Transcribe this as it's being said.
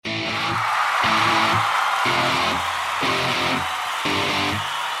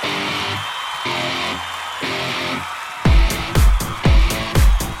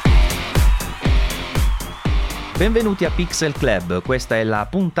Benvenuti a Pixel Club, questa è la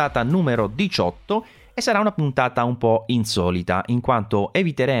puntata numero 18 e sarà una puntata un po' insolita, in quanto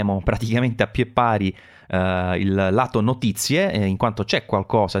eviteremo praticamente a pie pari il lato notizie, in quanto c'è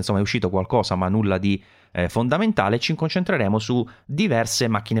qualcosa, insomma è uscito qualcosa ma nulla di fondamentale. Ci concentreremo su diverse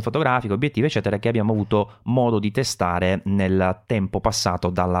macchine fotografiche, obiettivi eccetera che abbiamo avuto modo di testare nel tempo passato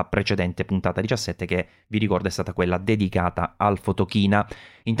dalla precedente puntata 17, che vi ricordo è stata quella dedicata al Fotochina.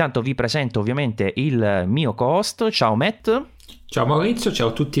 Intanto vi presento ovviamente il mio co-host. Ciao Matt. Ciao Maurizio, ciao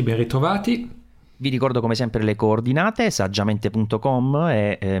a tutti, ben ritrovati. Vi ricordo come sempre le coordinate: saggiamente.com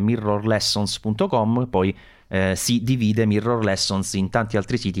e mirrorlessons.com. Poi si divide Mirror Lessons in tanti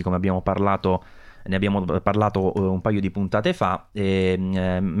altri siti, come abbiamo parlato. Ne abbiamo parlato un paio di puntate fa.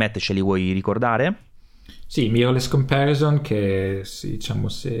 Matt, ce li vuoi ricordare? Sì, Mirrorless Comparison, che diciamo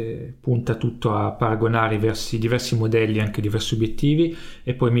se punta tutto a paragonare diversi modelli, anche diversi obiettivi,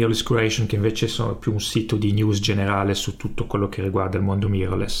 e poi Mirrorless Curation, che invece sono più un sito di news generale su tutto quello che riguarda il mondo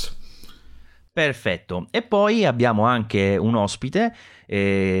mirrorless. Perfetto. E poi abbiamo anche un ospite,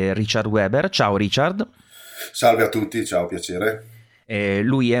 Richard Weber. Ciao Richard. Salve a tutti, ciao, piacere.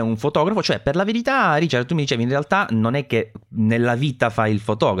 Lui è un fotografo, cioè per la verità, Richard, tu mi dicevi in realtà non è che nella vita fai il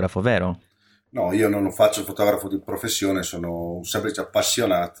fotografo, vero? No, io non faccio il fotografo di professione, sono un semplice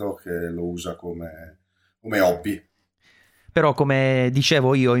appassionato che lo usa come hobby. Però come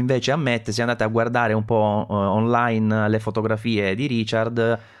dicevo io invece a Matt, se andate a guardare un po' online le fotografie di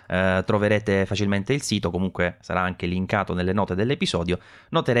Richard, troverete facilmente il sito, comunque sarà anche linkato nelle note dell'episodio.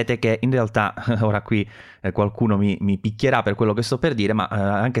 Noterete che in realtà, ora qui qualcuno mi picchierà per quello che sto per dire, ma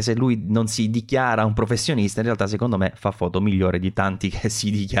anche se lui non si dichiara un professionista, in realtà secondo me fa foto migliore di tanti che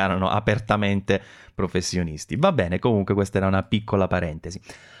si dichiarano apertamente professionisti. Va bene, comunque questa era una piccola parentesi.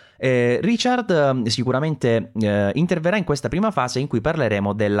 Richard sicuramente interverrà in questa prima fase in cui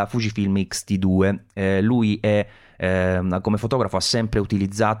parleremo della Fujifilm X-T2. Lui è come fotografo ha sempre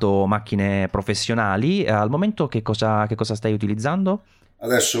utilizzato macchine professionali. Al momento che cosa stai utilizzando?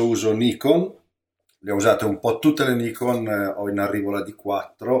 Adesso uso Nikon, le ho usate un po' tutte le Nikon, ho in arrivo la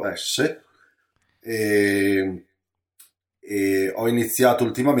D4S e ho iniziato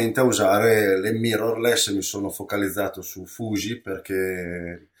ultimamente a usare le mirrorless. Mi sono focalizzato su Fuji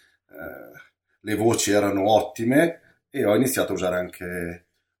perché le voci erano ottime e ho iniziato a usare anche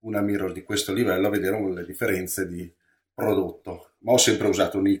una mirror di questo livello, a vedere le differenze di prodotto, ma ho sempre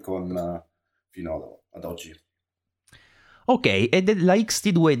usato Nikon fino ad oggi. Ok, e della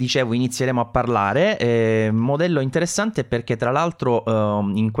X-T2 dicevo inizieremo a parlare, modello interessante perché tra l'altro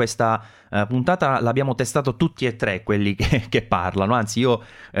in questa puntata l'abbiamo testato tutti e tre quelli che parlano, anzi io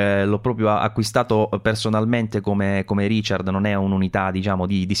l'ho proprio acquistato personalmente come Richard, non è un'unità diciamo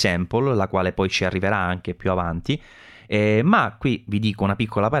di sample, la quale poi ci arriverà anche più avanti. Ma qui vi dico una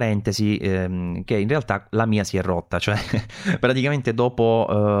piccola parentesi, che in realtà la mia si è rotta, cioè praticamente dopo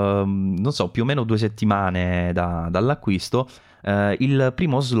non so, più o meno 2 settimane dall'acquisto, il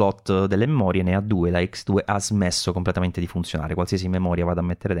primo slot delle memorie ne ha 2, la X2 ha smesso completamente di funzionare, qualsiasi memoria vado a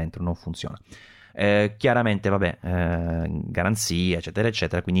mettere dentro non funziona. Chiaramente vabbè, garanzia eccetera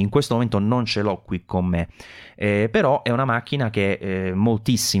eccetera, quindi in questo momento non ce l'ho qui con me, però è una macchina che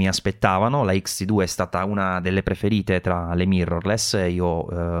moltissimi aspettavano. La X2 è stata una delle preferite tra le mirrorless, io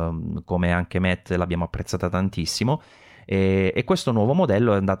come anche Matt l'abbiamo apprezzata tantissimo, e questo nuovo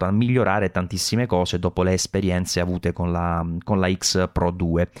modello è andato a migliorare tantissime cose dopo le esperienze avute con la X Pro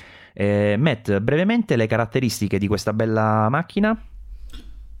 2. Matt, brevemente le caratteristiche di questa bella macchina?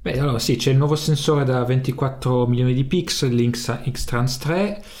 Beh, allora sì, c'è il nuovo sensore da 24 milioni di pixel, l'X-Trans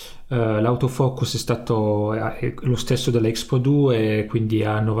 3, l'autofocus è stato lo stesso della X Pro 2, quindi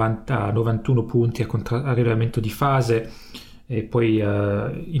ha 91 punti a rilevamento di fase, e poi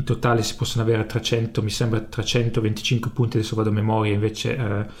in totale si possono avere 300, mi sembra 325 punti, adesso vado a memoria,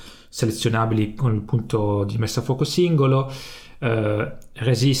 invece selezionabili con il punto di messa a fuoco singolo.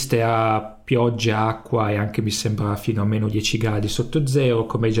 Resiste a pioggia, acqua e anche mi sembra fino a meno 10 gradi sotto zero.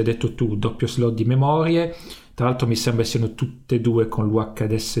 Come hai già detto tu, doppio slot di memorie, tra l'altro mi sembra siano tutte e due con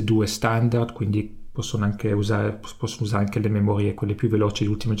l'UHDS 2 standard, quindi possono usare anche le memorie quelle più veloci di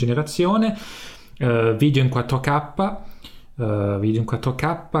ultima generazione. Video in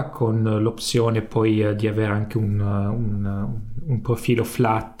 4K con l'opzione poi di avere anche un profilo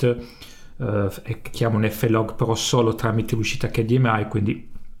flat, che chiamano F-Log, però solo tramite l'uscita HDMI, quindi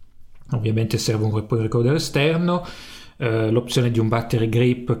ovviamente serve un recorder esterno. L'opzione di un battery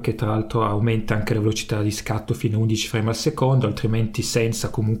grip che tra l'altro aumenta anche la velocità di scatto fino a 11 frame al secondo, altrimenti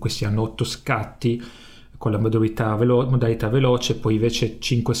senza comunque si hanno 8 scatti con la modalità veloce, poi invece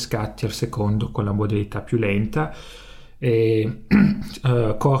 5 scatti al secondo con la modalità più lenta. e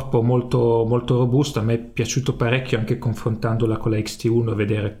corpo molto, molto robusto. A me è piaciuto parecchio, anche confrontandola con la XT1,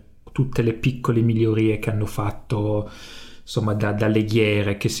 vedere tutte le piccole migliorie che hanno fatto, insomma, dalle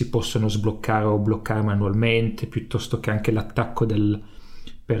ghiere che si possono sbloccare o bloccare manualmente, piuttosto che anche l'attacco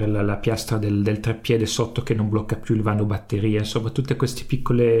per la piastra del treppiede sotto che non blocca più il vano batteria. Insomma, tutti questi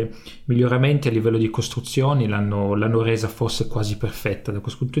piccoli miglioramenti a livello di costruzioni l'hanno resa forse quasi perfetta da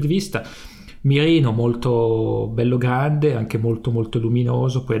questo punto di vista. Mirino molto bello grande, anche molto molto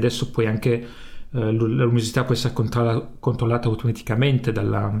luminoso. Poi adesso puoi anche la luminosità può essere controllata automaticamente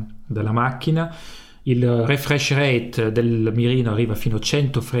dalla macchina. Il refresh rate del mirino arriva fino a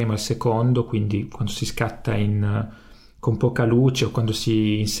 100 frame al secondo, quindi quando si scatta con poca luce o quando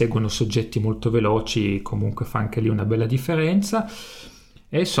si inseguono soggetti molto veloci comunque fa anche lì una bella differenza.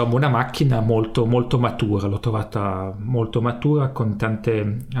 E insomma una macchina molto molto matura, l'ho trovata molto matura, con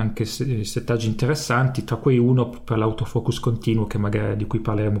tante anche settaggi interessanti, tra cui uno per l'autofocus continuo di cui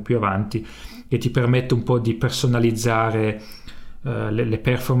parleremo più avanti, che ti permette un po' di personalizzare le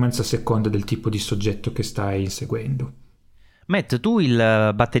performance a seconda del tipo di soggetto che stai inseguendo. Matt, tu il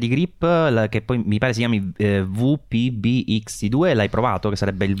battery grip, che poi mi pare si chiami VPBX2, l'hai provato, che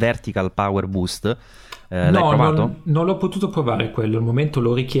sarebbe il Vertical Power Boost? L'hai provato? Non l'ho potuto provare quello, al momento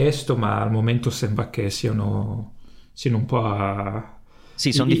l'ho richiesto, ma al momento sembra che siano un po'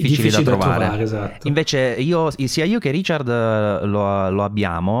 sì, sono difficili da trovare. Esatto. Invece sia io che Richard lo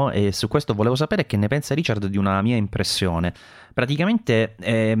abbiamo, e su questo volevo sapere che ne pensa Richard di una mia impressione. Praticamente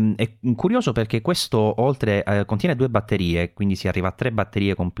è curioso perché questo contiene 2 batterie, quindi si arriva a 3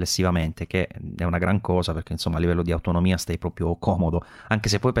 batterie complessivamente, che è una gran cosa perché insomma a livello di autonomia stai proprio comodo, anche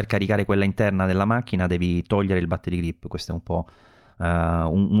se poi per caricare quella interna della macchina devi togliere il battery grip. Questo è un po'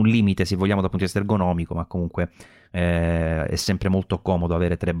 un limite, se vogliamo, dal punto di vista ergonomico, ma comunque è sempre molto comodo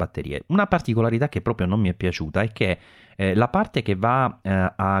avere 3 batterie. Una particolarità che proprio non mi è piaciuta è che la parte che va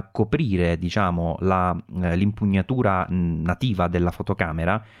a coprire, diciamo, l'impugnatura nativa della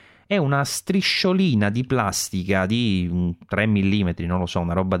fotocamera è una strisciolina di plastica di 3 mm, non lo so,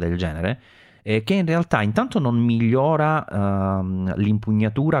 una roba del genere, che in realtà intanto non migliora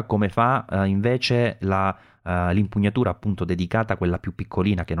l'impugnatura come fa invece l'impugnatura appunto dedicata a quella più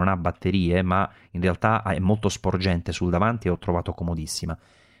piccolina che non ha batterie, ma in realtà è molto sporgente sul davanti e ho trovato comodissima.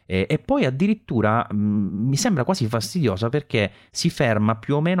 E poi addirittura mi sembra quasi fastidiosa perché si ferma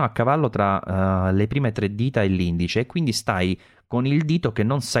più o meno a cavallo tra le prime 3 dita e l'indice, e quindi stai con il dito che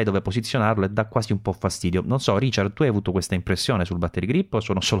non sai dove posizionarlo e dà quasi un po' fastidio. Non so, Richard, tu hai avuto questa impressione sul battery grip o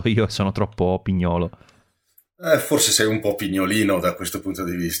sono solo io e sono troppo pignolo? Forse sei un po' pignolino da questo punto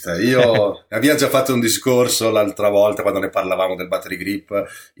di vista. Abbiamo già fatto un discorso l'altra volta quando ne parlavamo del battery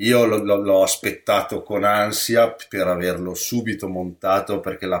grip. Io l'ho aspettato con ansia per averlo subito montato,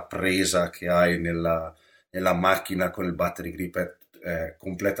 perché la presa che hai nella macchina con il battery grip è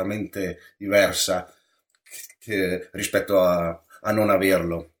completamente diversa rispetto a non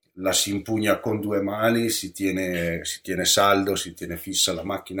averlo. La si impugna con 2 mani, si tiene saldo, si tiene fissa la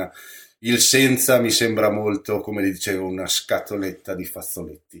macchina. Il senza mi sembra molto, come dicevo, una scatoletta di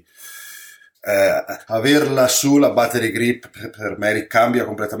fazzoletti. Averla sulla battery grip per me cambia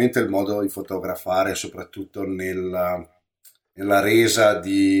completamente il modo di fotografare, soprattutto nella resa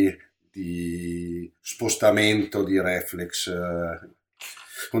di spostamento, di reflex,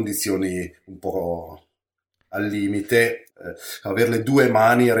 condizioni un po' al limite. Averle 2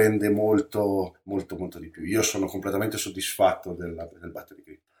 mani rende molto molto molto di più. Io sono completamente soddisfatto del battery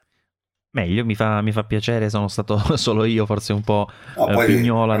grip. Meglio, mi fa piacere, sono stato solo io forse un po' poi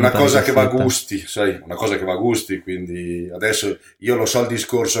pignolo. È una cosa che va a gusti, sai, una cosa che va a gusti, quindi adesso io lo so il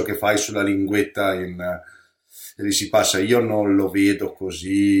discorso che fai sulla linguetta e lì si passa, io non lo vedo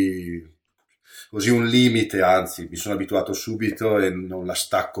così un limite, anzi mi sono abituato subito e non la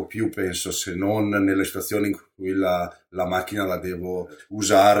stacco più, penso, se non nelle situazioni in cui la macchina la devo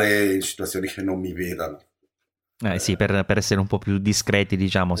usare in situazioni che non mi vedano. Sì, per essere un po' più discreti,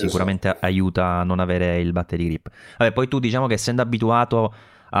 diciamo, sicuramente esatto. Aiuta a non avere il battery grip. Vabbè, poi tu, diciamo che essendo abituato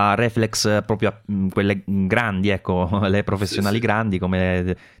a reflex proprio a quelle grandi, ecco, le professionali sì. Grandi,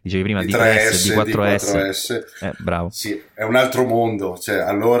 come dicevi prima, di 3S, di 4S. Bravo. Sì, è un altro mondo, cioè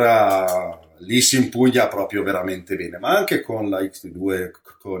allora lì si impugna proprio veramente bene, ma anche con la X2,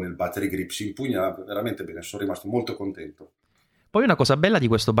 con il battery grip si impugna veramente bene, sono rimasto molto contento. Poi una cosa bella di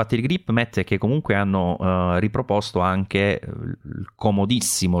questo battery grip, Matt, è che comunque hanno riproposto anche il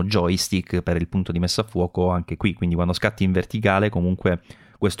comodissimo joystick per il punto di messa a fuoco anche qui, quindi quando scatti in verticale comunque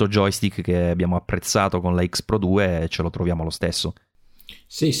questo joystick che abbiamo apprezzato con la X Pro 2 ce lo troviamo lo stesso.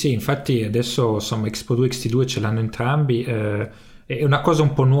 Sì, infatti adesso insomma X Pro 2 e XT2 ce l'hanno entrambi, e è una cosa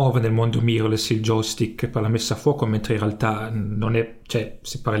un po' nuova nel mondo mirrorless il joystick per la messa a fuoco, mentre in realtà non è, cioè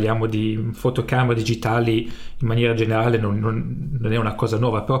se parliamo di fotocamere digitali in maniera generale non è una cosa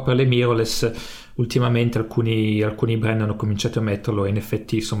nuova, però per le mirrorless ultimamente alcuni brand hanno cominciato a metterlo e in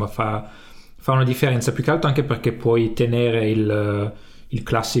effetti insomma fa una differenza, più che altro anche perché puoi tenere il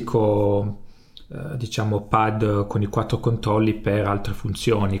classico diciamo pad con i 4 controlli per altre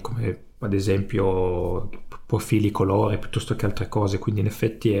funzioni, come ad esempio profili, colore, piuttosto che altre cose, quindi in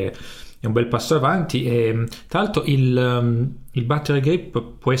effetti è un bel passo avanti. E tra l'altro il battery grip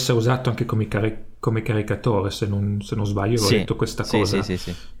può essere usato anche come caricatore, se non sbaglio, ho letto questa cosa.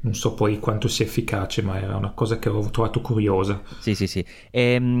 Sì. Non so poi quanto sia efficace, ma era una cosa che ho trovato curiosa. Sì.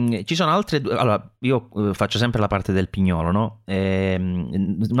 Ci sono altre allora io faccio sempre la parte del pignolo, no?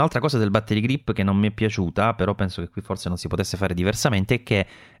 Un'altra cosa del battery grip che non mi è piaciuta, però penso che qui forse non si potesse fare diversamente, è che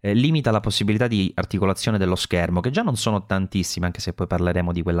limita la possibilità di articolazione dello schermo, che già non sono tantissime, anche se poi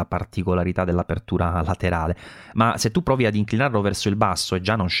parleremo di quella particolarità dell'apertura laterale, ma se tu provi ad inclinarlo verso il basso e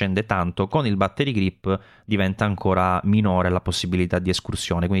già non scende tanto, con il battery grip diventa ancora minore la possibilità di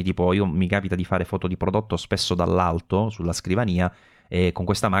escursione. Quindi tipo mi capita di fare foto di prodotto spesso dall'alto sulla scrivania e con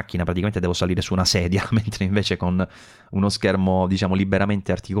questa macchina praticamente devo salire su una sedia, mentre invece con uno schermo diciamo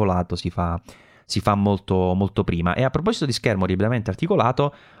liberamente articolato si fa molto, molto prima. E a proposito di schermo liberamente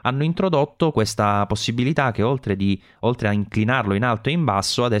articolato, hanno introdotto questa possibilità che oltre a inclinarlo in alto e in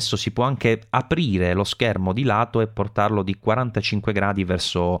basso, adesso si può anche aprire lo schermo di lato e portarlo di 45 gradi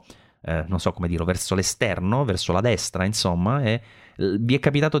verso non so come dirlo, verso l'esterno, verso la destra, insomma. E vi è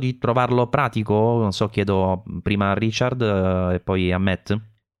capitato di trovarlo pratico? Non so, chiedo prima a Richard e poi a Matt.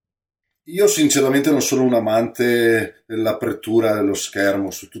 Io sinceramente non sono un amante dell'apertura dello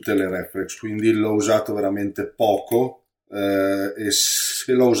schermo su tutte le reflex, quindi l'ho usato veramente poco, e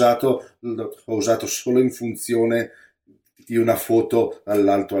se l'ho usato solo in funzione di una foto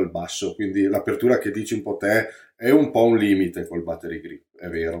dall'alto al basso, quindi l'apertura che dici un po' te è un po' un limite col battery grip, è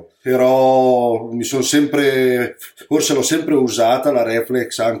vero, però forse l'ho sempre usata la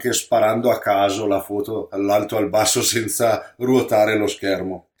reflex anche sparando a caso la foto dall'alto al basso senza ruotare lo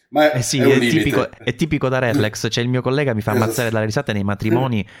schermo. Ma sì, è un limite. è tipico da reflex. Cioè il mio collega mi fa ammazzare dalle risate nei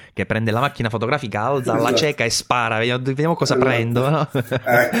matrimoni, che prende la macchina fotografica, alza alla cieca e spara, vediamo cosa prendo, no?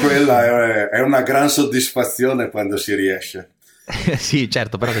 Quella è una gran soddisfazione quando si riesce. Sì,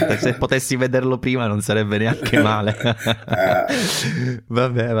 certo, però se potessi vederlo prima non sarebbe neanche male.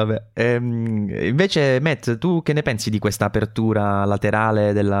 Vabbè. Invece Matt, tu che ne pensi di questa apertura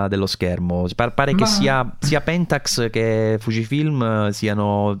laterale dello schermo? Pare che sia Pentax che Fujifilm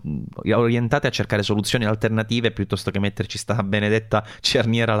siano orientate a cercare soluzioni alternative piuttosto che metterci sta benedetta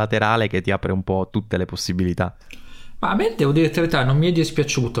cerniera laterale che ti apre un po' tutte le possibilità. Ma a me, devo dire la verità, non mi è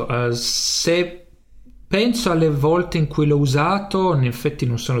dispiaciuto. Se penso alle volte in cui l'ho usato, in effetti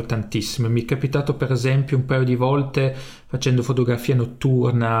non sono tantissime. Mi è capitato per esempio un paio di volte facendo fotografia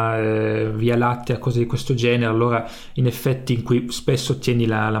notturna, via Lattea, cose di questo genere, allora in effetti in cui spesso tieni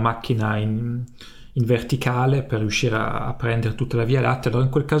la macchina in verticale per riuscire a prendere tutta la via Lattea, allora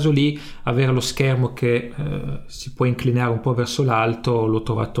in quel caso lì avere lo schermo che si può inclinare un po' verso l'alto l'ho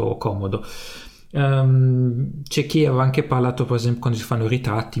trovato comodo. C'è chi aveva anche parlato per esempio quando si fanno i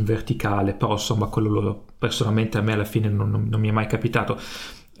ritratti in verticale, però insomma quello personalmente a me alla fine non mi è mai capitato.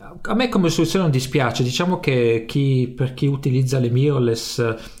 A me come soluzione non dispiace, diciamo che per chi utilizza le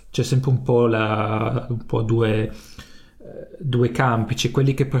mirrorless c'è sempre un po' due campi. C'è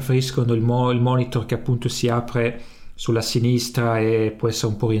quelli che preferiscono il monitor che appunto si apre sulla sinistra e può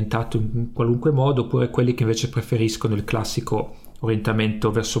essere un po' orientato in qualunque modo, oppure quelli che invece preferiscono il classico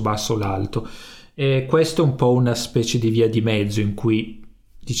orientamento verso basso o l'alto. E questo è un po' una specie di via di mezzo in cui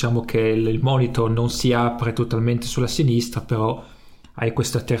diciamo che il monitor non si apre totalmente sulla sinistra, però hai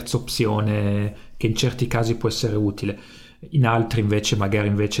questa terza opzione che in certi casi può essere utile, in altri invece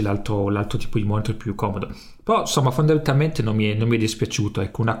magari l'altro tipo di monitor è più comodo. Però insomma fondamentalmente non mi è dispiaciuto,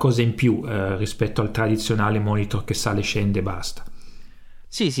 ecco, una cosa in più rispetto al tradizionale monitor che sale, scende e basta.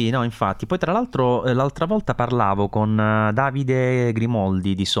 Sì, no, infatti. Poi tra l'altro l'altra volta parlavo con Davide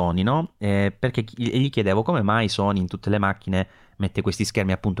Grimoldi di Sony, no? Perché gli chiedevo come mai Sony in tutte le macchine mette questi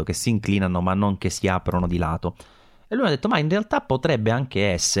schermi appunto che si inclinano ma non che si aprono di lato. E lui mi ha detto, ma in realtà potrebbe anche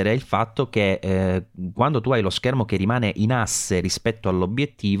essere il fatto che quando tu hai lo schermo che rimane in asse rispetto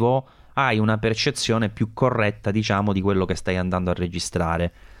all'obiettivo, hai una percezione più corretta, diciamo, di quello che stai andando a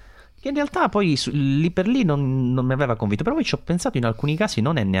registrare. Che in realtà poi lì per lì non mi aveva convinto, però poi ci ho pensato, in alcuni casi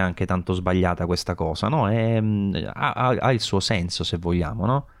non è neanche tanto sbagliata questa cosa, no? Ha il suo senso, se vogliamo,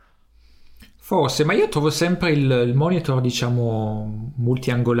 no? Forse, ma io trovo sempre il monitor, diciamo,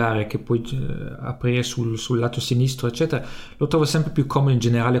 multiangolare che puoi aprire sul lato sinistro, eccetera, lo trovo sempre più comodo in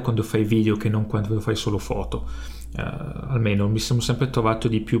generale quando fai video che non quando fai solo foto. Almeno mi sono sempre trovato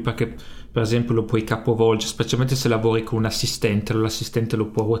di più, perché per esempio lo puoi capovolgere, specialmente se lavori con un assistente. L'assistente lo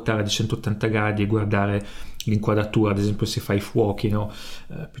può ruotare di 180 gradi e guardare l'inquadratura, ad esempio se fai fuochi, no?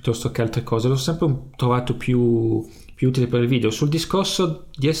 Piuttosto che altre cose. L'ho sempre trovato più utile per il video. Sul discorso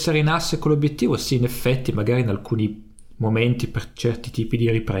di essere in asse con l'obiettivo, sì, in effetti magari in alcuni momenti per certi tipi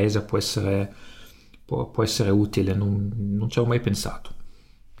di ripresa può essere utile, non ci avevo mai pensato.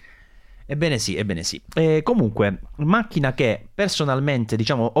 Ebbene sì, ebbene sì. Comunque, macchina che personalmente,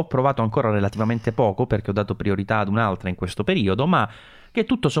 diciamo, ho provato ancora relativamente poco, perché ho dato priorità ad un'altra in questo periodo, ma che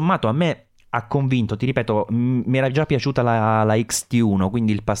tutto sommato a me ha convinto. Ti ripeto, mi era già piaciuta la XT1,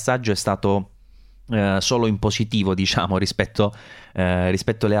 quindi il passaggio è stato solo in positivo, diciamo, rispetto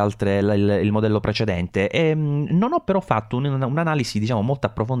alle altre, il modello precedente. E non ho però fatto un'analisi, diciamo, molto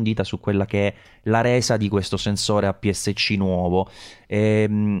approfondita su quella che è la resa di questo sensore APS-C nuovo,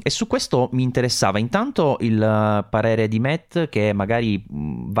 e su questo mi interessava intanto il parere di Matt, che magari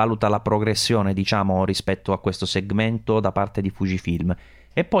valuta la progressione, diciamo, rispetto a questo segmento da parte di Fujifilm,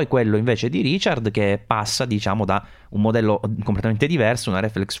 e poi quello invece di Richard, che passa, diciamo, da un modello completamente diverso, una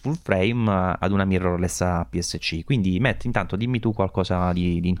reflex full frame, ad una mirrorless APS-C. Quindi Matt, intanto dimmi tu qualcosa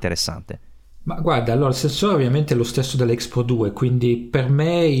di interessante. Ma guarda, allora il sensore ovviamente è lo stesso dell'X Pro 2, quindi per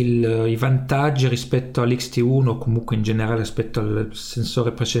me i vantaggi rispetto all'XT1, o comunque in generale rispetto al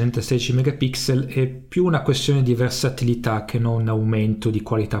sensore precedente 16 megapixel, è più una questione di versatilità che non un aumento di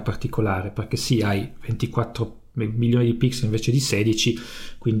qualità particolare, perché sì, hai 24 milioni di pixel invece di 16,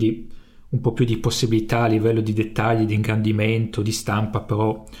 quindi un po' più di possibilità a livello di dettagli, di ingrandimento, di stampa,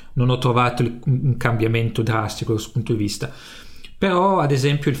 però non ho trovato un cambiamento drastico da questo punto di vista. Però ad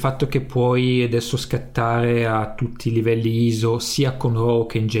esempio il fatto che puoi adesso scattare a tutti i livelli ISO sia con RAW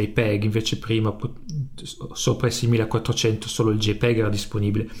che in JPEG, invece prima sopra i 6400 solo il JPEG era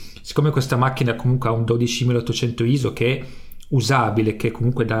disponibile. Siccome questa macchina comunque ha un 12800 ISO che è usabile, che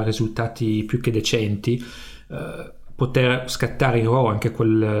comunque dà risultati più che decenti, poter scattare in RAW anche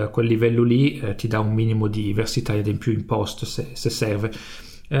quel livello lì ti dà un minimo di versatilità in più in post se serve.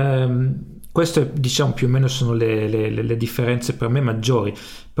 Queste, diciamo, più o meno sono le differenze per me maggiori.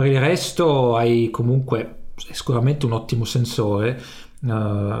 Per il resto hai comunque sicuramente un ottimo sensore,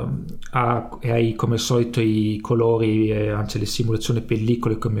 e hai come al solito i colori, anzi le simulazioni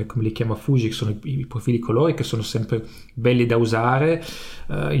pellicole come li chiama Fuji, che sono i profili colori che sono sempre belli da usare.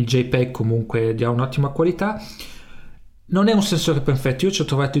 Il JPEG comunque ha un'ottima qualità. Non è un sensore perfetto, io ci ho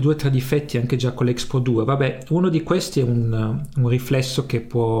trovati 2 o 3 difetti anche già con l'X Pro 2. Vabbè, uno di questi è un riflesso che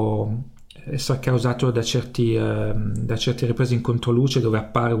può essere causato da certe riprese in controluce, dove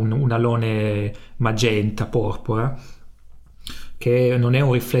appare un alone magenta, porpora, che non è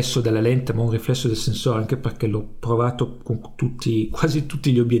un riflesso della lente ma un riflesso del sensore, anche perché l'ho provato con quasi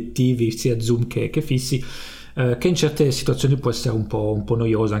tutti gli obiettivi sia zoom che fissi, che in certe situazioni può essere un po'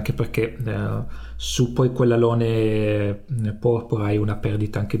 noiosa, anche perché su poi quell'alone porpora hai una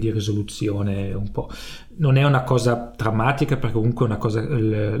perdita anche di risoluzione un po'. Non è una cosa drammatica, perché comunque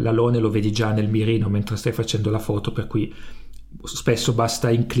l'alone lo vedi già nel mirino mentre stai facendo la foto, per cui spesso basta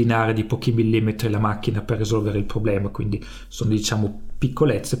inclinare di pochi millimetri la macchina per risolvere il problema, quindi sono, diciamo,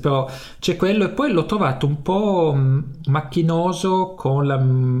 piccolezze. Però c'è quello, e poi l'ho trovato un po' macchinoso con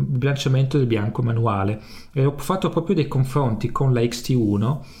il bilanciamento del bianco manuale, e ho fatto proprio dei confronti con la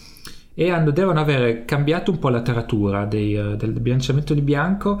XT1 e devono avere cambiato un po' la taratura del bilanciamento di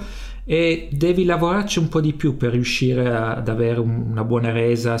bianco, e devi lavorarci un po' di più per riuscire ad avere una buona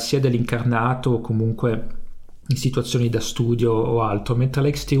resa sia dell'incarnato o comunque in situazioni da studio o altro, mentre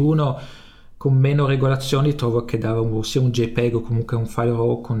l'XT1 con meno regolazioni trovo che dava sia un JPEG o comunque un file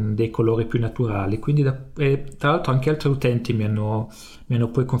RAW con dei colori più naturali. Quindi tra l'altro anche altri utenti mi hanno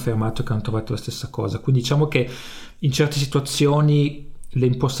poi confermato che hanno trovato la stessa cosa, quindi diciamo che in certe situazioni le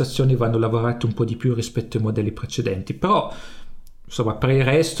impostazioni vanno lavorate un po' di più rispetto ai modelli precedenti. Però insomma, per il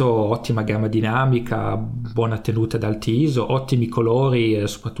resto ottima gamma dinamica, buona tenuta ad alti ISO, ottimi colori,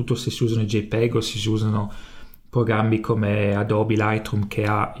 soprattutto se si usano i JPEG o se si usano programmi come Adobe Lightroom, che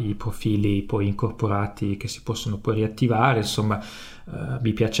ha i profili poi incorporati che si possono poi riattivare. Insomma,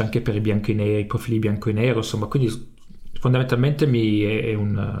 mi piace anche per i profili bianco e nero, insomma, quindi fondamentalmente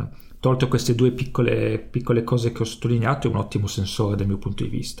tolto queste 2 piccole cose che ho sottolineato, è un ottimo sensore dal mio punto di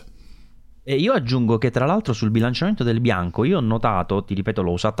vista. E io aggiungo che tra l'altro sul bilanciamento del bianco io ho notato, ti ripeto,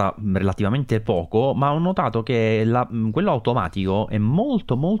 l'ho usata relativamente poco, ma ho notato che quello automatico è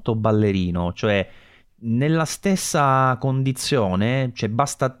molto molto ballerino, cioè nella stessa condizione, cioè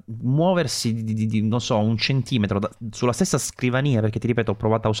basta muoversi non so, un centimetro sulla stessa scrivania, perché ti ripeto, ho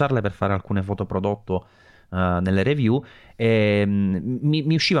provato a usarle per fare alcune foto prodotto nelle review, e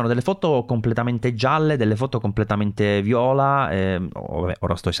mi uscivano delle foto completamente gialle, delle foto completamente viola, vabbè,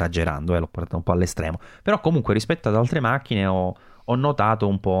 ora sto esagerando, l'ho portato un po' all'estremo, però comunque rispetto ad altre macchine ho notato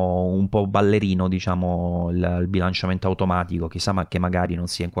un po' ballerino, diciamo, il bilanciamento automatico. Chissà che magari non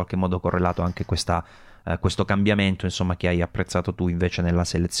sia in qualche modo correlato anche questo cambiamento, insomma, che hai apprezzato tu invece nella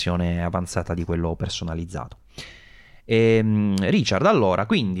selezione avanzata di quello personalizzato. Richard, allora,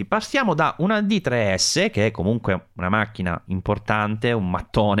 quindi passiamo da una D3S, che è comunque una macchina importante, un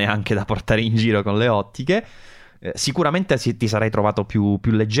mattone anche da portare in giro con le ottiche. Sicuramente ti sarai trovato più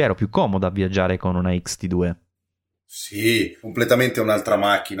leggero, più comodo a viaggiare con una XT2. Sì, completamente un'altra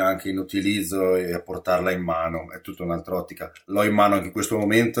macchina anche in utilizzo, e a portarla in mano è tutta un'altra ottica. L'ho in mano anche in questo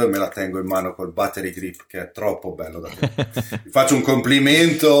momento e me la tengo in mano col battery grip, che è troppo bello da tenere. Faccio un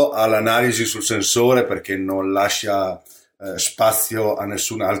complimento all'analisi sul sensore, perché non lascia spazio a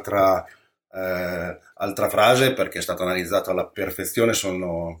nessun'altra altra frase, perché è stato analizzato alla perfezione.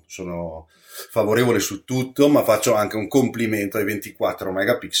 Sono favorevole su tutto, ma faccio anche un complimento ai 24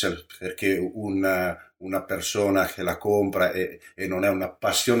 megapixel, perché una persona che la compra e non è un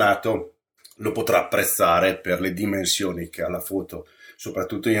appassionato lo potrà apprezzare per le dimensioni che ha la foto,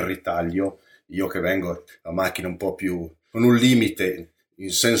 soprattutto in ritaglio. Io che vengo da macchine un po' più con un limite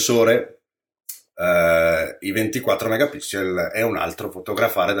in sensore, i 24 megapixel è un altro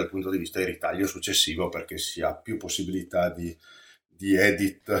fotografare dal punto di vista di ritaglio successivo, perché si ha più possibilità di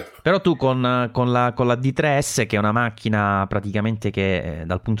edit. Però tu con la D3S, che è una macchina praticamente che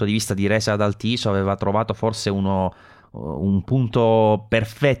dal punto di vista di resa ad alti ISO aveva trovato forse un punto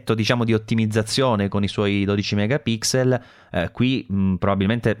perfetto, diciamo, di ottimizzazione con i suoi 12 megapixel, qui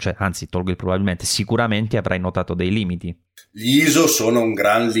probabilmente, cioè anzi tolgo il probabilmente, sicuramente avrai notato dei limiti. Gli ISO sono un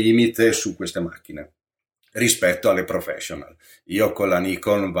gran limite su queste macchine rispetto alle professional. Io con la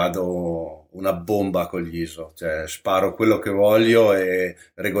Nikon vado una bomba con gli ISO, cioè sparo quello che voglio e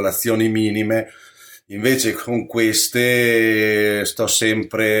regolazioni minime. Invece con queste sto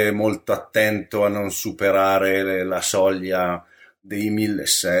sempre molto attento a non superare la soglia dei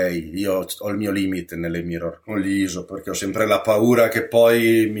 1600. Io ho il mio limite nelle mirror con gli ISO, perché ho sempre la paura che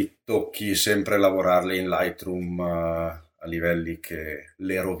poi mi tocchi sempre lavorarle in Lightroom a livelli che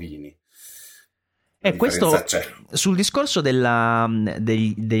le rovini. E questo sul discorso degli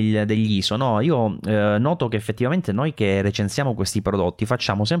ISO, no? Io noto che effettivamente noi che recensiamo questi prodotti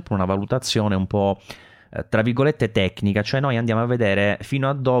facciamo sempre una valutazione un po' tra virgolette tecnica, cioè noi andiamo a vedere fino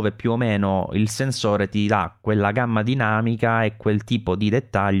a dove più o meno il sensore ti dà quella gamma dinamica e quel tipo di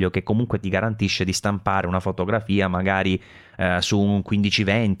dettaglio che comunque ti garantisce di stampare una fotografia magari su un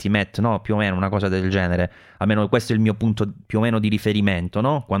 15-20 MET, no? Più o meno una cosa del genere. Almeno questo è il mio punto più o meno di riferimento,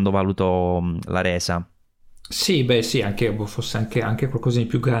 no? Quando valuto la resa. Sì, beh sì, forse anche qualcosa di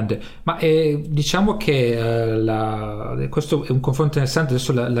più grande, ma diciamo che questo è un confronto interessante.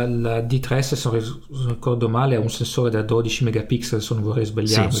 Adesso la D3S, se non ricordo male, ha un sensore da 12 megapixel, adesso non vorrei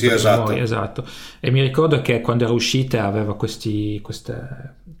sbagliarmi. Sì, esatto. Esatto. E mi ricordo che quando era uscita aveva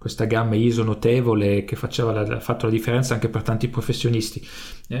questa gamma ISO notevole che ha fatto la differenza anche per tanti professionisti.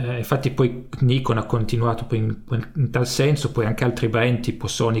 Infatti poi Nikon ha continuato poi in tal senso, poi anche altri brand tipo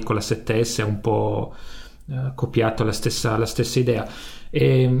Sony con la 7S ha un po' copiato la stessa idea,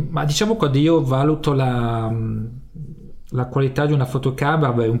 ma diciamo, quando io valuto la qualità di una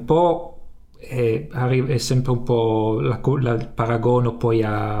fotocamera, beh, un po' è sempre un po' la paragono poi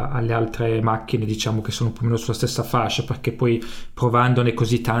alle altre macchine, diciamo, che sono più o meno sulla stessa fascia, perché poi provandone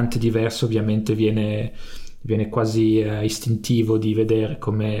così tante diverse ovviamente viene quasi istintivo di vedere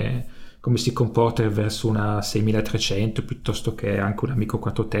come si comporta verso una 6300 piuttosto che anche una micro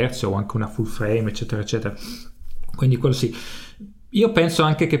 4 terzi o anche una full frame, eccetera eccetera. Quindi quello sì. Io penso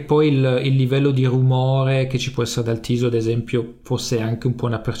anche che poi il livello di rumore che ci può essere dal TISO, ad esempio, fosse anche un po'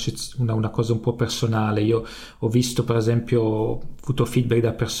 una cosa un po' personale. Io ho visto, per esempio, avuto feedback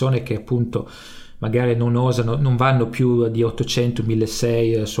da persone che appunto magari non vanno più di 800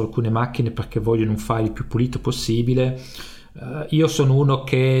 1600 su alcune macchine perché vogliono un file il più pulito possibile. Io sono uno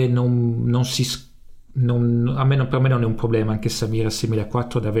che per me non è un problema, anche Samira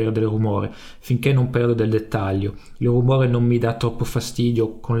 6004, ad avere del rumore, finché non perdo del dettaglio. Il rumore non mi dà troppo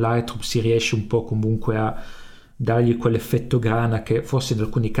fastidio, con Lightroom si riesce un po' comunque a dargli quell'effetto grana che forse in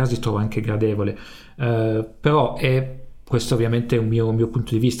alcuni casi trovo anche gradevole, però questo ovviamente è un mio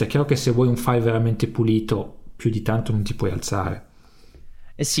punto di vista. È chiaro che se vuoi un file veramente pulito, più di tanto non ti puoi alzare.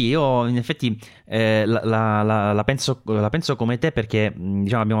 Eh sì, io in effetti la penso come te perché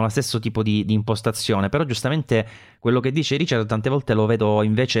diciamo abbiamo lo stesso tipo di impostazione, però giustamente quello che dice Richard tante volte lo vedo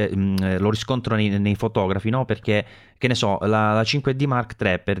invece, lo riscontro nei fotografi, no? Perché, che ne so, la 5D Mark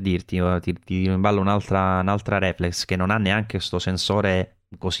III per dirti, ti imballo un'altra reflex che non ha neanche sto sensore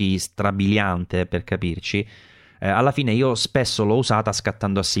così strabiliante per capirci. Alla fine io spesso l'ho usata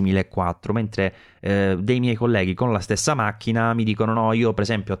scattando a 6004, mentre dei miei colleghi con la stessa macchina mi dicono no, io per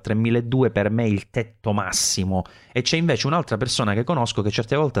esempio a 3200 per me è il tetto massimo, e c'è invece un'altra persona che conosco che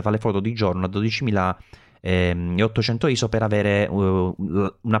certe volte fa le foto di giorno a 12800 ISO per avere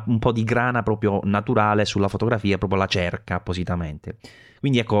un po' di grana proprio naturale sulla fotografia, proprio la cerca appositamente.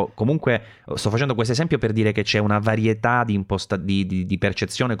 Quindi ecco, comunque sto facendo questo esempio per dire che c'è una varietà di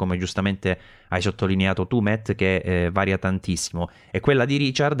percezione, come giustamente hai sottolineato tu, Matt, che varia tantissimo. E quella di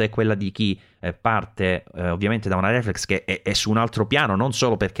Richard è quella di chi parte ovviamente da una reflex che è su un altro piano, non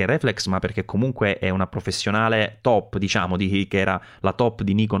solo perché è reflex, ma perché comunque è una professionale top, diciamo, che era la top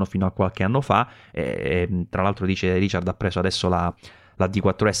di Nikon fino a qualche anno fa. Tra l'altro dice Richard ha preso adesso la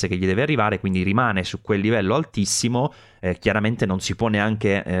D4S che gli deve arrivare, quindi rimane su quel livello altissimo. Chiaramente non si può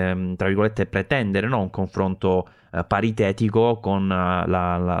neanche tra virgolette pretendere, no? Un confronto paritetico con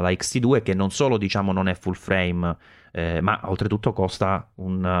la XT2, che non solo diciamo non è full frame, ma oltretutto costa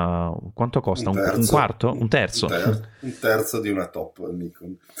quanto costa? Un quarto? Un terzo? Un terzo di una top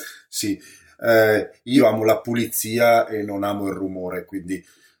Nikon. Sì, io amo la pulizia e non amo il rumore, quindi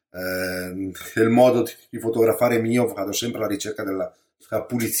il modo di fotografare mio, vado sempre alla ricerca della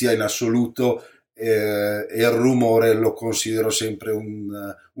pulizia in assoluto, e il rumore lo considero sempre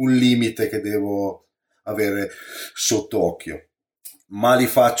un limite che devo avere sotto occhio. Ma li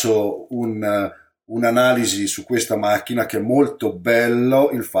faccio un'analisi su questa macchina, che è molto bello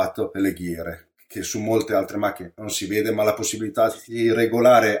il fatto delle ghiere, che su molte altre macchine non si vede, ma la possibilità di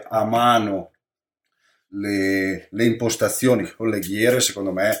regolare a mano le impostazioni con le ghiere,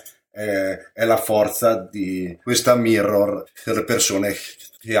 secondo me è la forza di questa mirror per le persone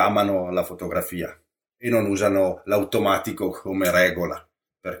che amano la fotografia e non usano l'automatico come regola,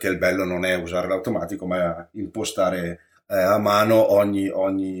 perché il bello non è usare l'automatico, ma impostare a mano ogni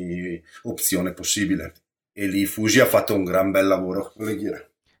opzione possibile. E lì Fuji ha fatto un gran bel lavoro con le ghiere.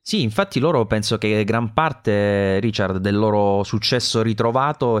 Sì, infatti loro penso che gran parte, Richard, del loro successo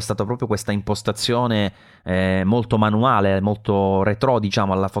ritrovato è stata proprio questa impostazione molto manuale, molto retro,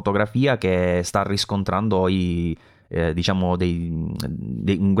 diciamo, alla fotografia, che sta riscontrando diciamo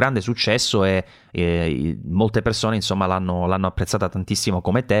un grande successo, e molte persone insomma l'hanno apprezzata tantissimo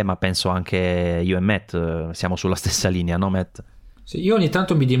come te, ma penso anche io e Matt siamo sulla stessa linea, no Matt? Sì, io ogni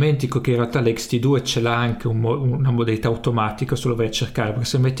tanto mi dimentico che in realtà l'XT2 ce l'ha anche una modalità automatica, se lo vai a cercare, perché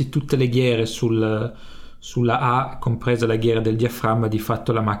se metti tutte le ghiere sulla A, compresa la ghiera del diaframma, di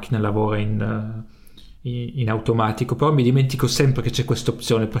fatto la macchina lavora in automatico. Però mi dimentico sempre che c'è questa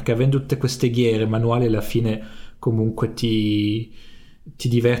opzione, perché avendo tutte queste ghiere manuali alla fine comunque ti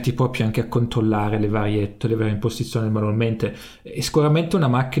diverti proprio anche a controllare le varie impostazioni manualmente. È sicuramente una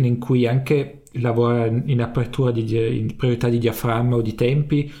macchina in cui anche lavora in apertura in priorità di diaframma o di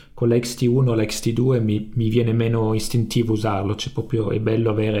tempi. Con la XT1 o la XT2 mi viene meno istintivo usarlo, cioè proprio è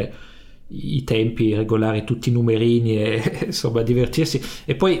bello avere i tempi regolari, tutti i numerini e insomma divertirsi.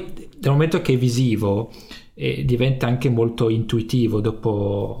 E poi dal momento che è visivo diventa anche molto intuitivo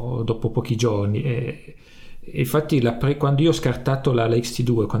dopo pochi giorni. E infatti quando io ho scartato la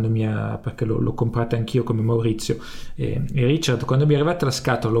XT2, perché l'ho comprata anch'io come Maurizio, e Richard, quando mi è arrivata la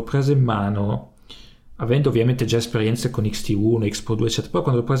scatola l'ho presa in mano, avendo ovviamente già esperienze con XT1, X-Pro 2 eccetera, poi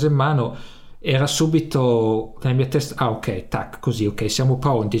quando l'ho presa in mano era subito nella mia testa, ok, tac, così, ok, siamo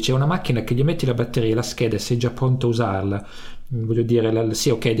pronti. C'è una macchina che gli metti la batteria, la scheda e sei già pronto a usarla. Voglio dire, sì,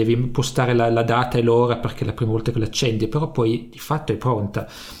 ok, devi impostare la data e l'ora perché è la prima volta che l'accendi, però poi di fatto è pronta.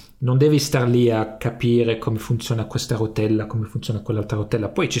 Non devi star lì a capire come funziona questa rotella, come funziona quell'altra rotella.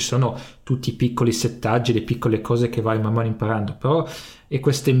 Poi ci sono tutti i piccoli settaggi, le piccole cose che vai man mano imparando, però è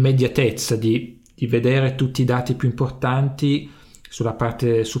questa immediatezza di vedere tutti i dati più importanti sulla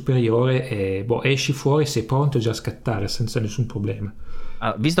parte superiore e esci fuori, sei pronto già a scattare senza nessun problema.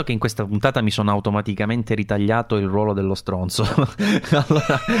 Visto che in questa puntata mi sono automaticamente ritagliato il ruolo dello stronzo,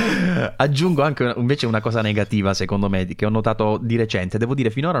 allora aggiungo anche invece una cosa negativa, secondo me, che ho notato di recente. Devo dire,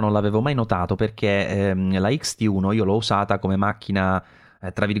 finora non l'avevo mai notato, perché la XT1 io l'ho usata come macchina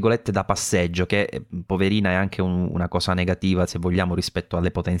tra virgolette da passeggio, che poverina è anche una cosa negativa, se vogliamo, rispetto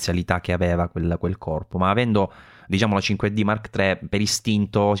alle potenzialità che aveva quel corpo. Ma avendo, diciamo, la 5D Mark III, per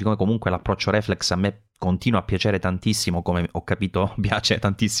istinto, siccome comunque l'approccio reflex a me continua a piacere tantissimo, come ho capito piace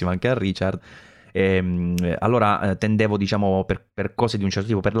tantissimo anche a Richard, Allora tendevo, diciamo, per cose di un certo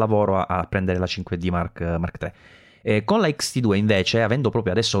tipo, per lavoro, a prendere la 5D Mark III. Con la X-T2 invece, avendo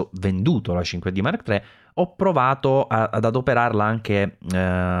proprio adesso venduto la 5D Mark III, ho provato ad adoperarla anche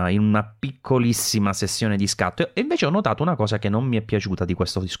in una piccolissima sessione di scatto, e invece ho notato una cosa che non mi è piaciuta di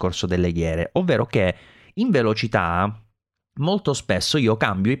questo discorso delle ghiere, ovvero che in velocità molto spesso io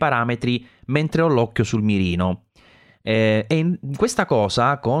cambio i parametri mentre ho l'occhio sul mirino. E questa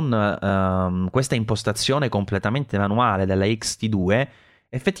cosa, con questa impostazione completamente manuale della X-T2,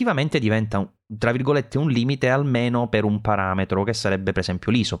 effettivamente diventa, tra virgolette, un limite almeno per un parametro, che sarebbe per esempio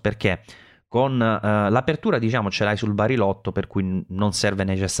l'ISO, perché con l'apertura, diciamo, ce l'hai sul barilotto, per cui non serve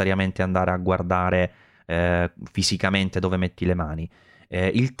necessariamente andare a guardare fisicamente dove metti le mani.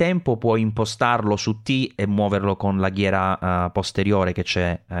 Il tempo puoi impostarlo su T e muoverlo con la ghiera posteriore che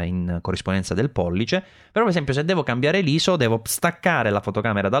c'è in corrispondenza del pollice. Però, per esempio, se devo cambiare l'ISO, devo staccare la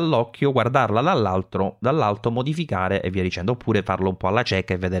fotocamera dall'occhio, guardarla dall'alto, modificare e via dicendo, oppure farlo un po' alla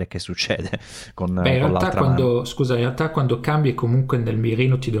cieca e vedere che succede con, in con realtà l'altra mano. in realtà quando cambi, comunque nel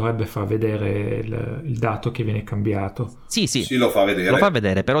mirino ti dovrebbe far vedere il dato che viene cambiato. Sì, lo fa vedere. Lo fa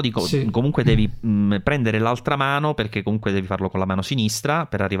vedere, però dico, Sì. comunque devi prendere l'altra mano, perché comunque devi farlo con la mano sinistra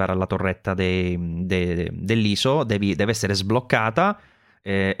per arrivare alla torretta dell'ISO, deve essere sbloccata,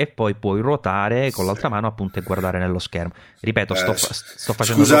 e poi puoi ruotare con l'altra mano, appunto, e guardare nello schermo. Ripeto, sto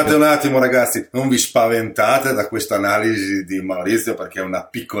facendo... Scusate un attimo, ragazzi, non vi spaventate da questa analisi di Maurizio, perché è una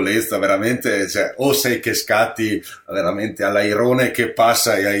piccolezza veramente, cioè, o sei che scatti veramente all'airone che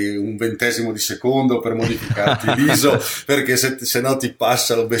passa e hai un ventesimo di secondo per modificarti l'ISO, perché se no ti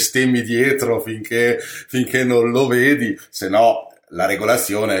passa, lo bestemmi dietro finché non lo vedi, se no la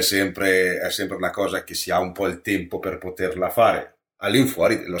regolazione è sempre una cosa che si ha un po' il tempo per poterla fare.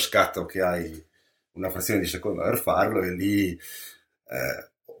 All'infuori dello scatto che hai una frazione di secondo per farlo, e lì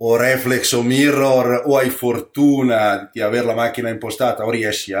o reflex o mirror, o hai fortuna di avere la macchina impostata, o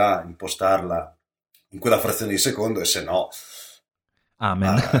riesci a impostarla in quella frazione di secondo, e se no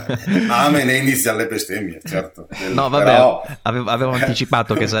Amen. Amen, e iniziano le bestemmie, certo. No, vabbè, però... avevo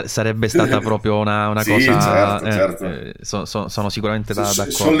anticipato che sarebbe stata proprio una sì, cosa... certo. Sono sicuramente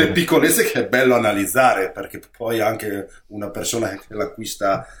d'accordo. Sono le piccolezze che è bello analizzare, perché poi anche una persona che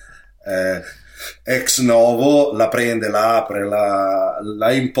l'acquista ex novo la prende, la apre,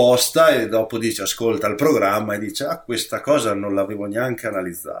 la imposta, e dopo dice, ascolta il programma e dice, questa cosa non l'avevo neanche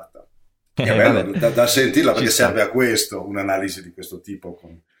analizzata. È bello da sentirla, perché serve a questo, un'analisi di questo tipo,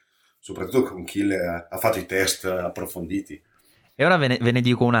 soprattutto con chi ha fatto i test approfonditi. E ora ve ne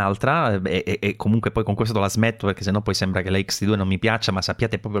dico un'altra, e comunque poi con questo la smetto, perché sennò poi sembra che la X-T2 non mi piaccia, ma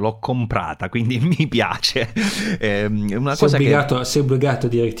sappiate, proprio l'ho comprata, quindi mi piace. Sei obbligato a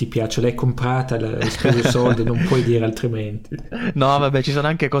dire che ti piace, l'hai comprata, hai speso i soldi, non puoi dire altrimenti. No, vabbè, ci sono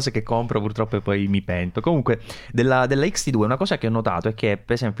anche cose che compro purtroppo e poi mi pento. Comunque, della X-T2 una cosa che ho notato è che,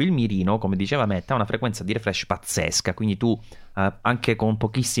 per esempio, il mirino, come diceva Matt, ha una frequenza di refresh pazzesca, quindi tu anche con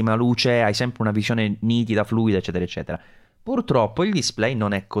pochissima luce hai sempre una visione nitida, fluida, eccetera, eccetera. Purtroppo il display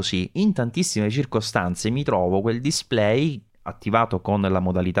non è così. In tantissime circostanze mi trovo quel display attivato con la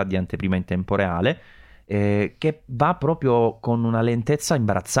modalità di anteprima in tempo reale, che va proprio con una lentezza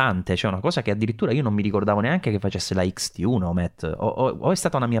imbarazzante, cioè una cosa che addirittura io non mi ricordavo neanche che facesse la X-T1, Matt. O è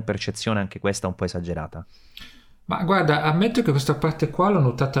stata una mia percezione anche questa un po' esagerata? Ma guarda, ammetto che questa parte qua l'ho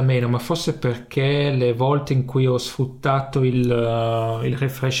notata meno, ma forse perché le volte in cui ho sfruttato il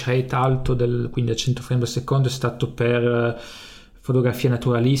refresh rate alto, quindi a 100 frame al secondo, è stato per fotografia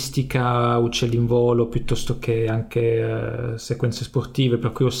naturalistica, uccelli in volo, piuttosto che anche sequenze sportive,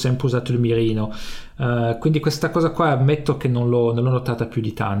 per cui ho sempre usato il mirino. Quindi questa cosa qua ammetto che non l'ho notata più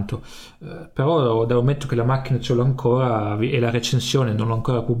di tanto. Però dal momento che la macchina ce l'ho ancora e la recensione non l'ho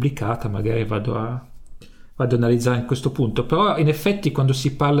ancora pubblicata, magari vado a analizzare in questo punto. Però in effetti quando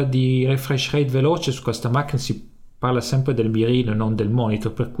si parla di refresh rate veloce su questa macchina si parla sempre del mirino e non del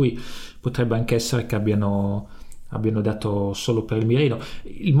monitor, per cui potrebbe anche essere che abbiano dato solo per il mirino.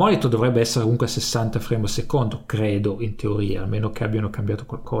 Il monitor dovrebbe essere comunque a 60 frame al secondo, credo, in teoria, a meno che abbiano cambiato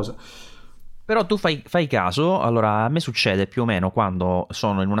qualcosa. Però tu fai caso, allora a me succede più o meno quando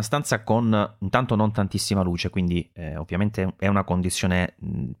sono in una stanza con intanto non tantissima luce, quindi ovviamente è una condizione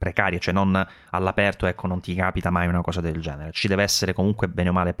precaria, cioè non all'aperto, ecco, non ti capita mai una cosa del genere, ci deve essere comunque bene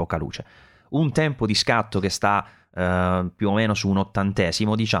o male poca luce. Un tempo di scatto che sta più o meno su un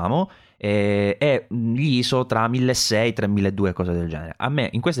ottantesimo, diciamo, e gli ISO tra 1600 e 3200, cose del genere. A me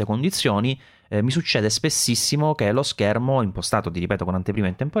in queste condizioni mi succede spessissimo che lo schermo impostato, ti ripeto, con anteprima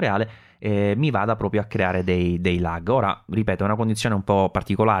in tempo reale, mi vada proprio a creare dei lag. Ora, ripeto, è una condizione un po'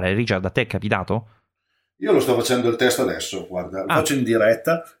 particolare. Richard, a te è capitato? Io lo sto facendo il test adesso, guarda, lo faccio in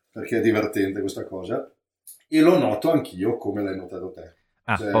diretta, perché è divertente questa cosa, e lo noto anch'io come l'hai notato te.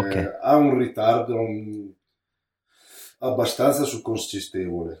 Cioè, Ok. ha un ritardo abbastanza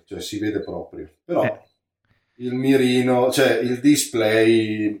consistevole, cioè si vede proprio. Eh. Però il mirino, cioè il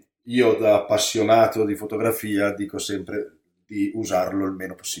display, io da appassionato di fotografia dico sempre di usarlo il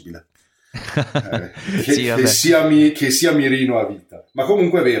meno possibile. Sì, vabbè. Che sia mirino a vita. Ma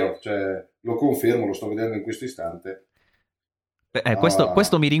comunque è vero, cioè, lo confermo, lo sto vedendo in questo istante.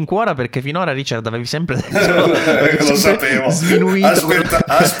 Questo mi rincuora perché finora, Richard, avevi sempre Lo sapevo. sminuito.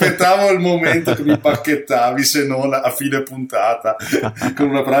 Aspettavo il momento che mi pacchettavi, se non a fine puntata, con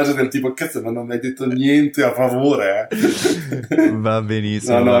una frase del tipo: cazzo, ma non mi hai detto niente a favore, eh? Va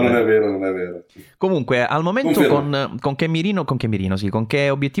benissimo. No, vabbè. non è vero, non è vero. Comunque, al momento Confermo. con che mirino, sì, con che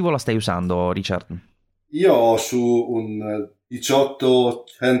obiettivo la stai usando, Richard? Io ho su un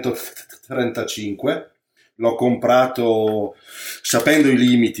 18-135, l'ho comprato sapendo i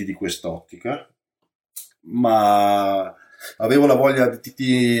limiti di quest'ottica, ma avevo la voglia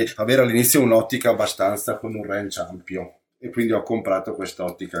di avere all'inizio un'ottica abbastanza con un range ampio, e quindi ho comprato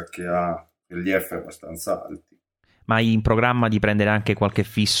quest'ottica che ha degli F abbastanza alti. Ma hai in programma di prendere anche qualche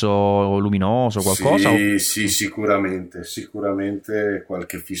fisso luminoso, qualcosa? Sì, sì, sicuramente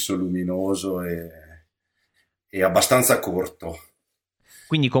qualche fisso luminoso e abbastanza corto.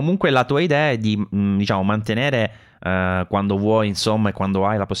 Quindi comunque la tua idea è di, diciamo, mantenere quando vuoi, insomma, e quando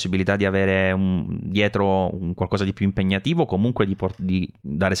hai la possibilità di avere dietro qualcosa di più impegnativo, comunque di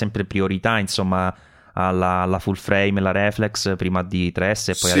dare sempre priorità, insomma, alla full frame e la reflex prima di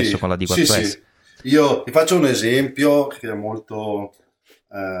 3S e poi adesso con la D4S. Sì. Io ti faccio un esempio che è molto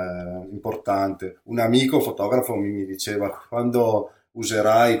importante. Un amico fotografo mi diceva: quando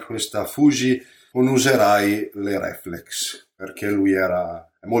userai questa Fuji non userai le reflex, perché lui è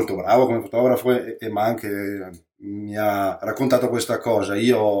molto bravo come fotografo ma anche mi ha raccontato questa cosa.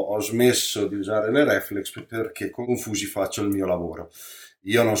 Io ho smesso di usare le reflex perché con Fuji faccio il mio lavoro.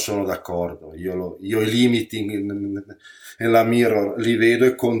 Io non sono d'accordo, io i limiti nella mirror li vedo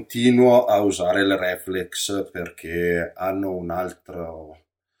e continuo a usare le reflex perché hanno un altro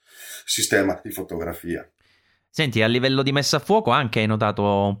sistema di fotografia. Senti, a livello di messa a fuoco anche hai notato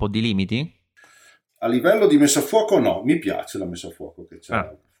un po' di limiti? A livello di messa a fuoco no, mi piace la messa a fuoco che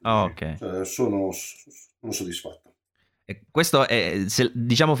c'è. Ok. Cioè, sono soddisfatto. E questo è,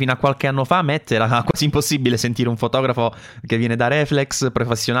 diciamo, fino a qualche anno fa, era quasi impossibile sentire un fotografo che viene da reflex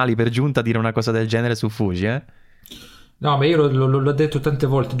professionali per giunta dire una cosa del genere su Fuji, eh? No, ma io l'ho detto tante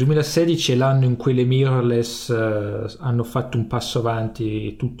volte, il 2016 è l'anno in cui le mirrorless hanno fatto un passo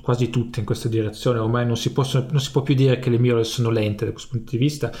avanti, quasi tutte in questa direzione. Ormai non si può più dire che le mirrorless sono lente da questo punto di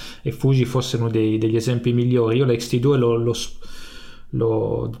vista, e Fuji fosse uno degli esempi migliori. Io la X-T2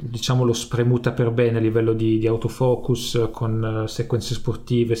 l'ho spremuta per bene a livello di autofocus, con sequenze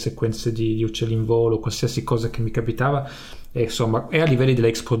sportive, sequenze di uccelli in volo, qualsiasi cosa che mi capitava, e insomma è a livelli della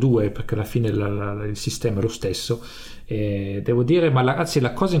X Pro 2, perché alla fine il sistema è lo stesso. E devo dire, anzi,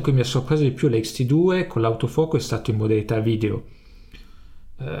 la cosa in cui mi ha sorpreso di più la X-T2 con l'autofoco è stato in modalità video.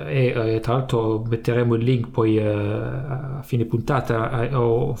 Tra l'altro metteremo il link poi a fine puntata.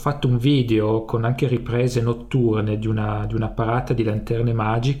 Ho fatto un video con anche riprese notturne di una parata di lanterne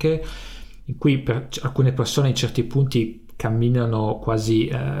magiche, in cui alcune persone in certi punti camminano quasi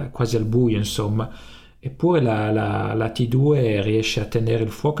al buio, insomma, eppure la T2 riesce a tenere il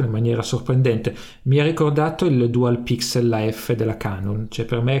fuoco in maniera sorprendente. Mi ha ricordato il Dual Pixel AF della Canon, cioè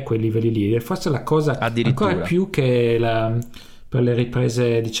per me quei livelli lì, e forse la cosa ancora più che per le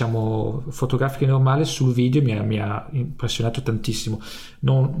riprese, diciamo, fotografiche normali, sul video mi ha impressionato tantissimo.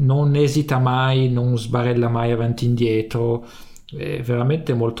 Non esita mai, non sbarella mai avanti e indietro, è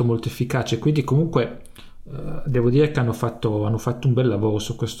veramente molto molto efficace. Quindi comunque devo dire che hanno fatto un bel lavoro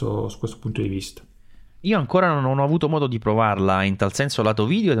su questo punto di vista. Io ancora non ho avuto modo di provarla in tal senso lato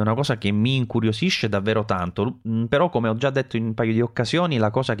video, ed è una cosa che mi incuriosisce davvero tanto. Però, come ho già detto in un paio di occasioni,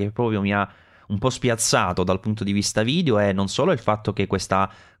 la cosa che proprio mi ha un po' spiazzato dal punto di vista video è non solo il fatto che questo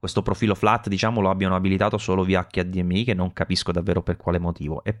profilo flat, diciamo, lo abbiano abilitato solo via HDMI, che non capisco davvero per quale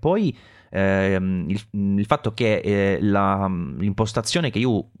motivo, e poi il fatto che l'impostazione che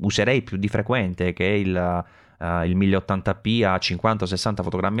io userei più di frequente, che è il 1080p a 50-60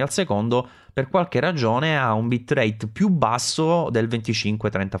 fotogrammi al secondo, per qualche ragione ha un bitrate più basso del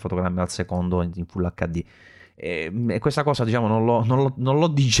 25-30 fotogrammi al secondo in Full HD. E questa cosa, diciamo, non l'ho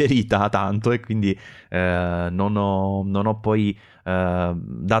digerita tanto, e quindi non ho poi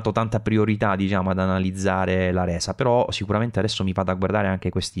dato tanta priorità, diciamo, ad analizzare la resa. Però sicuramente adesso mi vado a guardare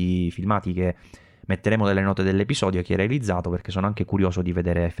anche questi filmati che metteremo nelle note dell'episodio che hai realizzato, perché sono anche curioso di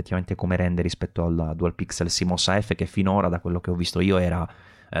vedere effettivamente come rende rispetto al Dual Pixel CMOS AF, che finora, da quello che ho visto io, era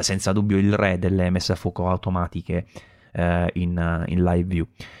senza dubbio il re delle messe a fuoco automatiche in live view.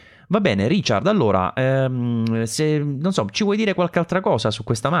 Va bene, Richard, allora, se non so, ci vuoi dire qualche altra cosa su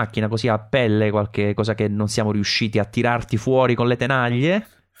questa macchina, così a pelle, qualche cosa che non siamo riusciti a tirarti fuori con le tenaglie?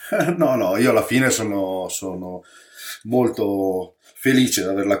 No, io alla fine sono molto felice di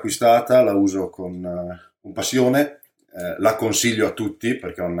averla acquistata, la uso con passione, la consiglio a tutti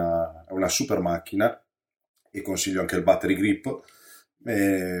perché è una super macchina e consiglio anche il battery grip.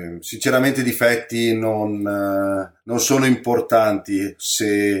 Sinceramente i difetti non sono importanti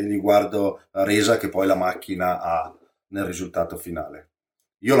se li guardo la resa che poi la macchina ha nel risultato finale.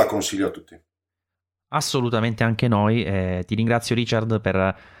 Io la consiglio a tutti. Assolutamente anche noi. Ti ringrazio, Richard,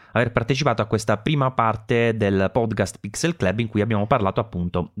 per aver partecipato a questa prima parte del podcast Pixel Club in cui abbiamo parlato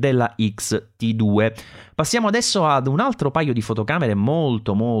appunto della XT2. Passiamo adesso ad un altro paio di fotocamere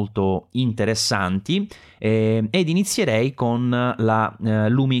molto molto interessanti ed inizierei con la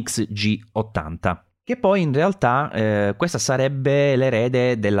Lumix G80. Che poi in realtà questa sarebbe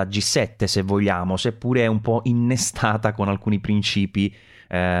l'erede della G7 se vogliamo, seppure è un po' innestata con alcuni principi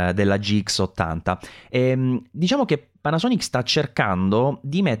della GX80. Diciamo che Panasonic sta cercando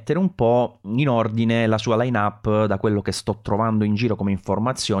di mettere un po' in ordine la sua line-up da quello che sto trovando in giro come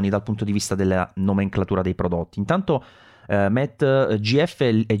informazioni dal punto di vista della nomenclatura dei prodotti. Intanto MET GF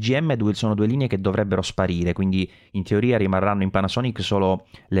e GM sono due linee che dovrebbero sparire, quindi in teoria rimarranno in Panasonic solo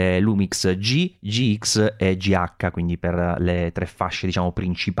le Lumix G, GX e GH, quindi per le tre fasce diciamo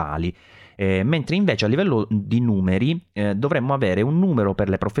principali. Mentre invece a livello di numeri dovremmo avere un numero per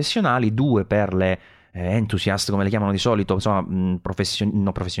le professionali, due per le enthusiast come le chiamano di solito, insomma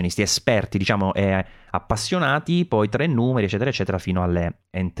professionisti, esperti diciamo e appassionati, poi 3 numeri eccetera eccetera fino alle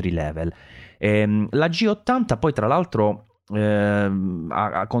entry level. La G80 poi tra l'altro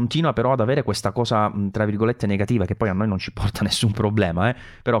continua però ad avere questa cosa tra virgolette negativa che poi a noi non ci porta nessun problema,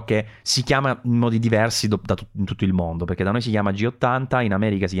 però che si chiama in modi diversi in tutto il mondo, perché da noi si chiama G80, in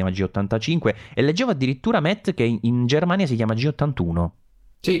America si chiama G85 e leggevo addirittura Matt che in Germania si chiama G81.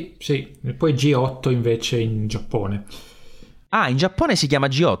 Sì, e poi G8 invece in Giappone. Ah, in Giappone si chiama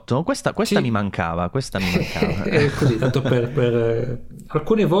G8? Questa sì. mi mancava. Così, tanto per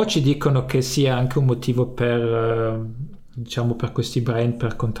alcune voci dicono che sia anche un motivo per diciamo per questi brand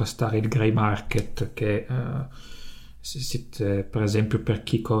per contrastare il grey market che per esempio per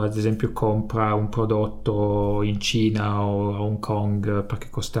chi ad esempio compra un prodotto in Cina o a Hong Kong perché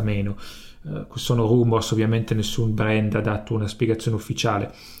costa meno. Sono rumors, ovviamente nessun brand ha dato una spiegazione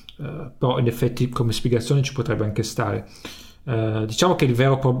ufficiale, però in effetti come spiegazione ci potrebbe anche stare. Diciamo che il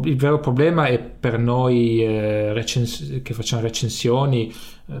vero problema è per noi che facciamo recensioni,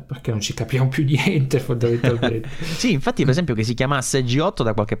 perché non ci capiamo più niente fondamentalmente. Sì, infatti per esempio che si chiamasse G8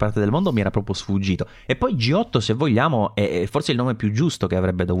 da qualche parte del mondo mi era proprio sfuggito, e poi G8 se vogliamo è forse il nome più giusto che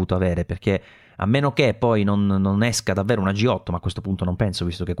avrebbe dovuto avere, perché a meno che poi non esca davvero una G8, ma a questo punto non penso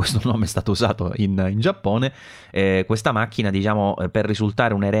visto che questo nome è stato usato in Giappone, questa macchina diciamo per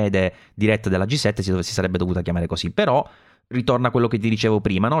risultare un erede diretto della G7 si sarebbe dovuta chiamare così. Però ritorna a quello che ti dicevo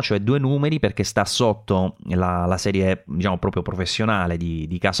prima, no? Cioè 2 numeri perché sta sotto la serie diciamo proprio professionale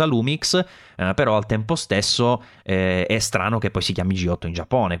di casa Lumix, però al tempo stesso è strano che poi si chiami G8 in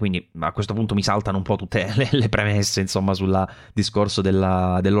Giappone, quindi a questo punto mi saltano un po' tutte le premesse insomma sul discorso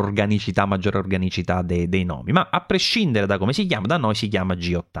dell'organicità, maggiore organicità dei nomi, ma a prescindere da come si chiama, da noi si chiama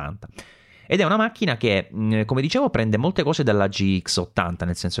G80. Ed è una macchina che, come dicevo, prende molte cose dalla GX80,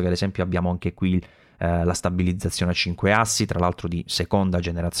 nel senso che ad esempio abbiamo anche qui la stabilizzazione a 5 assi, tra l'altro di seconda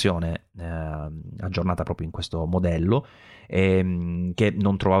generazione, aggiornata proprio in questo modello, che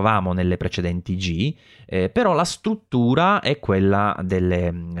non trovavamo nelle precedenti G, però la struttura è quella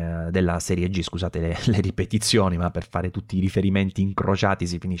della serie G, scusate le ripetizioni, ma per fare tutti i riferimenti incrociati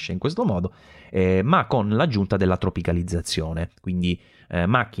si finisce in questo modo, ma con l'aggiunta della tropicalizzazione, quindi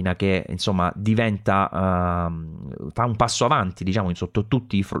macchina che insomma diventa fa un passo avanti diciamo sotto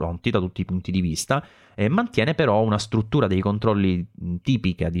tutti i fronti, da tutti i punti di vista, mantiene però una struttura dei controlli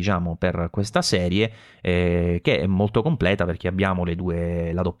tipica diciamo per questa serie, che è molto completa perché abbiamo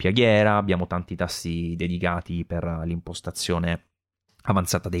la doppia ghiera, abbiamo tanti tasti dedicati per l'impostazione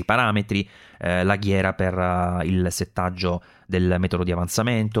avanzata dei parametri, la ghiera per il settaggio del metodo di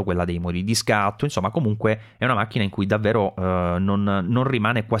avanzamento, quella dei modi di scatto, insomma comunque è una macchina in cui davvero non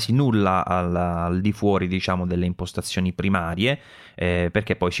rimane quasi nulla al di fuori diciamo delle impostazioni primarie,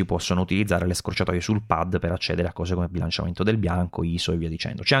 perché poi si possono utilizzare le scorciatoie sul pad per accedere a cose come bilanciamento del bianco, ISO e via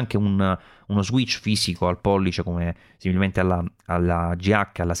dicendo. C'è anche uno switch fisico al pollice come similmente alla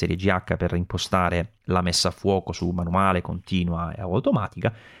GH, alla serie GH, per impostare la messa a fuoco su manuale, continua e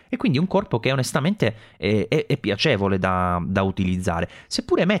automatica, e quindi un corpo che onestamente è piacevole da da utilizzare.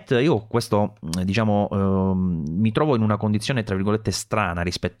 Seppure Matt, io questo mi trovo in una condizione tra virgolette strana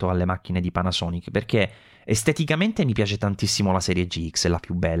rispetto alle macchine di Panasonic, perché esteticamente mi piace tantissimo la serie GX, è la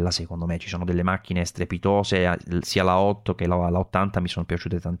più bella secondo me, ci sono delle macchine strepitose, sia la 8 che la 80 mi sono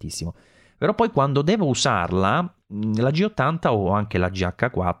piaciute tantissimo. Però poi quando devo usarla, la G80 o anche la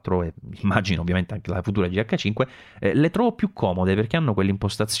GH4, e immagino ovviamente anche la futura GH5, le trovo più comode perché hanno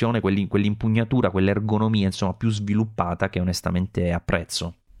quell'impostazione, quell'impugnatura, quell'ergonomia insomma più sviluppata che onestamente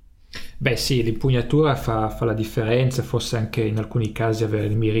apprezzo. Beh sì, l'impugnatura fa la differenza, forse anche in alcuni casi avere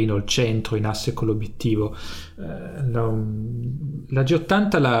il mirino al centro in asse con l'obiettivo. La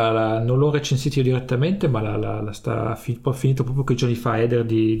G80 non l'ho recensito io direttamente, ma ho finito proprio quei giorni fa Eder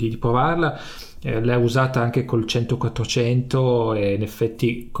di provarla. L'ha usata anche col 100-400 e in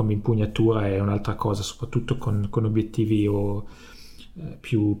effetti come impugnatura è un'altra cosa, soprattutto con obiettivi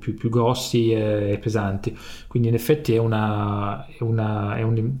più grossi e pesanti, quindi in effetti ha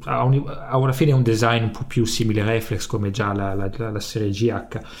alla fine un design un po' più simile a Reflex come già la serie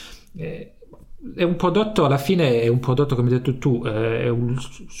GH. È un prodotto, alla fine è un prodotto, come hai detto tu, è un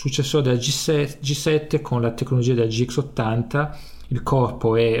successore della G7 con la tecnologia della GX80. Il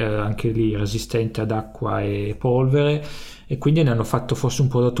corpo è anche lì resistente ad acqua e polvere, e quindi ne hanno fatto forse un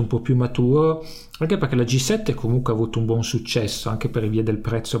prodotto un po' più maturo, anche perché la G7 comunque ha avuto un buon successo anche per via del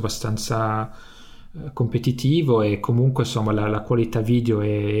prezzo abbastanza competitivo, e comunque insomma la qualità video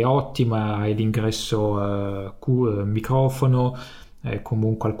è ottima, e l'ingresso microfono,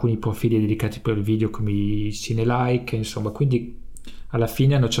 comunque alcuni profili dedicati per il video come i Cinelike, insomma, quindi alla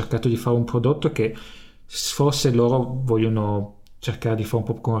fine hanno cercato di fare un prodotto che forse loro vogliono cercare di fare un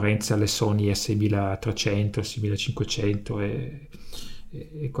po' concorrenza alle Sony S6300, S1500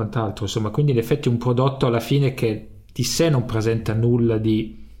 e quant'altro, insomma, quindi in effetti un prodotto alla fine che di sé non presenta nulla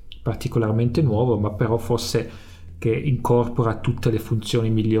di particolarmente nuovo, ma però forse che incorpora tutte le funzioni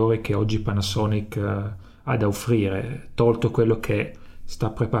migliori che oggi Panasonic ha da offrire, tolto quello che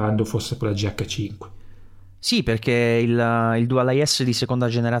sta preparando forse per la GH5. Sì, perché il Dual IS di seconda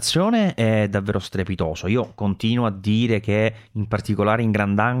generazione è davvero strepitoso. Io continuo a dire che in particolare in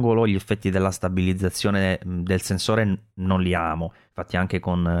grandangolo gli effetti della stabilizzazione del sensore non li amo. Infatti anche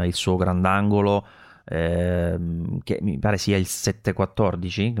con il suo grandangolo, che mi pare sia il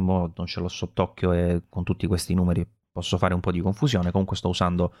 714, che non ce l'ho sott'occhio e con tutti questi numeri posso fare un po' di confusione. Comunque sto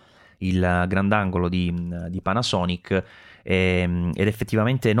usando il grandangolo di Panasonic, ed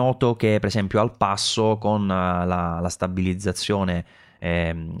effettivamente noto che per esempio al passo con la stabilizzazione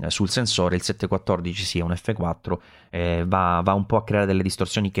sul sensore il 714 sia un F4, va un po' a creare delle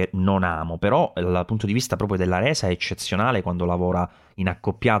distorsioni che non amo, però dal punto di vista proprio della resa è eccezionale quando lavora in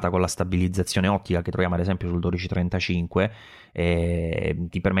accoppiata con la stabilizzazione ottica che troviamo ad esempio sul 1235.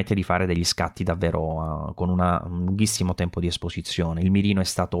 Ti permette di fare degli scatti davvero con un lunghissimo tempo di esposizione. Il mirino è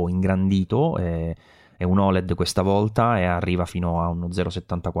stato ingrandito, è un OLED questa volta e arriva fino a uno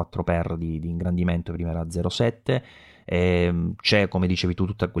 0,74x di ingrandimento, prima era 0,7. C'è, come dicevi tu,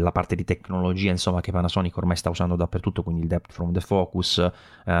 tutta quella parte di tecnologia insomma che Panasonic ormai sta usando dappertutto, quindi il depth from the focus,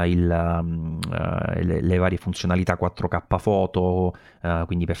 le varie funzionalità 4K foto,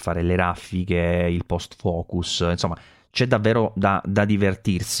 quindi per fare le raffiche, il post focus, insomma c'è davvero da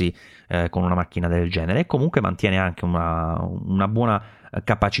divertirsi con una macchina del genere, e comunque mantiene anche una buona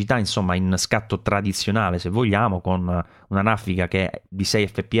capacità insomma in scatto tradizionale, se vogliamo, con una raffica che è di 6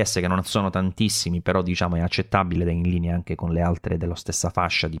 fps, che non sono tantissimi, però diciamo è accettabile ed è in linea anche con le altre della stessa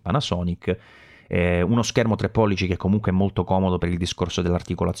fascia di Panasonic. Uno schermo 3 pollici che comunque è molto comodo per il discorso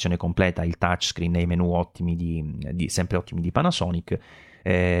dell'articolazione completa, il touchscreen e i menu ottimi sempre ottimi di Panasonic.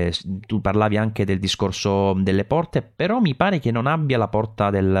 Tu parlavi anche del discorso delle porte, però mi pare che non abbia la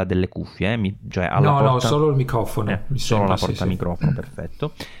porta delle cuffie, cioè ha no, solo il microfono, solo la porta microfono,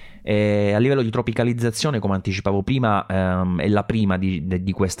 perfetto. A livello di tropicalizzazione, come anticipavo prima, è la prima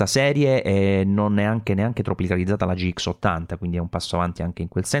di questa serie, e non è neanche tropicalizzata la GX80, quindi è un passo avanti anche in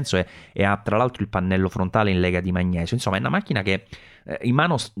quel senso, e ha tra l'altro il pannello frontale in lega di magnesio. Insomma è una macchina che in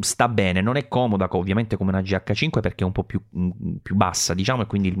mano sta bene, non è comoda ovviamente come una GH5 perché è un po' più bassa, diciamo, e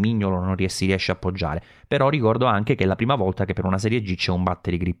quindi il mignolo non si riesce a appoggiare, però ricordo anche che è la prima volta che per una serie G c'è un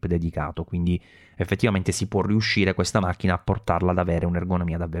battery grip dedicato, quindi effettivamente si può riuscire questa macchina a portarla ad avere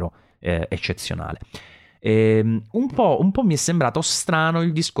un'ergonomia davvero eccezionale. Un po' mi è sembrato strano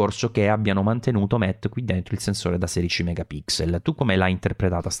il discorso che abbiano mantenuto, Matt, qui dentro il sensore da 16 megapixel. Tu come l'hai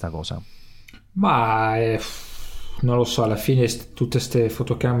interpretata sta cosa? Ma non lo so, alla fine tutte queste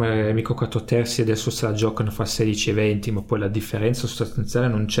fotocamere micro 4 terzi adesso se la giocano fra 16 e 20, ma poi la differenza sostanziale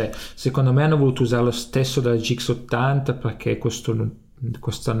non c'è. Secondo me hanno voluto usare lo stesso della GX80 perché questo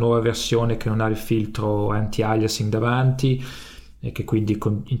questa nuova versione che non ha il filtro anti-aliasing davanti e che quindi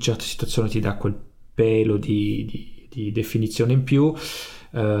in certe situazioni ti dà quel pelo di definizione in più.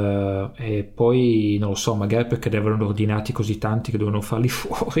 E poi non lo so, magari perché ne avevano ordinati così tanti che dovevano farli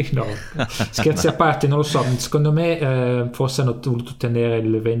fuori, no, scherzi a parte, non lo so, secondo me forse hanno voluto tenere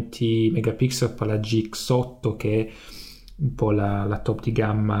il 20 megapixel per la GX8 che è un po' la top di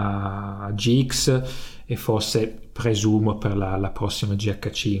gamma GX, e forse presumo per la prossima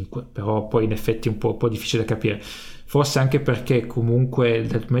GH5, però poi in effetti è un po' difficile da capire, forse anche perché comunque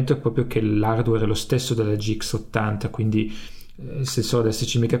dal momento proprio che l'hardware è lo stesso della GX80, quindi il sensore da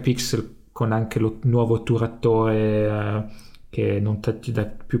 16 megapixel con anche lo nuovo otturatore che non ti dà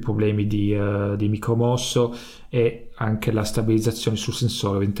più problemi di micromosso, e anche la stabilizzazione sul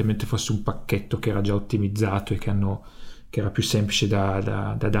sensore evidentemente fosse un pacchetto che era già ottimizzato e che era più semplice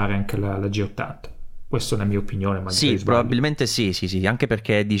da dare anche alla G80. Questa è una mia opinione, ma sì, probabilmente sì, anche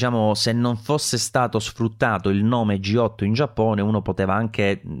perché diciamo se non fosse stato sfruttato il nome G8 in Giappone uno poteva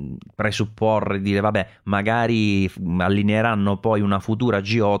anche presupporre, dire vabbè, magari allineeranno poi una futura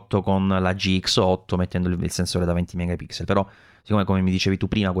G8 con la GX8 mettendo il sensore da 20 megapixel, però siccome come mi dicevi tu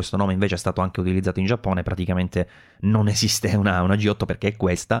prima questo nome invece è stato anche utilizzato in Giappone, praticamente non esiste una G8 perché è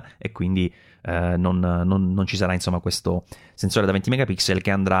questa, e quindi non ci sarà insomma questo sensore da 20 megapixel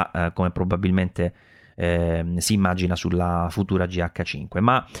che andrà come probabilmente si immagina sulla futura GH5.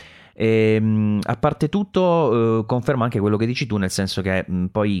 Ma a parte tutto confermo anche quello che dici tu, nel senso che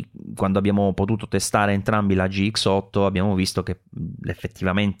poi quando abbiamo potuto testare entrambi la GX8 abbiamo visto che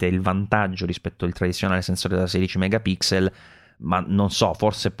effettivamente il vantaggio rispetto al tradizionale sensore da 16 megapixel, ma non so,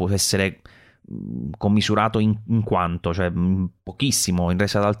 forse può essere commisurato in quanto, cioè pochissimo in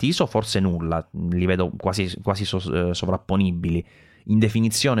resa d'alto ISO, forse nulla, li vedo quasi sovrapponibili. In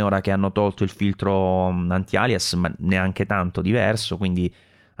definizione, ora che hanno tolto il filtro anti-alias, ma neanche tanto diverso, quindi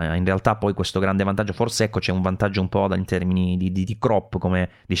in realtà poi questo grande vantaggio, forse ecco c'è un vantaggio un po' in termini di crop, come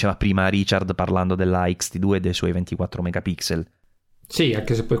diceva prima Richard parlando della X-T2 e dei suoi 24 megapixel. Sì,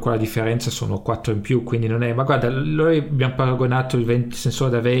 anche se poi qua la differenza sono 4 in più, quindi non è... Ma guarda, noi abbiamo paragonato il sensore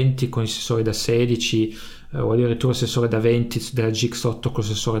da 20 con il sensore da 16, o addirittura il sensore da 20 della GX8 con il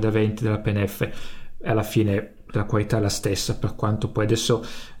sensore da 20 della PNF, e alla fine la qualità è la stessa, per quanto poi adesso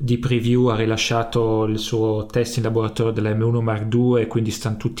di preview ha rilasciato il suo test in laboratorio della M1 Mark II, e quindi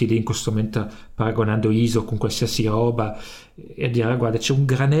stanno tutti lì in questo momento paragonando ISO con qualsiasi roba e a dire guarda c'è un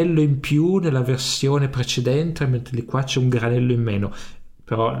granello in più nella versione precedente mentre di qua c'è un granello in meno,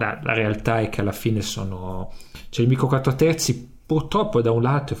 però la realtà è che alla fine c'è il micro 4 terzi purtroppo da un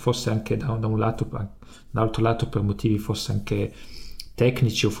lato, e forse anche da un lato, dall'altro lato per motivi forse anche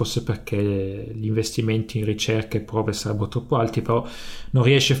tecnici, o forse perché gli investimenti in ricerca e prove sarebbero troppo alti, però non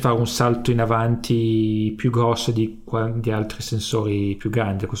riesce a fare un salto in avanti più grosso di altri sensori più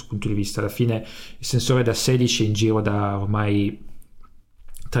grandi da questo punto di vista. Alla fine il sensore da 16 è in giro da ormai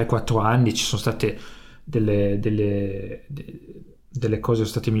 3-4 anni, ci sono state delle cose sono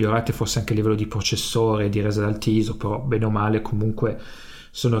state migliorate forse anche a livello di processore e di resa d'alto ISO, però bene o male comunque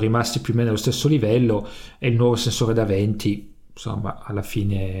sono rimasti più o meno allo stesso livello, e il nuovo sensore da 20 insomma alla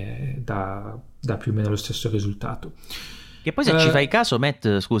fine dà più o meno lo stesso risultato. Che poi se ci fai caso,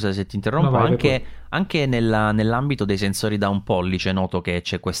 Matt, scusa se ti interrompo, no, anche nell'ambito dei sensori da un pollice noto che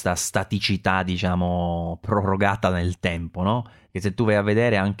c'è questa staticità, diciamo, prorogata nel tempo, no? Che se tu vai a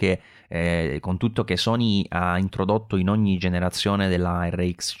vedere anche con tutto che Sony ha introdotto in ogni generazione della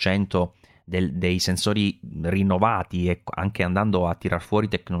RX100 dei sensori rinnovati, e anche andando a tirar fuori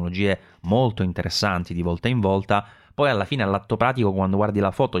tecnologie molto interessanti di volta in volta, poi alla fine all'atto pratico quando guardi la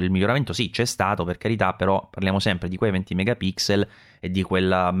foto il miglioramento sì c'è stato, per carità, però parliamo sempre di quei 20 megapixel e di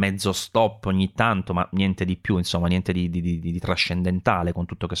quel mezzo stop ogni tanto, ma niente di più, insomma niente di trascendentale, con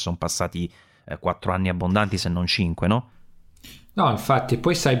tutto che sono passati 4 anni abbondanti se non 5, no? No, infatti,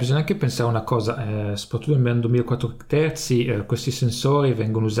 poi sai, bisogna anche pensare a una cosa, soprattutto nel 2004 terzi, questi sensori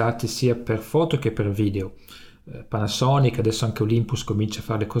vengono usati sia per foto che per video. Panasonic, adesso anche Olympus comincia a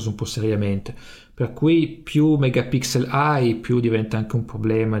fare le cose un po' seriamente, per cui più megapixel hai, più diventa anche un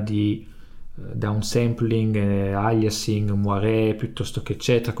problema di downsampling, aliasing, moiré, piuttosto che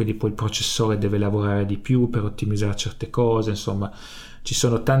eccetera, quindi poi il processore deve lavorare di più per ottimizzare certe cose, insomma ci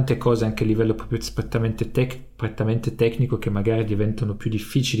sono tante cose anche a livello proprio prettamente tecnico che magari diventano più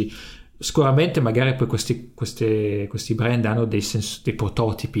difficili. Sicuramente magari poi questi brand hanno dei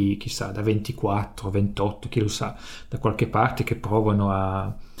prototipi, chissà, da 24, 28, chi lo sa, da qualche parte, che provano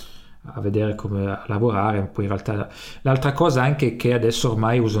a a vedere come lavorare. Poi in realtà l'altra cosa anche è che adesso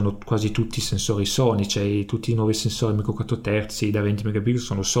ormai usano quasi tutti i sensori Sony, cioè tutti i nuovi sensori micro 4 terzi da 20 megapixel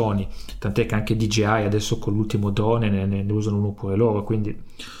sono Sony, tant'è che anche DJI adesso con l'ultimo drone ne usano uno pure loro, quindi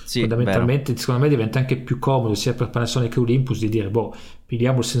Sì, fondamentalmente secondo me diventa anche più comodo sia per Panasonic che Olympus di dire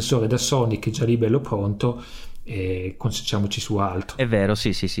pigliamo il sensore da Sony che è già lì bello pronto e concentriamoci su altro. è vero,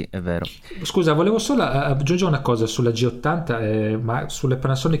 sì, è vero. Scusa, volevo solo aggiungere una cosa sulla G80, ma sulle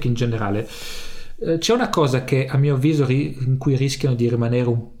Panasonic in generale. C'è una cosa che a mio avviso in cui rischiano di rimanere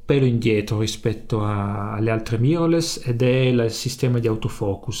un pelo indietro rispetto alle altre mirrorless, ed è il sistema di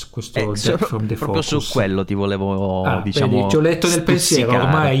autofocus, questo depth from the proprio focus. su quello ti volevo diciamo vedi, ti ho letto nel pensiero,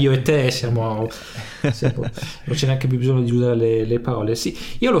 stuzzicare. ormai io e te siamo non c'è neanche più bisogno di usare le parole. Sì,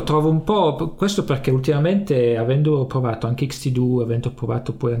 io lo trovo un po' questo perché ultimamente, avendo provato anche XT2, avendo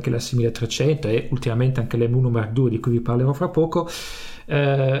provato poi anche la 6300 e ultimamente anche l'M1 Mark II di cui vi parlerò fra poco,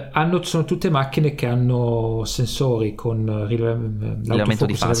 sono tutte macchine che hanno sensori con rilevamento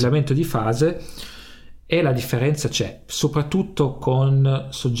di fase, e la differenza c'è soprattutto con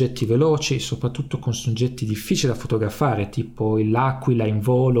soggetti veloci, soprattutto con soggetti difficili da fotografare, tipo l'aquila in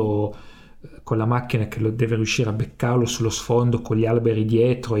volo con la macchina che deve riuscire a beccarlo sullo sfondo con gli alberi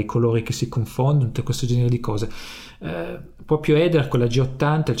dietro e i colori che si confondono, tutto questo genere di cose. Proprio Eder con la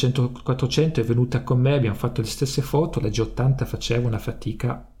G80 il 400 è venuta con me, abbiamo fatto le stesse foto, la G80 faceva una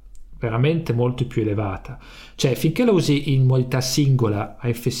fatica veramente molto più elevata, cioè finché la usi in modalità singola,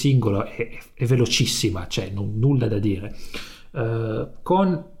 a F singolo, è velocissima, cioè nulla da dire.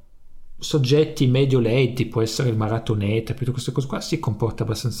 Con soggetti medio lenti, può essere il maratoneta, tutte queste cose qua, si comporta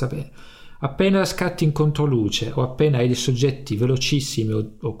abbastanza bene. Appena scatti in controluce o appena hai dei soggetti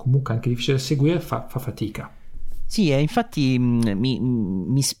velocissimi o comunque anche difficili da seguire, fa fatica. Sì, e infatti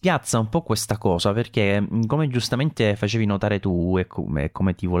mi spiazza un po' questa cosa, perché come giustamente facevi notare tu e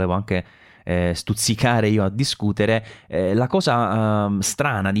come ti volevo anche stuzzicare io a discutere, la cosa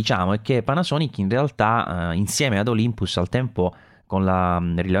strana, diciamo, è che Panasonic in realtà insieme ad Olympus al tempo con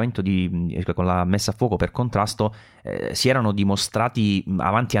con la messa a fuoco per contrasto si erano dimostrati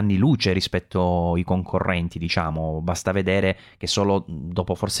avanti anni luce rispetto ai concorrenti, diciamo. Basta vedere che solo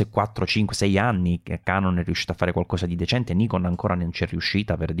dopo forse 4, 5, 6 anni Canon è riuscita a fare qualcosa di decente, Nikon ancora non c'è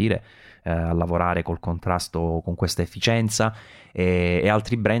riuscita, per dire, a lavorare col contrasto con questa efficienza, e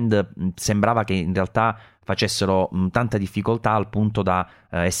altri brand sembrava che in realtà facessero tanta difficoltà al punto da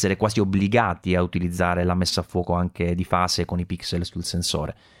essere quasi obbligati a utilizzare la messa a fuoco anche di fase con i pixel sul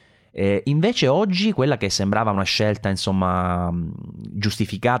sensore. Invece oggi quella che sembrava una scelta, insomma,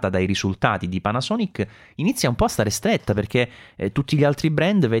 giustificata dai risultati di Panasonic inizia un po' a stare stretta, perché tutti gli altri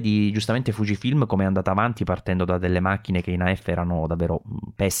brand, vedi giustamente Fujifilm come è andata avanti partendo da delle macchine che in AF erano davvero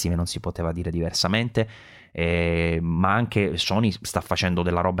pessime, non si poteva dire diversamente. Ma anche Sony sta facendo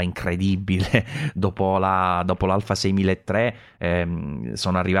della roba incredibile dopo l'Alpha 6003,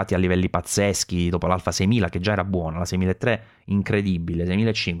 sono arrivati a livelli pazzeschi dopo l'Alpha 6000 che già era buona, la 6003 incredibile,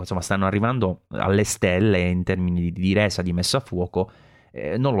 6005, insomma stanno arrivando alle stelle in termini di resa, di messa a fuoco.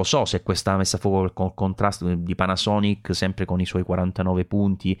 Non lo so se questa messa a fuoco con contrasto di Panasonic, sempre con i suoi 49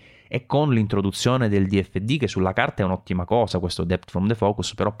 punti e con l'introduzione del DFD, che sulla carta è un'ottima cosa, questo depth from the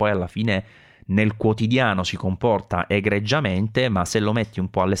focus, però poi alla fine nel quotidiano si comporta egregiamente, ma se lo metti un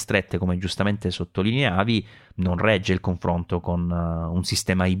po' alle strette, come giustamente sottolineavi, non regge il confronto con un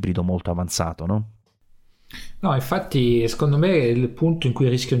sistema ibrido molto avanzato, no? No, infatti secondo me è il punto in cui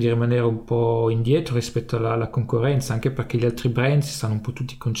rischiano di rimanere un po' indietro rispetto alla concorrenza, anche perché gli altri brand si stanno un po'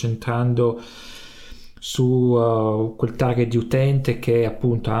 tutti concentrando su quel target di utente che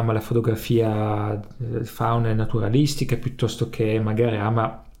appunto ama la fotografia fauna e naturalistica, piuttosto che magari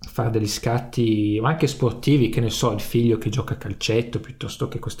ama fare degli scatti anche sportivi, che ne so, il figlio che gioca a calcetto, piuttosto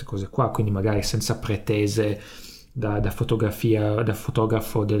che queste cose qua, quindi magari senza pretese da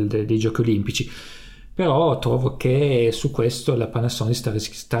fotografo dei giochi olimpici. Però trovo che su questo la Panasonic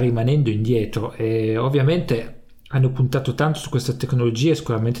sta rimanendo indietro, e ovviamente hanno puntato tanto su questa tecnologia e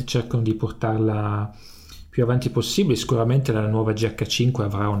sicuramente cercano di portarla più avanti possibile. Sicuramente la nuova GH5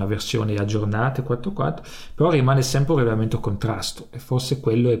 avrà una versione aggiornata 4.4, però rimane sempre un rilevamento contrasto, e forse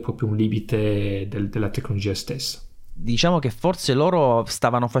quello è proprio un limite della tecnologia stessa. Diciamo che forse loro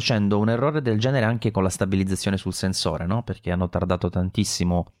stavano facendo un errore del genere anche con la stabilizzazione sul sensore, no? Perché hanno tardato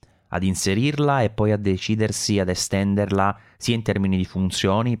tantissimo ad inserirla e poi a decidersi ad estenderla sia in termini di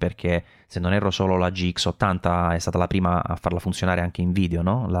funzioni, perché se non erro solo la GX80 è stata la prima a farla funzionare anche in video,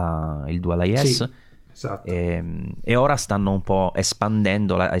 no? Il Dual IS. Sì, esatto. E ora stanno un po'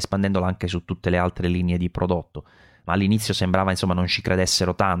 espandendola anche su tutte le altre linee di prodotto. ma all'inizio sembrava insomma non ci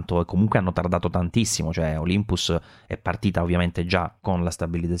credessero tanto, e comunque hanno tardato tantissimo. Cioè Olympus è partita ovviamente già con la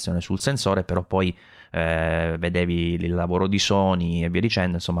stabilizzazione sul sensore, però poi vedevi il lavoro di Sony e via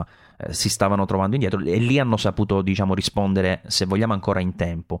dicendo, insomma si stavano trovando indietro, e lì hanno saputo, diciamo, rispondere, se vogliamo, ancora in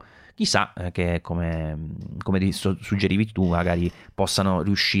tempo. Chissà che, come suggerivi tu, magari possano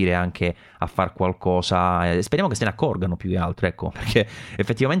riuscire anche a far qualcosa, speriamo che se ne accorgano più che altro, ecco, perché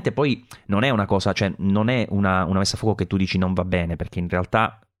effettivamente poi non è una cosa, cioè non è una messa a fuoco che tu dici non va bene, perché in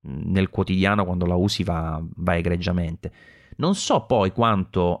realtà nel quotidiano quando la usi va egregiamente. Non so poi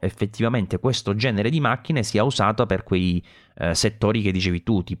quanto effettivamente questo genere di macchine sia usato per quei settori che dicevi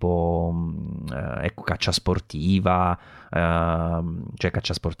tu, tipo ecco, caccia sportiva,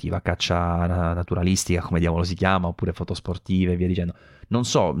 caccia naturalistica, come diavolo si chiama, oppure fotosportive e via dicendo. Non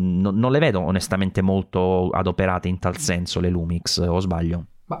so, non le vedo onestamente molto adoperate in tal senso le Lumix, o sbaglio?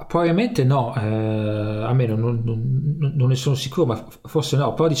 Ma probabilmente no, a me non ne sono sicuro, ma forse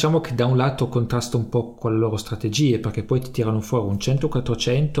no, però diciamo che da un lato contrasta un po' con le loro strategie, perché poi ti tirano fuori un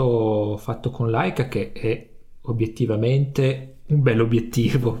 100-400 fatto con Leica, che è obiettivamente un bel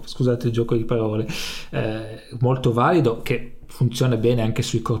obiettivo, scusate il gioco di parole, molto valido, che funziona bene anche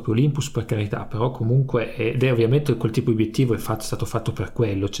sui corpi Olympus, per carità, però comunque, ed è ovviamente quel tipo di obiettivo stato fatto per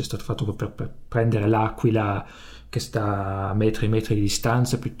quello, cioè è stato fatto per prendere l'aquila che sta a metri e metri di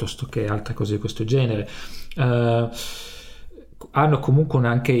distanza, piuttosto che altre cose di questo genere. Hanno comunque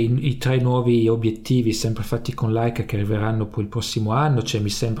anche i 3 nuovi obiettivi sempre fatti con Leica, che arriveranno poi il prossimo anno, cioè mi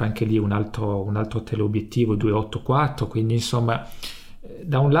sembra anche lì un altro teleobiettivo 284, quindi insomma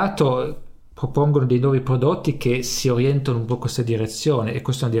da un lato propongono dei nuovi prodotti che si orientano un po' in questa direzione, e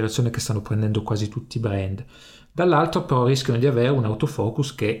questa è una direzione che stanno prendendo quasi tutti i brand. Dall'altro però rischiano di avere un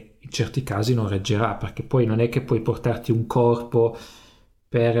autofocus che in certi casi non reggerà, perché poi non è che puoi portarti un corpo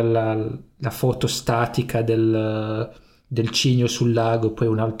per la foto statica del cigno sul lago e poi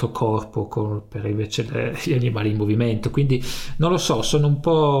un altro corpo per invece gli animali in movimento. Quindi non lo so, sono un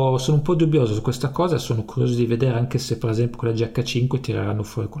po' dubbioso su questa cosa, sono curioso di vedere anche se per esempio con la GH5 tireranno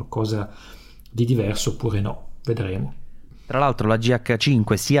fuori qualcosa di diverso oppure no, vedremo. Tra l'altro la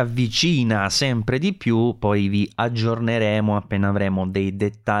GH5 si avvicina sempre di più, poi vi aggiorneremo appena avremo dei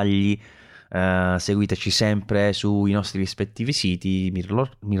dettagli. Seguiteci sempre sui nostri rispettivi siti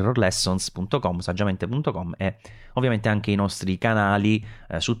mirrorlessons.com, saggiamente.com, e ovviamente anche i nostri canali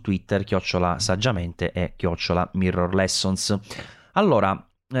su Twitter @saggiamente e @mirrorlessons. Allora,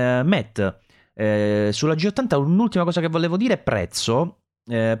 Matt, sulla G80 un'ultima cosa che volevo dire: prezzo.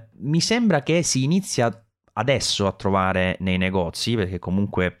 Mi sembra che si inizia adesso a trovare nei negozi, perché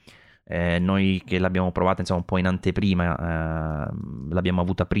comunque noi che l'abbiamo provata insomma un po' in anteprima, l'abbiamo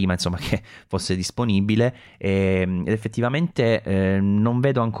avuta prima insomma che fosse disponibile, ed effettivamente non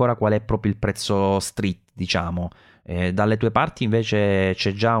vedo ancora qual è proprio il prezzo street, diciamo. Dalle tue parti invece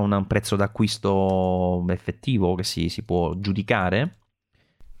c'è già un prezzo d'acquisto effettivo che si può giudicare?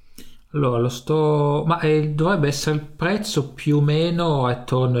 Allora, dovrebbe essere il prezzo più o meno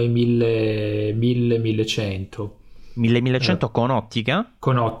attorno ai 1100. 1100 con ottica?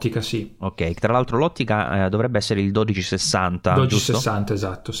 Con ottica, sì. Ok, tra l'altro l'ottica dovrebbe essere il 1260, 1260, giusto?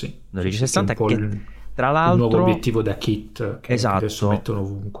 Esatto, sì. 1260 che tra l'altro il nuovo obiettivo da kit che esatto, adesso mettono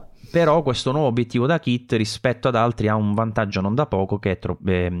ovunque. Però questo nuovo obiettivo da kit rispetto ad altri ha un vantaggio non da poco, che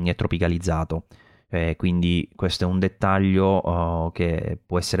è tropicalizzato. Quindi questo è un dettaglio che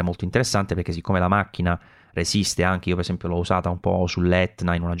può essere molto interessante, perché siccome la macchina resiste, anche io per esempio l'ho usata un po'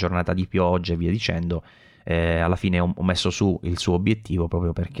 sull'Etna in una giornata di pioggia e via dicendo, alla fine ho messo su il suo obiettivo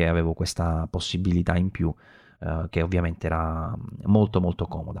proprio perché avevo questa possibilità in più, che ovviamente era molto molto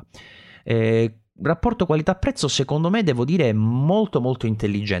comoda. Rapporto qualità-prezzo secondo me devo dire molto molto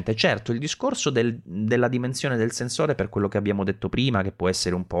intelligente. Certo, il discorso della dimensione del sensore, per quello che abbiamo detto prima, che può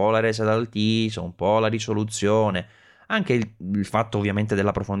essere un po' la resa d'altiso, un po' la risoluzione, anche il fatto ovviamente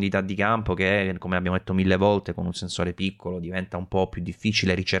della profondità di campo, che come abbiamo detto 1000 volte con un sensore piccolo diventa un po' più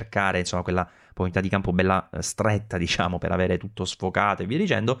difficile ricercare insomma quella profondità di campo bella stretta, diciamo, per avere tutto sfocato e via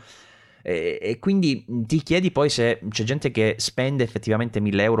dicendo. E quindi ti chiedi poi se c'è gente che spende effettivamente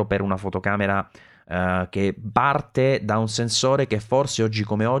 1000 euro per una fotocamera che parte da un sensore che forse oggi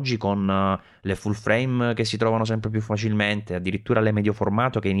come oggi, con le full frame che si trovano sempre più facilmente, addirittura le medio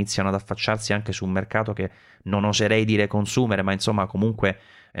formato che iniziano ad affacciarsi anche su un mercato che non oserei dire consumer, ma insomma comunque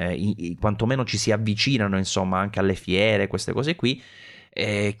quantomeno ci si avvicinano insomma anche alle fiere, queste cose qui.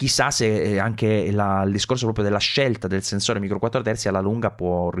 Chissà se anche il discorso proprio della scelta del sensore micro 4 terzi alla lunga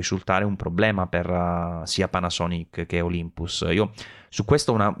può risultare un problema per sia Panasonic che Olympus. Io su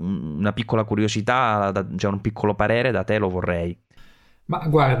questo una piccola curiosità, cioè un piccolo parere da te lo vorrei. Ma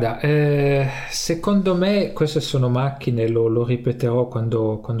guarda, secondo me queste sono macchine, lo ripeterò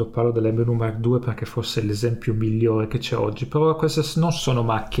quando parlo dell'M1 Mark II perché forse è l'esempio migliore che c'è oggi, però queste non sono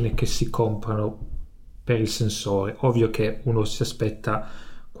macchine che si comprano per il sensore. Ovvio che uno si aspetta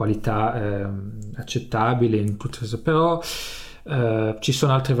qualità accettabile in tutte queste, però ci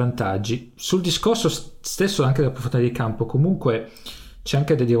sono altri vantaggi. Sul discorso stesso anche della profondità di campo, comunque c'è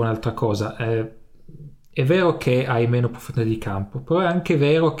anche da dire un'altra cosa. È vero che hai meno profondità di campo, però è anche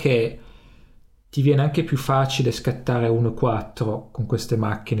vero che ti viene anche più facile scattare 1.4 con queste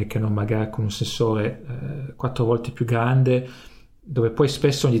macchine che non magari con un sensore 4 volte più grande, dove poi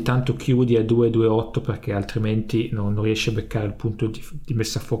spesso ogni tanto chiudi a 2.8 perché altrimenti non riesci a beccare il punto di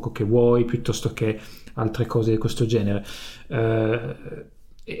messa a fuoco che vuoi, piuttosto che altre cose di questo genere.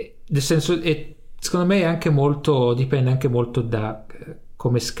 Nel senso, secondo me è anche molto, dipende anche molto da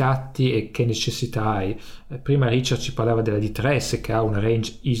come scatti e che necessità hai. Prima Richard ci parlava della D3S che ha una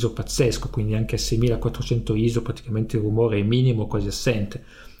range ISO pazzesco, quindi anche a 6400 ISO praticamente il rumore è minimo, quasi assente.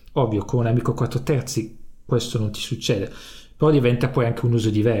 Ovvio, con un amico 4 terzi questo non ti succede, però diventa poi anche un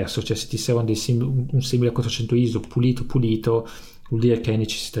uso diverso, cioè se ti servono un 6400 ISO pulito vuol dire che hai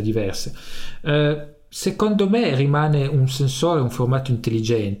necessità diverse. Secondo me rimane un sensore, un formato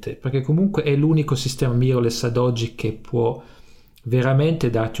intelligente, perché comunque è l'unico sistema mirrorless ad oggi che può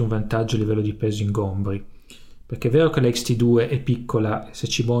veramente darti un vantaggio a livello di peso ingombri, perché è vero che la XT2 è piccola, se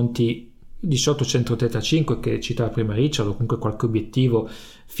ci monti il 1835 che citava prima Richard o comunque qualche obiettivo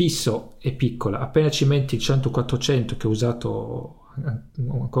fisso è piccola, appena ci metti il 100-400 che ho usato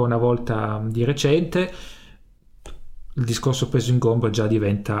ancora una volta di recente, il discorso peso ingombro già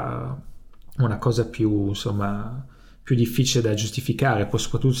diventa una cosa più, insomma, più difficile da giustificare, poi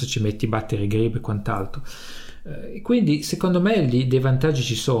soprattutto se ci metti battery grip e quant'altro. Quindi secondo me dei vantaggi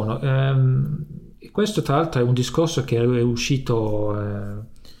ci sono. E questo tra l'altro è un discorso che è uscito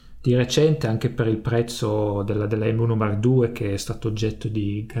di recente anche per il prezzo della M1 Mark II, che è stato oggetto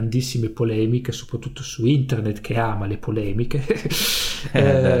di grandissime polemiche, soprattutto su internet che ama le polemiche.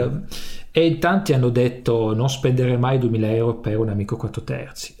 E in tanti hanno detto non spendere mai 2000 euro per un amico 4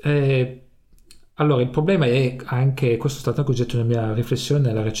 terzi. Allora il problema è anche, questo è stato anche oggetto della mia riflessione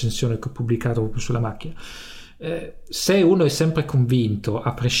nella recensione che ho pubblicato proprio sulla macchina. Se uno è sempre convinto,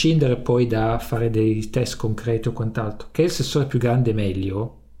 a prescindere poi da fare dei test concreti o quant'altro, che il sensore più grande è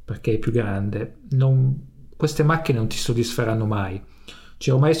meglio perché è più grande, queste macchine non ti soddisferanno mai.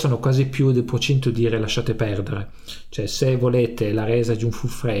 Cioè ormai sono quasi più del procinto dire lasciate perdere, cioè se volete la resa di un full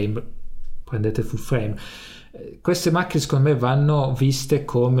frame prendete il full frame. Queste macchine secondo me vanno viste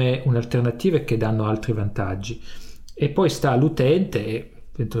come un'alternativa che danno altri vantaggi, e poi sta all'utente e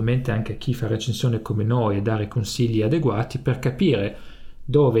eventualmente anche a chi fa recensione come noi e dare consigli adeguati per capire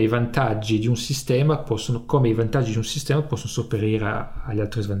dove i vantaggi di un sistema possono sopperire agli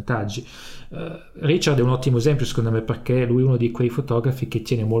altri svantaggi. Richard è un ottimo esempio secondo me, perché lui è uno di quei fotografi che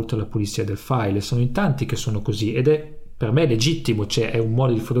tiene molto alla pulizia del file, e sono in tanti che sono così, ed è per me legittimo, cioè è un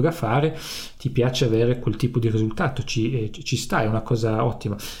modo di fotografare, ti piace avere quel tipo di risultato, ci sta, è una cosa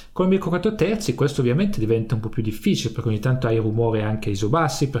ottima. Con il micro 4 terzi questo ovviamente diventa un po' più difficile, perché ogni tanto hai rumore anche a ISO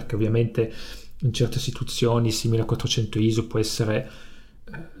bassi, perché ovviamente in certe situazioni 6400 ISO può essere,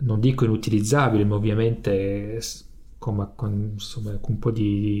 non dico inutilizzabile, ma ovviamente con un po'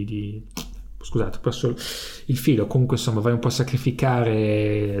 di scusate, ho perso il filo, comunque insomma vai un po' a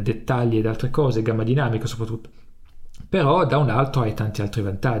sacrificare dettagli ed altre cose, gamma dinamica soprattutto. Però da un altro hai tanti altri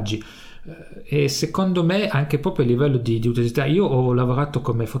vantaggi, e secondo me anche proprio a livello di utilità. Io ho lavorato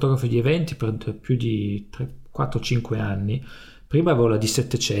come fotografo di eventi per più di 4-5 anni. Prima avevo la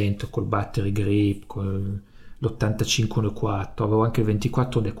D700 col battery grip, con l'85 1.4, avevo anche il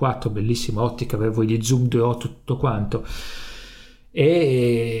 24 1.4, bellissima ottica, avevo gli zoom 2.8, tutto quanto,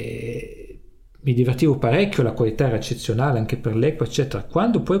 e mi divertivo parecchio, la qualità era eccezionale anche per l'eco eccetera.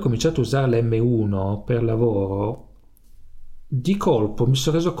 Quando poi ho cominciato a usare l'M1 per lavoro, di colpo mi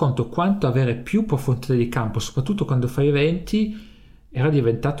sono reso conto quanto avere più profondità di campo, soprattutto quando fai eventi, era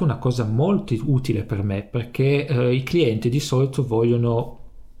diventata una cosa molto utile per me, perché i clienti di solito vogliono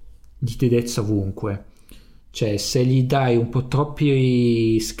nitidezza ovunque. Cioè se gli dai un po'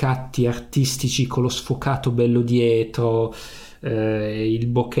 troppi scatti artistici con lo sfocato bello dietro, il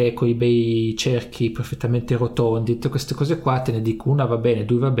bokeh con i bei cerchi perfettamente rotondi, tutte queste cose qua, te ne dico una va bene,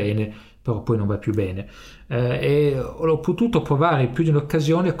 due va bene, però poi non va più bene. E ho potuto provare in più di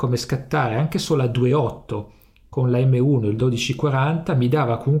un'occasione come scattare anche solo a 2.8 con la M1, il 1240 mi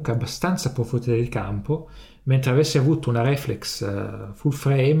dava comunque abbastanza profondità di campo, mentre avessi avuto una reflex full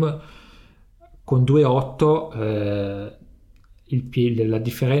frame con 2.8 la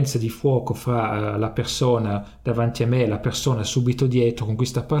differenza di fuoco fra la persona davanti a me e la persona subito dietro con cui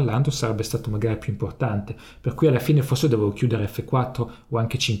sta parlando sarebbe stato magari più importante, per cui alla fine forse dovevo chiudere F4 o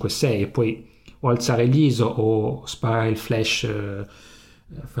anche 5-6 e poi o alzare l'ISO o sparare il flash,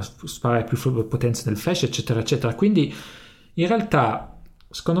 sparare più potenza del flash, eccetera eccetera. Quindi in realtà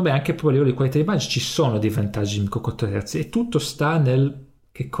secondo me anche proprio a livello di qualità di immagine ci sono dei vantaggi di micro 4 Hz e tutto sta nel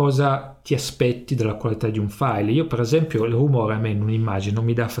che cosa ti aspetti dalla qualità di un file. Io per esempio il rumore a me in un'immagine non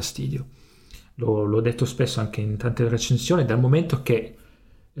mi dà fastidio, l'ho detto spesso anche in tante recensioni, dal momento che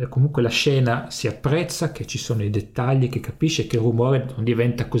comunque la scena si apprezza, che ci sono i dettagli, che capisce che il rumore non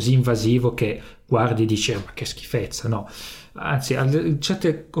diventa così invasivo che guardi e dici ma che schifezza, no, anzi in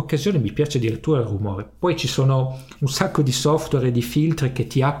certe occasioni mi piace addirittura il rumore. Poi ci sono un sacco di software e di filtri che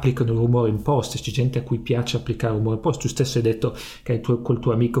ti applicano il rumore in post, c'è gente a cui piace applicare il rumore in post. Tu stesso hai detto che hai col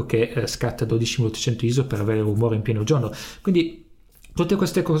tuo amico che scatta 12800 ISO per avere il rumore in pieno giorno, quindi tutte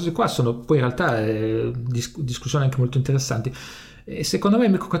queste cose qua sono poi in realtà discussioni anche molto interessanti. E secondo me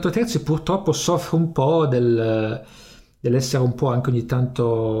il micro 4 terzi purtroppo soffre un po' dell'essere un po' anche ogni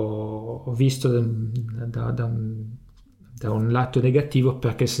tanto visto da un lato negativo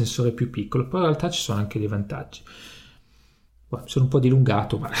perché il sensore è più piccolo, però in realtà ci sono anche dei vantaggi. Sono un po'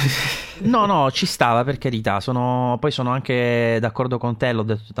 dilungato, ma no, ci stava, per carità. Poi sono anche d'accordo con te, l'ho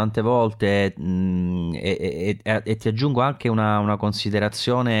detto tante volte, e ti aggiungo anche una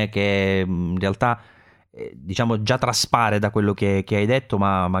considerazione che in realtà diciamo già traspare da quello che hai detto,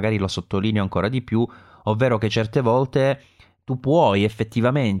 ma magari lo sottolineo ancora di più, ovvero che certe volte tu puoi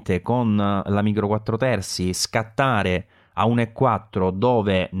effettivamente con la micro 4 terzi scattare a 1.4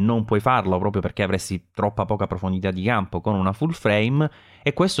 dove non puoi farlo proprio perché avresti troppa poca profondità di campo con una full frame,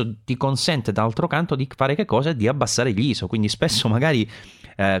 e questo ti consente d'altro canto di fare che cosa? Di abbassare gli ISO, quindi spesso magari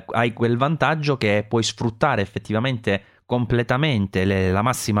hai quel vantaggio che puoi sfruttare effettivamente completamente la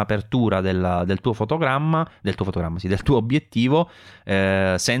massima apertura del tuo fotogramma, sì, del tuo obiettivo,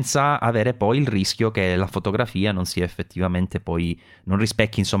 senza avere poi il rischio che la fotografia non sia effettivamente poi, non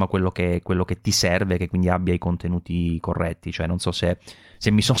rispecchi insomma quello che ti serve, che quindi abbia i contenuti corretti. Cioè non so se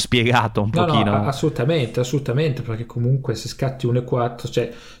mi sono spiegato un pochino. No, assolutamente, perché comunque se scatti 1.4,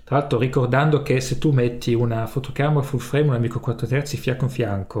 cioè tra l'altro ricordando che se tu metti una fotocamera full frame, una micro 4 terzi fianco in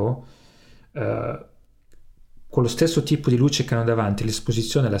fianco, con lo stesso tipo di luce che hanno davanti,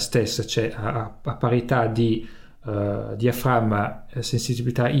 l'esposizione è la stessa, cioè a parità di diaframma,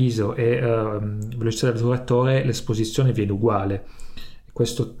 sensitività ISO e velocità del otturatore, l'esposizione viene uguale.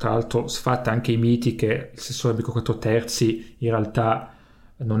 Questo tra l'altro sfatta anche i miti che il sensore micro 4 terzi in realtà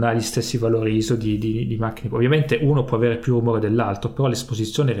non ha gli stessi valori ISO di macchine. Ovviamente uno può avere più rumore dell'altro, però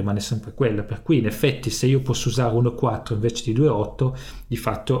l'esposizione rimane sempre quella, per cui in effetti se io posso usare 1.4 invece di 2.8, di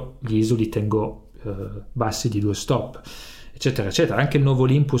fatto gli ISO li tengo bassi di 2 stop, eccetera eccetera. Anche il nuovo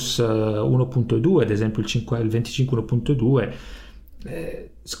Olympus 1.2, ad esempio il 25 1.2,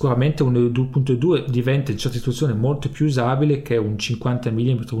 sicuramente un 2.2 diventa in certe situazioni molto più usabile che un 50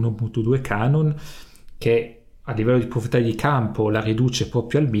 mm 1.2 Canon, che a livello di profondità di campo la riduce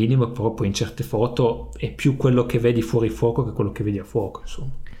proprio al minimo, però poi in certe foto è più quello che vedi fuori fuoco che quello che vedi a fuoco,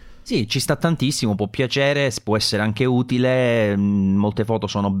 insomma. Sì, ci sta tantissimo, può piacere, può essere anche utile, molte foto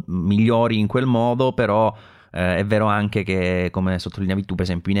sono migliori in quel modo, però è vero anche che, come sottolineavi tu, per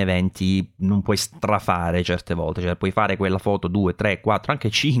esempio in eventi non puoi strafare certe volte, cioè puoi fare quella foto 2, 3, 4, anche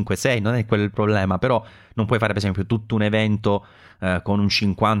 5, 6, non è quello il problema, però non puoi fare per esempio tutto un evento con un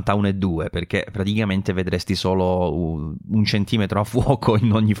 50, 1.2, perché praticamente vedresti solo un centimetro a fuoco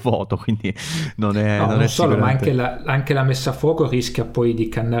in ogni foto, quindi non è solo, ma sicuramente... anche la messa a fuoco rischia poi di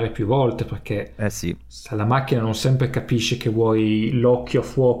cannare più volte, perché sì, la macchina non sempre capisce che vuoi l'occhio a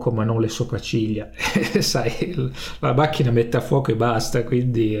fuoco ma non le sopracciglia. Sai, la macchina mette a fuoco e basta,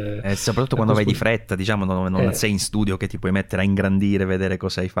 quindi soprattutto quando vai di fretta, diciamo, non sei in studio che ti puoi mettere a ingrandire, vedere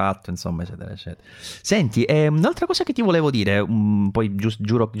cosa hai fatto, insomma, eccetera eccetera. Senti, un'altra cosa che ti volevo dire, poi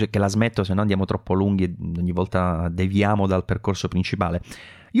giuro che la smetto, se no andiamo troppo lunghi e ogni volta deviamo dal percorso principale.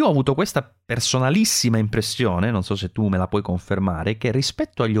 Io ho avuto questa personalissima impressione, non so se tu me la puoi confermare, che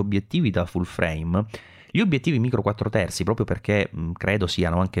rispetto agli obiettivi da full frame, gli obiettivi micro 4 terzi, proprio perché credo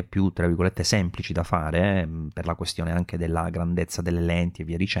siano anche più, tra virgolette, semplici da fare, per la questione anche della grandezza delle lenti e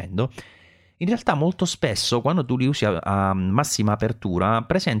via dicendo, in realtà molto spesso quando tu li usi a massima apertura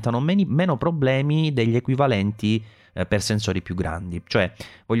presentano meno problemi degli equivalenti per sensori più grandi. Cioè,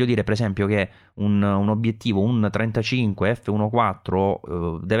 voglio dire, per esempio, che un obiettivo, un 35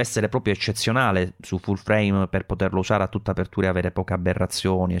 f1.4 deve essere proprio eccezionale su full frame per poterlo usare a tutta apertura e avere poche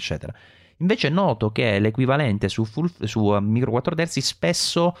aberrazioni, eccetera. Invece noto che l'equivalente su micro 4 terzi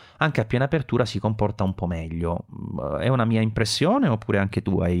spesso anche a piena apertura si comporta un po' meglio. È una mia impressione oppure anche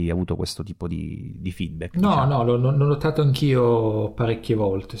tu hai avuto questo tipo di feedback? No, diciamo? no, l'ho notato anch'io parecchie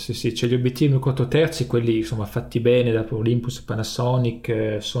volte. Sì, sì, c'è gli obiettivi 4 terzi, quelli insomma fatti bene da Olympus e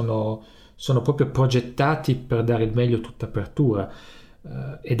Panasonic, sono proprio progettati per dare il meglio a tutta apertura.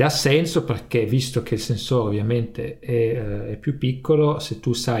 Ed ha senso perché, visto che il sensore ovviamente è più piccolo, se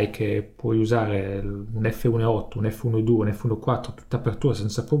tu sai che puoi usare un f1.8, un f1.2, un f1.4 tutta apertura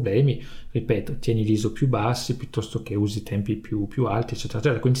senza problemi, ripeto, tieni l'ISO più bassi piuttosto che usi tempi più alti, eccetera,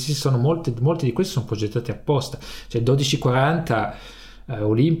 eccetera. Quindi ci sono molti di questi sono progettati apposta. Cioè 1240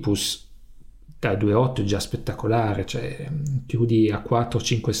 Olympus da 2.8 è già spettacolare, cioè chiudi a 4,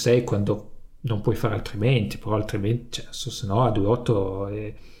 5, 6 quando non puoi fare altrimenti, però altrimenti, cioè, se no a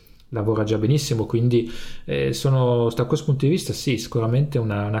 2.8 lavora già benissimo, quindi da questo punto di vista sì, sicuramente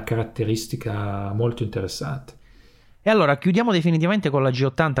una caratteristica molto interessante. E allora chiudiamo definitivamente con la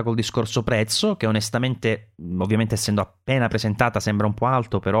G80 col discorso prezzo, che onestamente, ovviamente essendo appena presentata sembra un po'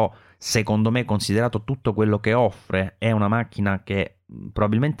 alto, però secondo me, considerato tutto quello che offre, è una macchina che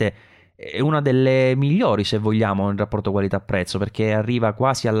probabilmente è una delle migliori, se vogliamo, in rapporto qualità-prezzo, perché arriva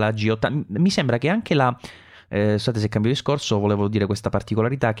quasi alla G80. Mi sembra che anche scusate se cambio discorso, volevo dire questa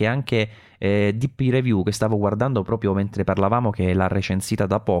particolarità, che anche DP Review, che stavo guardando proprio mentre parlavamo, che l'ha recensita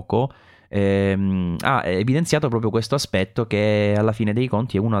da poco, ha evidenziato proprio questo aspetto, che alla fine dei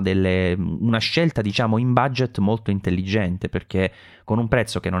conti è una scelta, diciamo, in budget molto intelligente, perché con un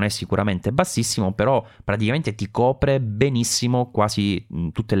prezzo che non è sicuramente bassissimo, però praticamente ti copre benissimo quasi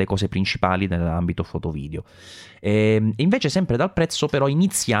tutte le cose principali nell'ambito foto-video. E invece sempre dal prezzo però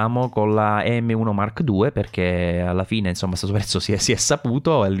iniziamo con la M1 Mark II, perché alla fine insomma questo prezzo si è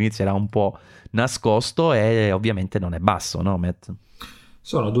saputo, all'inizio era un po' nascosto e ovviamente non è basso, no Matt?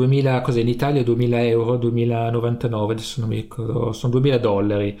 Sono 2000, cos'è in Italia? 2000 euro, 2099, adesso non mi ricordo, sono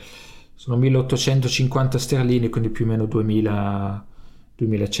 $2.000, sono 1850 sterline, quindi più o meno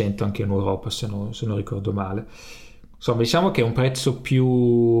 2100 anche in Europa, se non ricordo male. Insomma, diciamo che è un prezzo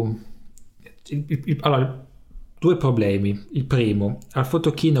più... Allora, due problemi. Il primo, al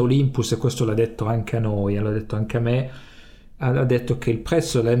Photokina Olympus, e questo l'ha detto anche a noi, l'ha detto anche a me, ha detto che il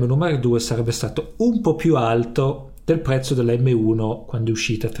prezzo della M1 Mark II sarebbe stato un po' più alto del prezzo della M1 quando è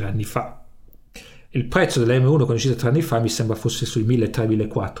uscita 3 anni fa. Il prezzo della M1 quando è uscita 3 anni fa mi sembra fosse sui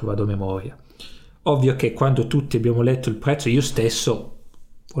 1.300-1.400, vado a memoria. Ovvio che quando tutti abbiamo letto il prezzo, io stesso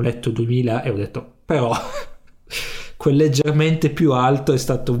ho letto 2000 e ho detto però quel leggermente più alto è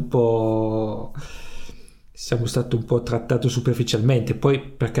stato un po'... siamo stati un po' trattato superficialmente. Poi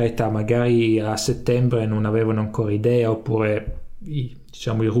per carità, magari a settembre non avevano ancora idea, oppure i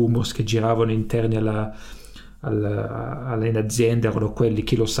rumors che giravano interni alle aziende erano quelli,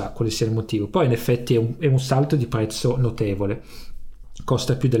 chi lo sa quale sia il motivo. Poi in effetti è un salto di prezzo notevole,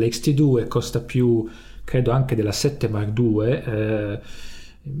 costa più dell'XT2, costa più credo anche della 7 Mark II.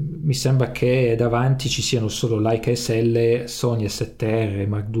 Mi sembra che davanti ci siano solo Leica SL, Sony A7R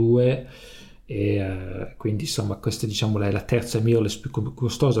Mark II, e quindi insomma questa diciamo è la terza mirrorless più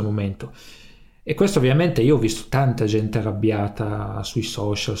costosa al momento. E questo ovviamente, io ho visto tanta gente arrabbiata sui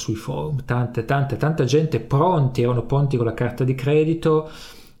social, sui forum, tanta gente erano pronti con la carta di credito,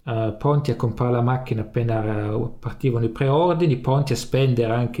 pronti a comprare la macchina appena partivano i preordini, pronti a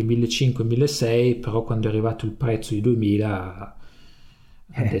spendere anche 1.500-1.600, però quando è arrivato il prezzo di 2.000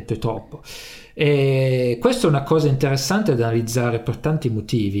 ha detto è troppo. E questa è una cosa interessante da analizzare per tanti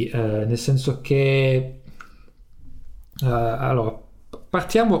motivi, nel senso che allora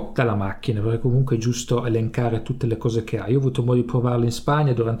partiamo dalla macchina, perché comunque è giusto elencare tutte le cose che ha. Io ho avuto modo di provarla in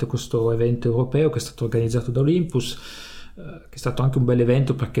Spagna durante questo evento europeo che è stato organizzato da Olympus, che è stato anche un bel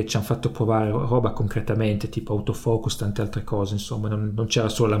evento perché ci hanno fatto provare roba concretamente, tipo autofocus, tante altre cose, insomma non c'era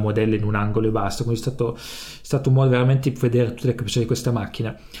solo la modella in un angolo e basta, quindi è stato un modo veramente di vedere tutte le capacità di questa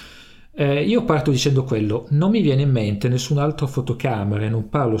macchina. Io parto dicendo quello, non mi viene in mente nessun altro fotocamera, e non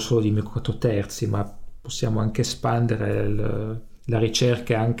parlo solo di micro 4 terzi, ma possiamo anche espandere la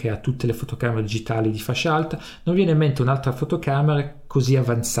ricerca anche a tutte le fotocamere digitali di fascia alta. Non viene in mente un'altra fotocamera così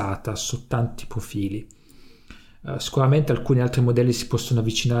avanzata su tanti profili. Sicuramente alcuni altri modelli si possono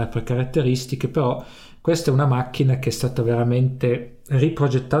avvicinare per caratteristiche, però questa è una macchina che è stata veramente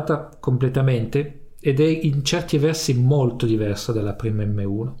riprogettata completamente ed è in certi versi molto diversa dalla prima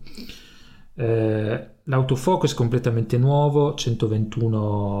M1. L'autofocus è completamente nuovo,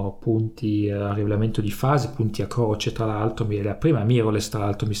 121 punti a rivelamento di fase, punti a croce, tra l'altro la prima mirrorless tra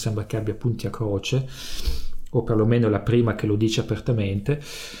l'altro mi sembra che abbia punti a croce, o perlomeno la prima che lo dice apertamente.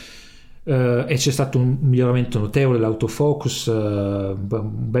 E c'è stato un miglioramento notevole dell'autofocus, un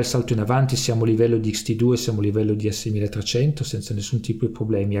bel salto in avanti, siamo a livello di X-T2, siamo a livello di S1300 senza nessun tipo di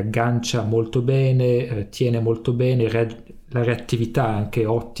problemi, aggancia molto bene, tiene molto bene, la reattività è anche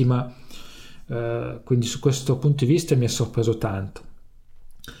ottima, quindi su questo punto di vista mi ha sorpreso tanto.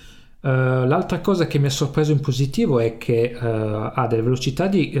 L'altra cosa che mi ha sorpreso in positivo è che ha delle velocità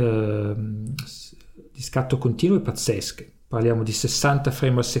di scatto continuo pazzesche. Parliamo di 60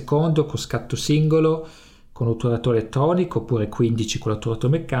 frame al secondo con scatto singolo con otturatore elettronico, oppure 15 con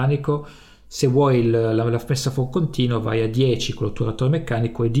l'otturatore meccanico. Se vuoi la messa a fuoco continuo vai a 10 con l'otturatore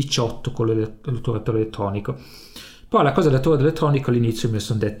meccanico e 18 con l'otturatore elettronico. Poi la cosa dell'otturatore elettronico all'inizio mi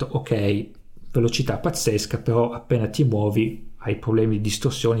sono detto ok, velocità pazzesca, però appena ti muovi hai problemi di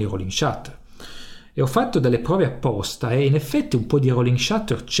distorsioni e rolling shutter. E ho fatto delle prove apposta e in effetti un po' di rolling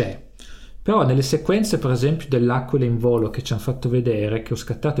shutter c'è. Però nelle sequenze per esempio dell'Aquila in volo che ci hanno fatto vedere, che ho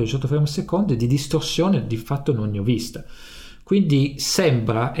scattato 18 frame al secondo, di distorsione di fatto non ne ho vista, quindi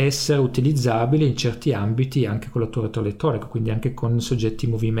sembra essere utilizzabile in certi ambiti anche con l'otturatore elettronico, quindi anche con soggetti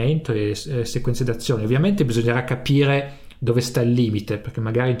in movimento e sequenze d'azione. Ovviamente bisognerà capire dove sta il limite, perché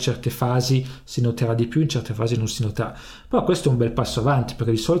magari in certe fasi si noterà di più, in certe fasi non si noterà, però questo è un bel passo avanti,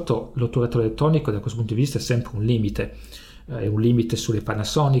 perché di solito l'otturatore elettronico da questo punto di vista è sempre un limite sulle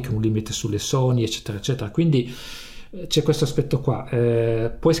Panasonic, un limite sulle Sony, eccetera eccetera, quindi c'è questo aspetto qua.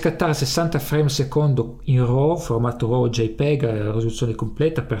 Puoi scattare 60 frame al secondo in RAW, formato RAW JPEG, risoluzione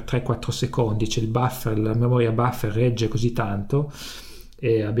completa per 3-4 secondi, c'è il buffer, la memoria buffer regge così tanto,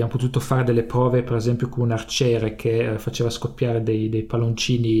 e abbiamo potuto fare delle prove per esempio con un arciere che faceva scoppiare dei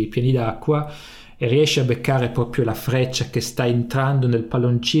palloncini pieni d'acqua e riesce a beccare proprio la freccia che sta entrando nel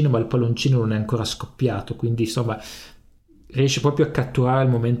palloncino, ma il palloncino non è ancora scoppiato, quindi insomma riesce proprio a catturare il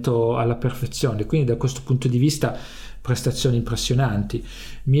momento alla perfezione, quindi da questo punto di vista prestazioni impressionanti.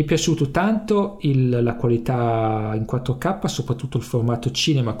 Mi è piaciuto tanto la qualità in 4K, soprattutto il formato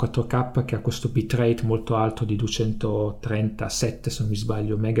cinema 4K che ha questo bitrate molto alto di 237 se non mi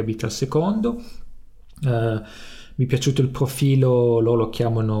sbaglio megabit al secondo. Mi è piaciuto il profilo, loro lo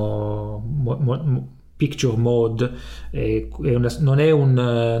chiamano picture mode, non è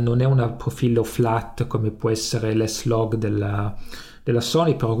un profilo flat come può essere l'S-Log della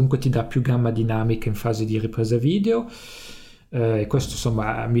Sony, però comunque ti dà più gamma dinamica in fase di ripresa video, e questo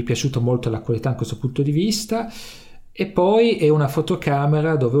insomma mi è piaciuto molto la qualità in questo punto di vista. E poi è una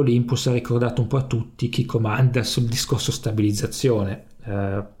fotocamera dove Olympus ha ricordato un po' a tutti chi comanda sul discorso stabilizzazione,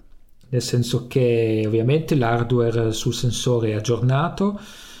 nel senso che ovviamente l'hardware sul sensore è aggiornato,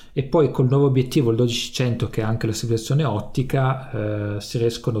 e poi col nuovo obiettivo il 1200 che ha anche la stabilizzazione ottica si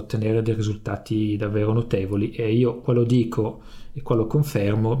riescono a ottenere dei risultati davvero notevoli, e io qua lo dico e qua lo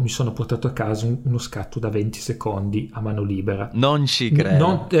confermo, mi sono portato a casa uno scatto da 20 secondi a mano libera. Non ci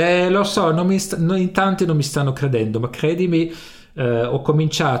credo. Lo so, in tanti non mi stanno credendo, ma credimi, ho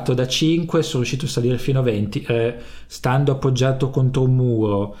cominciato da 5, sono riuscito a salire fino a 20 stando appoggiato contro un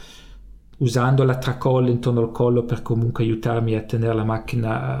muro, usando la tracolla intorno al collo per comunque aiutarmi a tenere la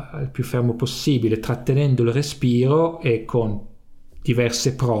macchina il più fermo possibile, trattenendo il respiro, e con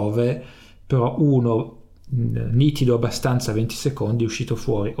diverse prove, però uno nitido abbastanza a 20 secondi è uscito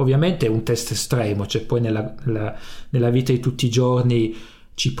fuori. Ovviamente è un test estremo, cioè poi nella vita di tutti i giorni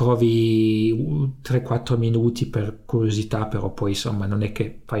ci provi 3-4 minuti per curiosità, però poi insomma non è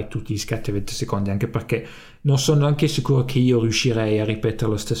che fai tutti gli scatti a 20 secondi, anche perché non sono anche sicuro che io riuscirei a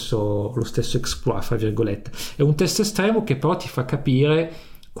ripetere lo stesso exploit, fra virgolette. È un test estremo che però ti fa capire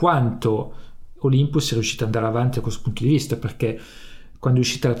quanto Olympus è riuscito ad andare avanti a questo punto di vista, perché quando è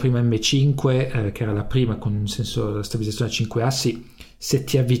uscita la prima M5, che era la prima con un sensore stabilizzazione a 5 assi, se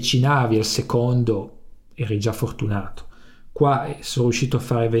ti avvicinavi al secondo eri già fortunato. Qua sono riuscito a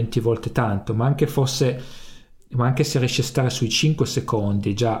fare 20 volte tanto, ma anche se riesci a stare sui 5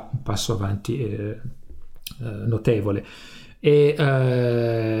 secondi, già un passo avanti notevole. E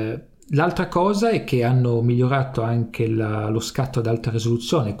l'altra cosa è che hanno migliorato anche lo scatto ad alta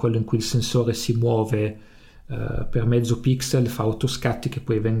risoluzione, quello in cui il sensore si muove per mezzo pixel, fa autoscatti che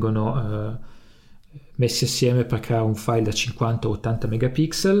poi vengono messi assieme per creare un file da 50 o 80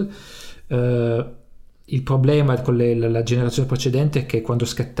 megapixel. Il problema con la generazione precedente è che quando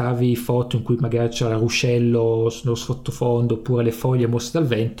scattavi foto in cui magari c'era ruscello nello sottofondo oppure le foglie mosse dal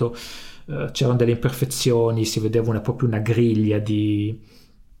vento, c'erano delle imperfezioni, si vedeva proprio una griglia il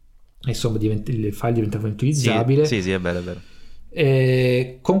file diventava inutilizzabile. Sì, è vero, è vero.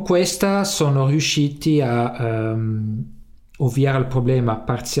 E con questa sono riusciti a ovviare al problema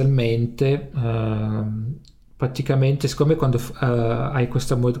parzialmente, praticamente, siccome quando hai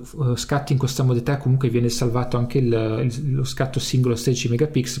scatti in questa modalità comunque viene salvato anche lo scatto singolo a 16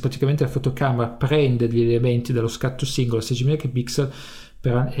 megapixel, praticamente la fotocamera prende gli elementi dello scatto singolo a 16 megapixel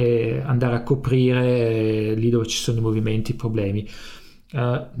per andare a coprire lì dove ci sono i movimenti, i problemi.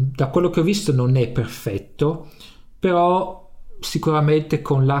 Da quello che ho visto non è perfetto, però sicuramente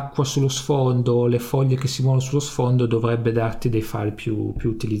con l'acqua sullo sfondo, le foglie che si muovono sullo sfondo, dovrebbe darti dei file più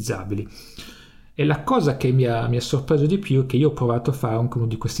utilizzabili. E la cosa che mi ha sorpreso di più è che io ho provato a fare anche uno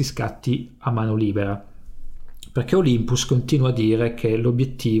di questi scatti a mano libera, perché Olympus continua a dire che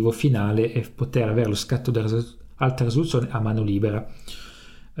l'obiettivo finale è poter avere lo scatto di alta risoluzione a mano libera.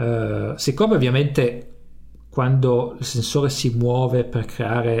 Siccome ovviamente quando il sensore si muove per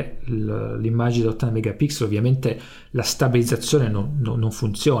creare l'immagine da 80 megapixel, ovviamente la stabilizzazione non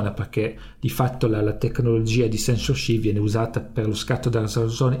funziona, perché di fatto la tecnologia di sensor shift viene usata per lo scatto della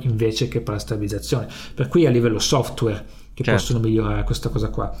risoluzione invece che per la stabilizzazione, per cui a livello software che possono migliorare questa cosa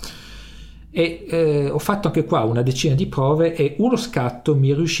qua. E ho fatto anche qua una decina di prove e uno scatto mi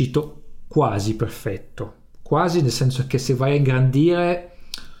è riuscito quasi perfetto, quasi, nel senso che se vai a ingrandire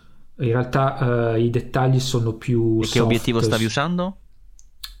in realtà i dettagli sono più e soft. Che obiettivo stavi usando?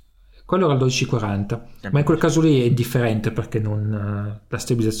 Quello era il 1240, ma in quel caso lì è indifferente perché la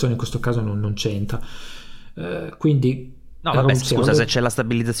stabilizzazione in questo caso non c'entra, quindi no vabbè, scusa, se c'è la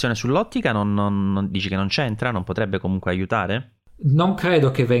stabilizzazione sull'ottica non dici che non c'entra? Non potrebbe comunque aiutare? Non credo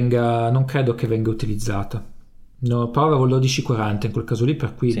che venga utilizzata. No, però avevo l'1240 in quel caso lì,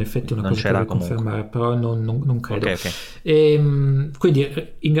 per cui in effetti è una cosa che devo confermare, però non credo. Okay. Quindi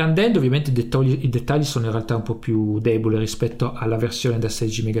ingrandendo ovviamente i dettagli sono in realtà un po' più deboli rispetto alla versione da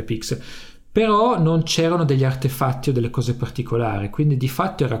 16 megapixel, però non c'erano degli artefatti o delle cose particolari, quindi di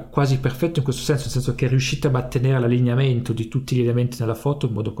fatto era quasi perfetto in questo senso, nel senso che riuscite a mantenere l'allineamento di tutti gli elementi nella foto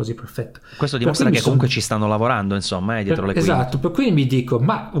in modo quasi perfetto. Questo dimostra che comunque ci stanno lavorando, insomma, dietro le quinte. Esatto, per cui mi dico,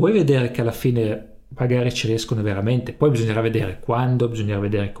 ma vuoi vedere che alla fine magari ci riescono veramente, poi bisognerà vedere quando, bisognerà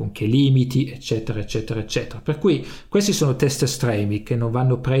vedere con che limiti, eccetera eccetera eccetera, per cui questi sono test estremi che non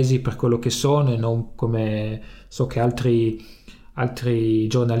vanno presi per quello che sono e non come so che altri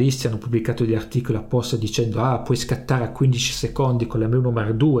giornalisti hanno pubblicato degli articoli apposta dicendo puoi scattare a 15 secondi con la M1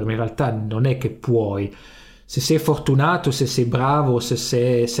 Mark II, ma in realtà non è che puoi. Se sei fortunato, se sei bravo,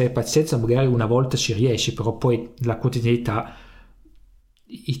 se hai pazienza, magari una volta ci riesci, però poi la quotidianità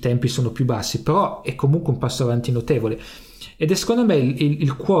i tempi sono più bassi, però è comunque un passo avanti notevole, ed è secondo me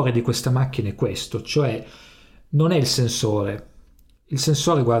il cuore di questa macchina è questo, cioè non è il sensore,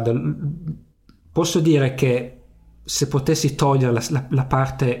 guarda, posso dire che se potessi togliere la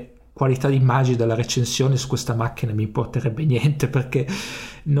parte qualità d'immagine dalla recensione su questa macchina mi importerebbe niente, perché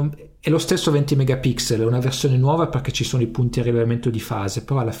è lo stesso 20 megapixel, è una versione nuova perché ci sono i punti di rilevamento di fase,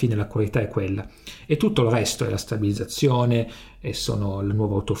 però alla fine la qualità è quella, e tutto il resto è la stabilizzazione, e sono il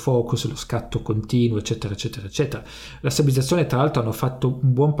nuovo autofocus, lo scatto continuo, eccetera eccetera eccetera. La stabilizzazione, tra l'altro, hanno fatto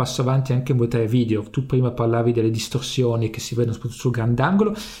un buon passo avanti anche in modalità video. Tu prima parlavi delle distorsioni che si vedono soprattutto sul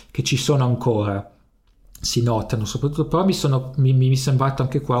grandangolo, che ci sono ancora, si notano soprattutto, però mi è sembrato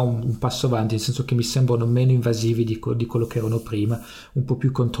anche qua un passo avanti, nel senso che mi sembrano meno invasivi di quello che erano prima, un po'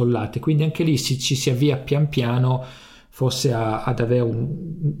 più controllate, quindi anche lì ci si avvia pian piano forse ad avere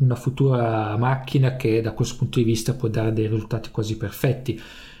una futura macchina che da questo punto di vista può dare dei risultati quasi perfetti,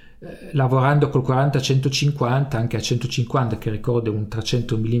 lavorando col 40-150 anche a 150, che ricorda un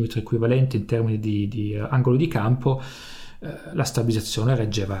 300 mm equivalente in termini di angolo di campo. La stabilizzazione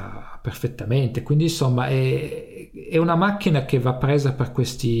reggeva perfettamente, quindi insomma è una macchina che va presa per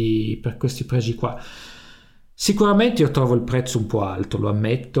questi pregi qua. Sicuramente io trovo il prezzo un po' alto, lo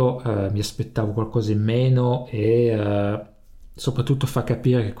ammetto, mi aspettavo qualcosa in meno, e soprattutto fa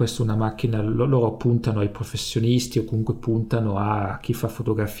capire che questa è una macchina, loro puntano ai professionisti o comunque puntano a chi fa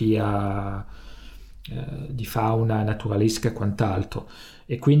fotografia di fauna naturalistica e quant'altro,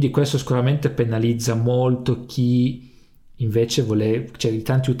 e quindi questo sicuramente penalizza molto chi invece c'è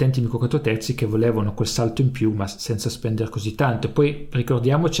tanti utenti micro 4 terzi che volevano quel salto in più ma senza spendere così tanto. E poi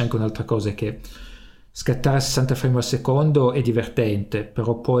ricordiamoci anche un'altra cosa, che scattare a 60 frame al secondo è divertente,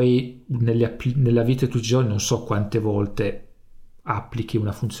 però poi nella vita di tutti i giorni non so quante volte applichi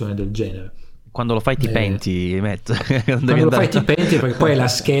una funzione del genere. Quando lo fai ti penti, quando lo fai ti penti, perché poi è la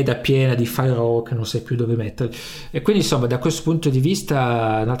scheda piena di file raw che non sai più dove mettere, e quindi insomma da questo punto di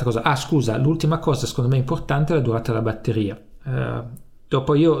vista un'altra cosa. Scusa, l'ultima cosa secondo me importante è la durata della batteria.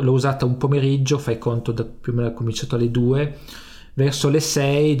 Dopo io l'ho usata un pomeriggio, fai conto più o meno ho cominciato alle 2, verso le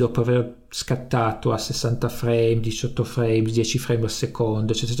 6, dopo aver scattato a 60 frame, 18 frame, 10 frame al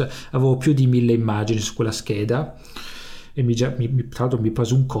secondo, eccetera, avevo più di 1000 immagini su quella scheda. e tra l'altro mi ha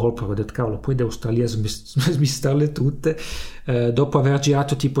preso un colpo, ho detto cavolo, poi devo stare lì a smistarle tutte. Dopo aver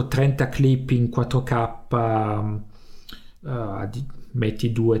girato tipo 30 clip in 4K,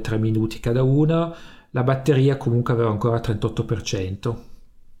 metti 2-3 minuti cada una, la batteria comunque aveva ancora 38%,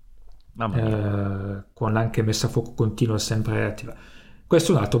 con anche messa a fuoco continua sempre attiva.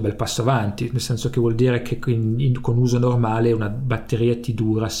 Questo è un altro bel passo avanti, nel senso che vuol dire che con uso normale una batteria ti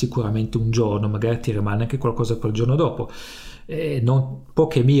dura sicuramente un giorno, magari ti rimane anche qualcosa per il giorno dopo.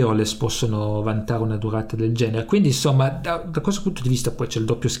 Poche mirrorless possono vantare una durata del genere, quindi insomma da questo punto di vista poi c'è il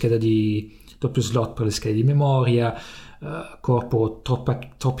doppio slot per le schede di memoria, corpo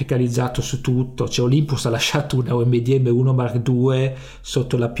tropicalizzato su tutto. Olympus ha lasciato una OMD M1 Mark II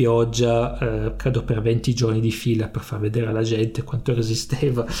sotto la pioggia, credo per 20 giorni di fila, per far vedere alla gente quanto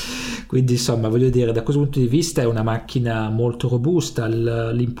resisteva. Quindi insomma, voglio dire, da questo punto di vista è una macchina molto robusta,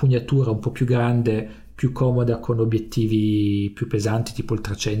 l'impugnatura un po' più grande, più comoda, con obiettivi più pesanti tipo il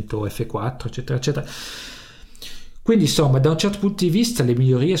 300 f4 eccetera eccetera. Quindi insomma, da un certo punto di vista le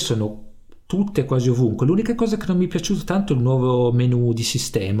migliorie sono tutte quasi ovunque. L'unica cosa che non mi è piaciuto tanto è il nuovo menu di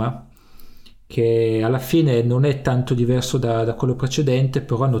sistema, che alla fine non è tanto diverso da quello precedente,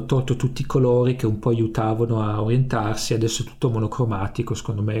 però hanno tolto tutti i colori che un po' aiutavano a orientarsi. Adesso è tutto monocromatico,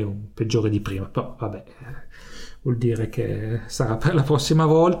 secondo me è un peggiore di prima, però vabbè, vuol dire che sarà per la prossima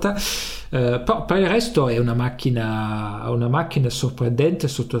volta. Però per il resto è una macchina sorprendente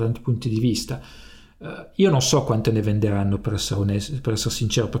sotto tanti punti di vista. Io non so quante ne venderanno, per essere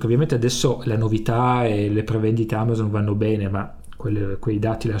sincero, perché ovviamente adesso la novità e le prevendite Amazon vanno bene, ma quei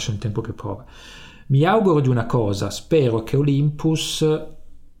dati lasciano il tempo che prova. Mi auguro di una cosa: spero che Olympus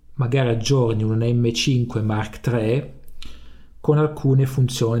magari aggiorni un M5 Mark III con alcune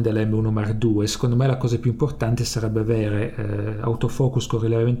funzioni della M1 Mark II. Secondo me la cosa più importante sarebbe avere autofocus con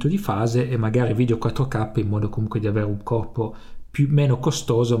rilevamento di fase e magari video 4K, in modo comunque di avere un corpo meno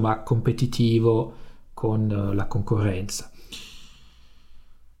costoso ma competitivo con la concorrenza.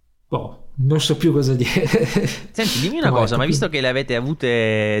 Non so più cosa dire. Senti, dimmi una cosa, ma visto che le avete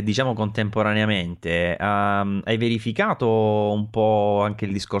avute, diciamo, contemporaneamente, hai verificato un po' anche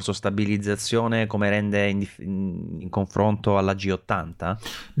il discorso stabilizzazione, come rende in confronto alla G80?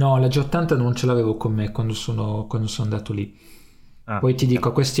 No, la G80 non ce l'avevo con me quando sono andato lì. Poi ti dico,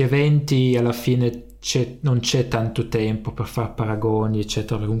 a questi eventi alla fine non c'è tanto tempo per fare paragoni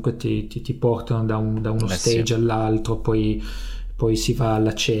eccetera, comunque ti portano da uno stage all'altro, poi si va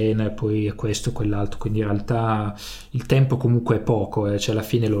alla cena e poi è questo e quell'altro, quindi in realtà il tempo comunque è poco, cioè alla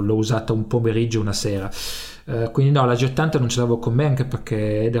fine l'ho usata un pomeriggio e una sera, quindi no, la G80 non ce l'avevo con me, anche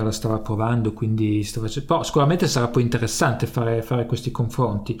perché Eder la stava provando, quindi però sicuramente sarà poi interessante fare questi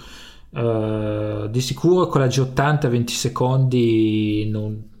confronti. Di sicuro con la G80 20 secondi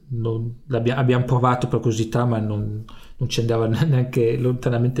abbiamo provato per curiosità, ma non ci andava neanche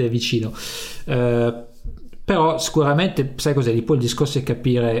lontanamente vicino, però sicuramente sai cos'è, poi il discorso è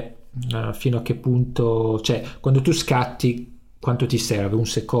capire fino a che punto, cioè quando tu scatti quanto ti serve, un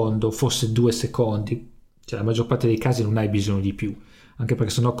secondo, forse 2 secondi, cioè la maggior parte dei casi non hai bisogno di più, anche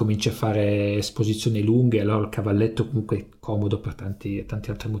perché sennò cominci a fare esposizioni lunghe e allora il cavalletto comunque è comodo per tanti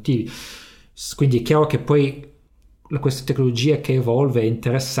altri motivi. Quindi è chiaro che poi questa tecnologia che evolve è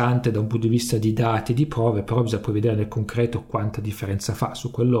interessante da un punto di vista di dati, di prove, però bisogna poi vedere nel concreto quanta differenza fa. Su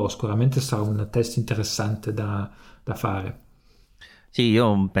quello sicuramente sarà un test interessante da fare. Sì,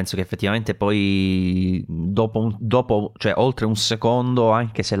 io penso che effettivamente poi dopo, cioè oltre un secondo,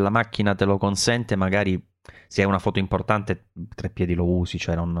 anche se la macchina te lo consente, magari se hai una foto importante 3 piedi lo usi,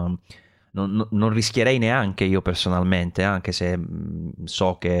 cioè non rischierei neanche io personalmente, anche se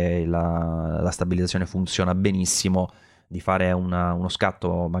so che la stabilizzazione funziona benissimo, di fare uno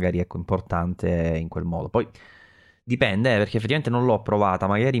scatto magari importante in quel modo. Poi dipende, perché effettivamente non l'ho provata,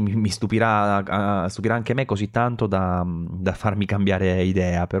 magari mi stupirà anche me così tanto da farmi cambiare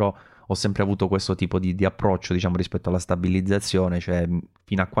idea, però ho sempre avuto questo tipo di approccio, diciamo, rispetto alla stabilizzazione, cioè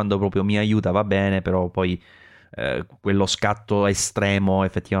fino a quando proprio mi aiuta va bene, però poi quello scatto estremo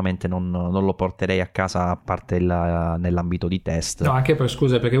effettivamente non lo porterei a casa, a parte nell'ambito di test. No, anche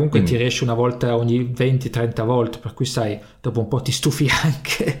perché comunque ti riesci una volta ogni 20-30 volte, per cui sai, dopo un po' ti stufi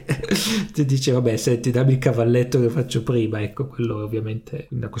anche. Ti dice vabbè, senti, dammi il cavalletto che faccio prima, ecco, quello ovviamente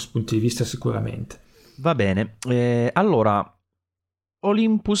da questo punto di vista sicuramente. Va bene, allora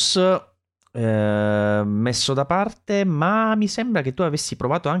Olympus messo da parte, ma mi sembra che tu avessi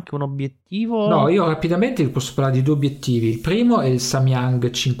provato anche un obiettivo. No, io rapidamente posso parlare di 2 obiettivi. Il primo è il Samyang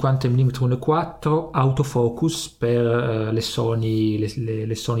 50mm 1.4 autofocus per le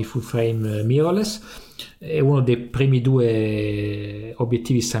Sony full frame mirrorless. È uno dei primi 2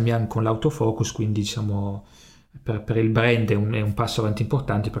 obiettivi Samyang con l'autofocus, quindi diciamo per il brand è un passo avanti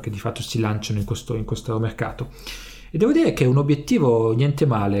importante, perché di fatto si lanciano in questo mercato. E devo dire che è un obiettivo niente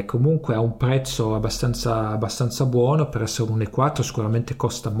male, comunque ha un prezzo abbastanza buono per essere un E4, sicuramente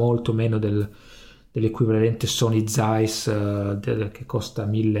costa molto meno dell'equivalente Sony Zeiss che costa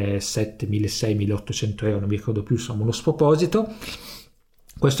 1.700, 1.600, 1.800 euro, non mi ricordo più, insomma uno sproposito.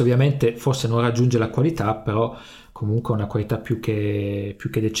 Questo ovviamente forse non raggiunge la qualità, però comunque una qualità più che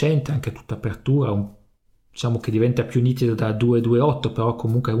decente, anche tutta apertura, diciamo che diventa più nitido da 2.8, però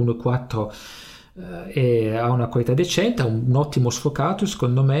comunque 1.4 e ha una qualità decente, ha un ottimo sfocato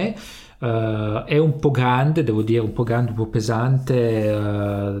secondo me, è un po' grande, devo dire, un po'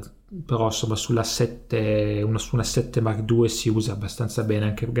 pesante, però insomma su una 7 Mark II si usa abbastanza bene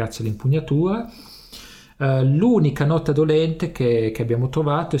anche grazie all'impugnatura. L'unica nota dolente che abbiamo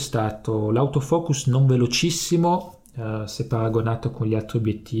trovato è stato l'autofocus non velocissimo, se paragonato con gli altri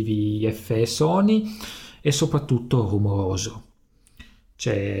obiettivi FE Sony, e soprattutto rumoroso.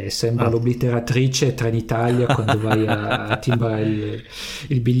 Cioè sembra l'obliteratrice Trenitalia quando vai a timbrare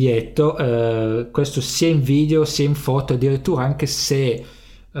il biglietto, questo sia in video sia in foto, addirittura anche se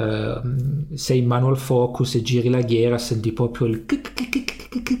sei in manual focus e giri la ghiera senti proprio il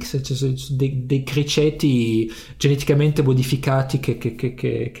dei criceti geneticamente modificati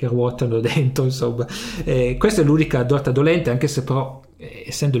che ruotano dentro, insomma. Questa è l'unica nota dolente, anche se però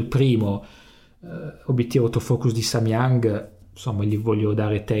essendo il primo obiettivo autofocus di Samyang, insomma gli voglio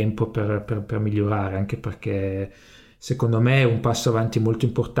dare tempo per migliorare, anche perché secondo me è un passo avanti molto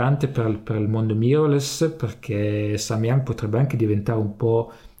importante per il mondo mirrorless, perché Samyang potrebbe anche diventare un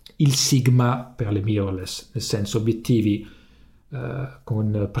po' il Sigma per le mirrorless, nel senso obiettivi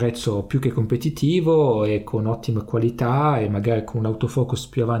con prezzo più che competitivo e con ottima qualità, e magari con un autofocus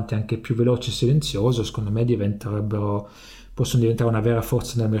più avanti anche più veloce e silenzioso, secondo me possono diventare una vera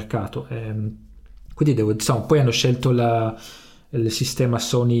forza nel mercato. Quindi poi hanno scelto il sistema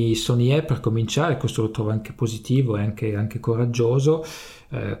Sony E per cominciare, questo lo trovo anche positivo e anche coraggioso.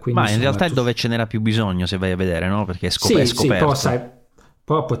 Ma in realtà è dove ce n'era più bisogno, se vai a vedere, no? Perché è scoperto. Sì, però sai,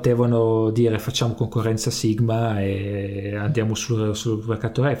 però potevano dire facciamo concorrenza a Sigma e andiamo sul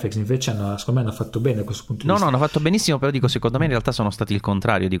mercato reflex, invece secondo me hanno fatto bene da questo punto di vista. No, hanno fatto benissimo, però dico, secondo me in realtà sono stati il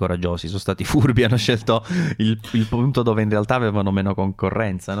contrario di coraggiosi, sono stati furbi, hanno scelto il punto dove in realtà avevano meno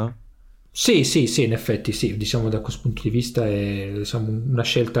concorrenza, no? Sì, in effetti sì, diciamo da questo punto di vista è una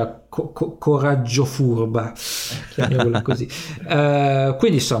scelta coraggio furba, chiamiamola così.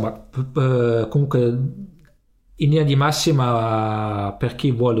 Quindi insomma, comunque in linea di massima per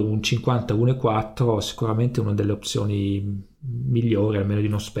chi vuole un 50 1.4 sicuramente una delle opzioni migliori, almeno di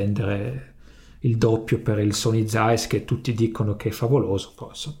non spendere il doppio per il Sony Zeiss, che tutti dicono che è favoloso, però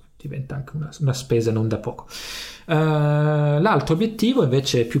insomma diventa anche una spesa non da poco. L'altro obiettivo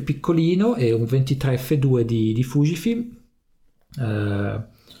invece è più piccolino, è un 23 f2 di Fujifilm,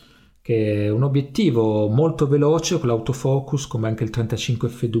 che è un obiettivo molto veloce con l'autofocus, come anche il 35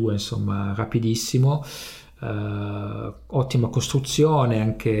 f2, insomma rapidissimo, ottima costruzione,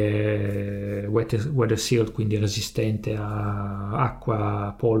 anche weather sealed, quindi resistente a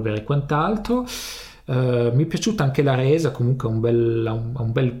acqua, polvere e quant'altro. Mi è piaciuta anche la resa, comunque ha un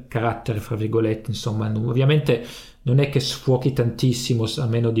bel carattere, fra virgolette, insomma. Ovviamente non è che sfuochi tantissimo, a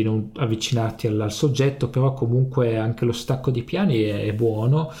meno di non avvicinarti al soggetto, però comunque anche lo stacco di piani è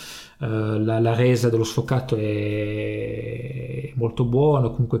buono, la resa dello sfocato è molto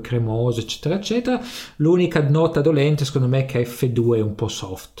buono, comunque cremoso, eccetera eccetera. L'unica nota dolente secondo me è che F2 è un po'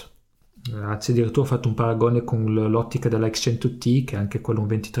 soft, anzi addirittura ho fatto un paragone con l'ottica della X100T, che è anche quello un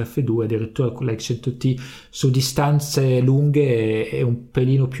 23 f2, addirittura con la X100T su distanze lunghe è un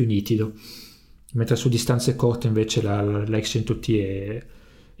pelino più nitido, mentre su distanze corte invece la X100T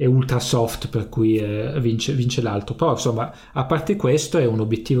è ultra soft, per cui vince l'altro. Però insomma, a parte questo, è un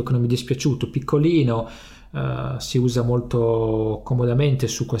obiettivo che non mi è dispiaciuto, piccolino, si usa molto comodamente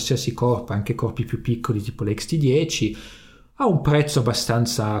su qualsiasi corpo, anche corpi più piccoli tipo l'XT10, ha un prezzo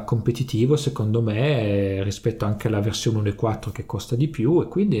abbastanza competitivo secondo me, rispetto anche alla versione 1.4 che costa di più, e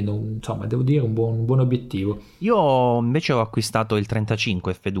quindi insomma devo dire un buon obiettivo. Io invece ho acquistato il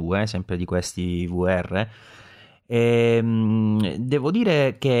 35 f2, sempre di questi VR, e devo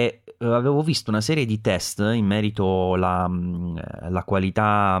dire che avevo visto una serie di test in merito alla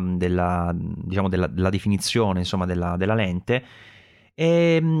qualità della definizione, insomma, della lente,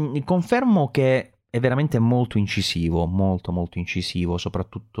 e confermo che è veramente molto incisivo, molto molto incisivo,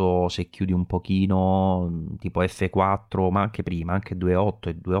 soprattutto se chiudi un pochino, tipo F4, ma anche prima, anche 2.8,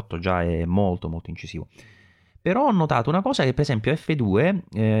 e 2.8 già è molto molto incisivo. Però ho notato una cosa, che per esempio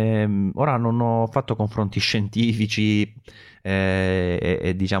F2, ora non ho fatto confronti scientifici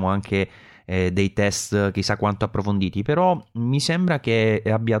e diciamo anche dei test chissà quanto approfonditi, però mi sembra che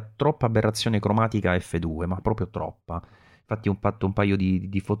abbia troppa aberrazione cromatica F2, ma proprio troppa. Infatti ho fatto un paio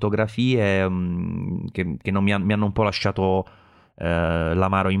di fotografie che non mi hanno un po' lasciato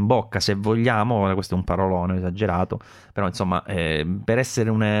l'amaro in bocca, se vogliamo. Questo è un parolone esagerato, però insomma per essere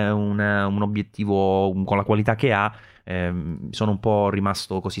un obiettivo con la qualità che ha, sono un po'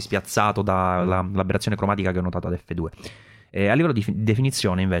 rimasto così spiazzato dall'aberrazione cromatica che ho notato ad F2. A livello di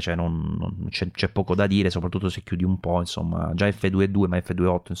definizione invece non c'è poco da dire, soprattutto se chiudi un po', insomma. Già F2.2, ma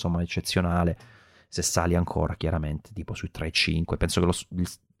F2.8 insomma è eccezionale, se sali ancora chiaramente tipo sui 3.5, penso che il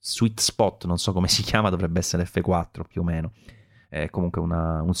sweet spot, non so come si chiama, dovrebbe essere F4 più o meno. È comunque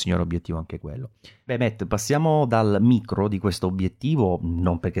un signor obiettivo anche quello. Beh, Matt, passiamo dal micro di questo obiettivo,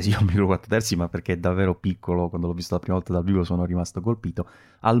 non perché sia un micro 4 terzi, ma perché è davvero piccolo. Quando l'ho visto la prima volta dal vivo sono rimasto colpito,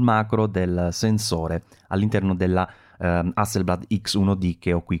 al macro del sensore all'interno della Hasselblad X1D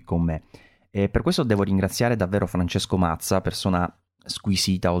che ho qui con me. E per questo devo ringraziare davvero Francesco Mazza, persona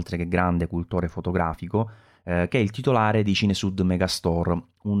squisita oltre che grande cultore fotografico, che è il titolare di Cinesud Megastore,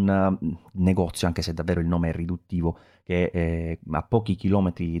 un negozio, anche se davvero il nome è riduttivo, che è a pochi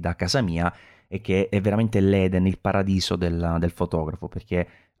chilometri da casa mia e che è veramente l'Eden, il paradiso del fotografo, perché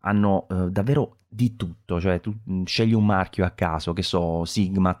hanno davvero di tutto. Cioè tu scegli un marchio a caso, che so,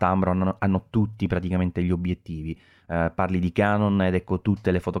 Sigma, Tamron, hanno tutti praticamente gli obiettivi. Parli di Canon ed ecco tutte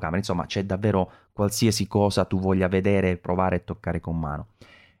le fotocamere, insomma c'è davvero qualsiasi cosa tu voglia vedere, provare e toccare con mano.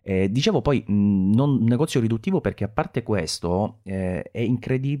 Dicevo poi non un negozio riduttivo, perché a parte questo è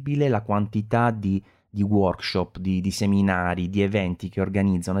incredibile la quantità di workshop, di seminari, di eventi che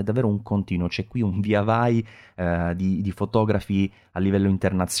organizzano. È davvero un continuo, c'è qui un via vai di fotografi a livello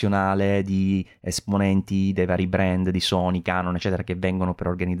internazionale, di esponenti dei vari brand di Sony, Canon eccetera, che vengono per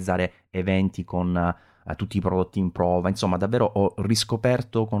organizzare eventi con tutti i prodotti in prova. Insomma davvero ho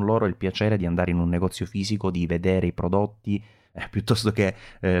riscoperto con loro il piacere di andare in un negozio fisico, di vedere i prodotti, piuttosto che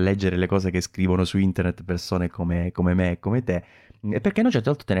leggere le cose che scrivono su internet persone come me e come te. E perché no, certe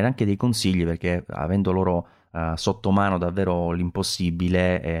volte ottenere anche dei consigli, perché avendo loro sotto mano davvero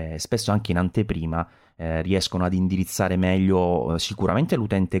l'impossibile, spesso anche in anteprima riescono ad indirizzare meglio sicuramente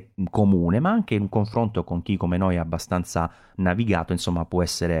l'utente comune, ma anche in un confronto con chi come noi è abbastanza navigato, insomma può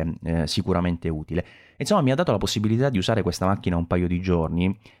essere sicuramente utile. Insomma mi ha dato la possibilità di usare questa macchina un paio di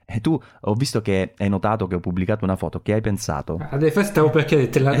giorni, e tu ho visto che hai notato che ho pubblicato una foto. Che hai pensato? Adesso stavo per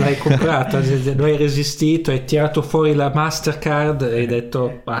chiedere, l'hai comprata, non hai resistito, hai tirato fuori la Mastercard e hai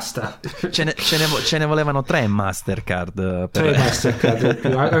detto basta. Ce ne volevano 3 Mastercard. Tre Mastercard,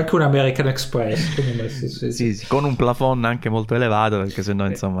 anche un American Express. Sì, con un plafond anche molto elevato, perché sennò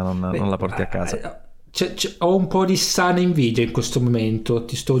insomma non la porti a casa. Ho un po' di sana invidia in questo momento,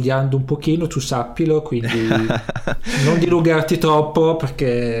 ti sto odiando un pochino, tu sappilo, quindi non dilungarti troppo,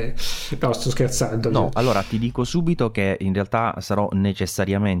 perché no, sto scherzando. No, allora ti dico subito che in realtà sarò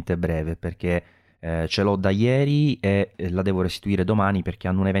necessariamente breve, perché ce l'ho da ieri e la devo restituire domani, perché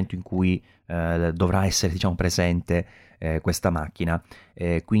hanno un evento in cui dovrà essere, diciamo, presente questa macchina.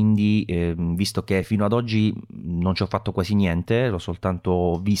 Quindi visto che fino ad oggi non ci ho fatto quasi niente, l'ho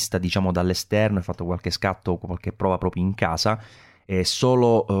soltanto vista, diciamo, dall'esterno, ho fatto qualche scatto, qualche prova proprio in casa, e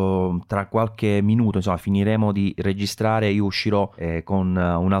solo tra qualche minuto, insomma, finiremo di registrare, io uscirò con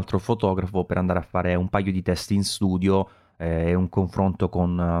un altro fotografo per andare a fare un paio di test in studio e un confronto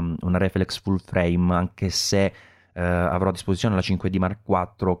con una reflex full frame, anche se avrò a disposizione la 5D Mark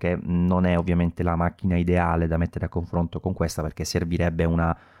IV, che non è ovviamente la macchina ideale da mettere a confronto con questa, perché servirebbe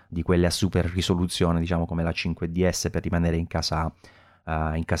una di quelle a super risoluzione, diciamo come la 5DS, per rimanere in casa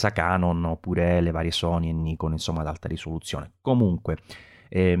Canon, oppure le varie Sony e Nikon, insomma, ad alta risoluzione. Comunque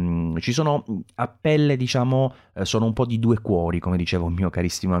ci sono a pelle, diciamo, sono un po' di due cuori, come diceva un mio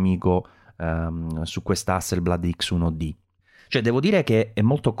carissimo amico su questa Hasselblad X1D. Cioè devo dire che è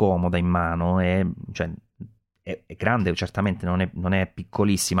molto comoda in mano, cioè, è grande, certamente non è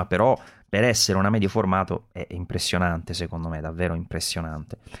piccolissima, però per essere una medio formato è impressionante, secondo me, davvero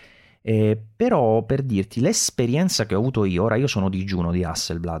impressionante. Però per dirti l'esperienza che ho avuto io sono digiuno di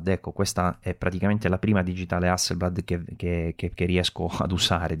Hasselblad, ecco, questa è praticamente la prima digitale Hasselblad che riesco ad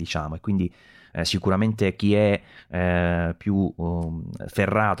usare, diciamo, e quindi sicuramente chi è più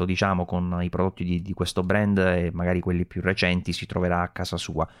ferrato, diciamo, con i prodotti di questo brand, e magari quelli più recenti, si troverà a casa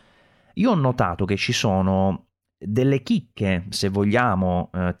sua. Io ho notato che ci sono delle chicche, se vogliamo,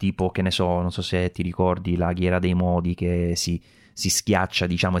 tipo, che ne so, non so se ti ricordi la ghiera dei modi che si schiaccia,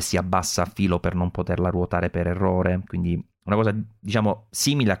 diciamo, e si abbassa a filo per non poterla ruotare per errore, quindi una cosa, diciamo,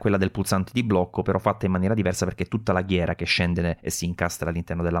 simile a quella del pulsante di blocco, però fatta in maniera diversa, perché è tutta la ghiera che scende e si incastra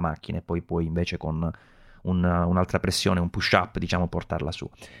all'interno della macchina, e poi puoi invece con un'altra pressione, un push up, diciamo, portarla su.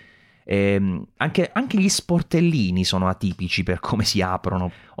 Anche gli sportellini sono atipici per come si aprono.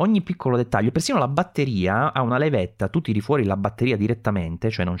 Ogni piccolo dettaglio, persino la batteria ha una levetta, tu tiri fuori la batteria direttamente,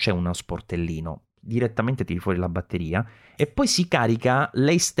 cioè non c'è uno sportellino, direttamente tiri fuori la batteria e poi si carica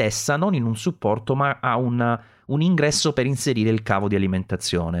lei stessa, non in un supporto, ma ha un ingresso per inserire il cavo di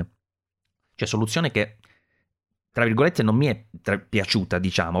alimentazione. Cioè, soluzione che, tra virgolette, non mi è piaciuta,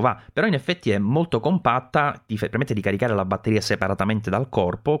 diciamo, però in effetti è molto compatta, ti permette di caricare la batteria separatamente dal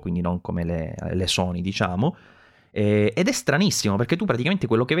corpo, quindi non come le Sony, diciamo, ed è stranissimo perché tu praticamente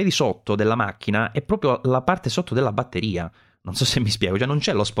quello che vedi sotto della macchina è proprio la parte sotto della batteria. Non so se mi spiego, cioè non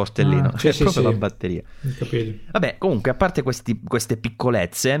c'è lo sportellino, è proprio la batteria. Vabbè, comunque, a parte queste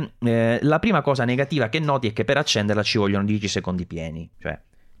piccolezze, la prima cosa negativa che noti è che per accenderla ci vogliono 10 secondi pieni, cioè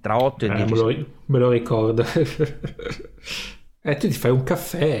tra 8 e 10 secondi. Me lo ricordo. Tu ti fai un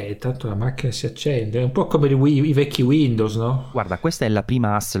caffè e tanto la macchina si accende. È un po' come i vecchi Windows, no? Guarda, questa è la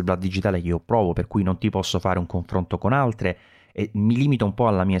prima Hasselblad digitale che io provo, per cui non ti posso fare un confronto con altre e mi limito un po'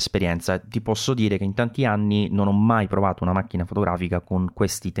 alla mia esperienza. Ti posso dire che in tanti anni non ho mai provato una macchina fotografica con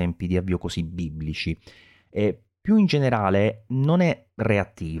questi tempi di avvio così biblici. E più in generale non è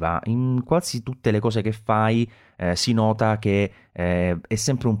reattiva, in quasi tutte le cose che fai si nota che è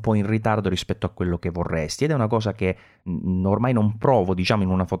sempre un po' in ritardo rispetto a quello che vorresti, ed è una cosa che ormai non provo, diciamo, in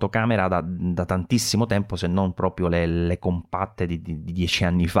una fotocamera da tantissimo tempo, se non proprio le compatte di 10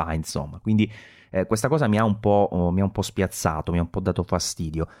 anni fa, insomma. Quindi questa cosa mi ha un po' spiazzato, mi ha un po' dato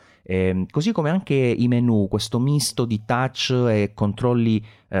fastidio. Così come anche i menu, questo misto di touch e controlli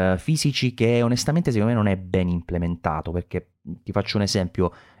fisici che onestamente secondo me non è ben implementato, perché ti faccio un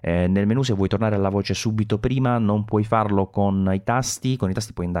esempio, nel menu se vuoi tornare alla voce subito prima non puoi farlo con i tasti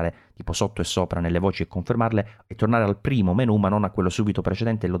puoi andare tipo sotto e sopra nelle voci e confermarle e tornare al primo menu ma non a quello subito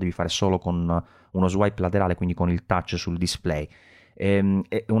precedente, lo devi fare solo con uno swipe laterale, quindi con il touch sul display. È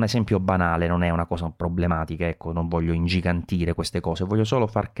un esempio banale, non è una cosa problematica, ecco, non voglio ingigantire queste cose, voglio solo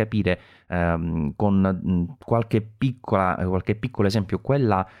far capire con qualche piccolo esempio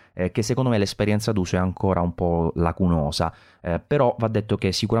quella che secondo me l'esperienza d'uso è ancora un po' lacunosa, però va detto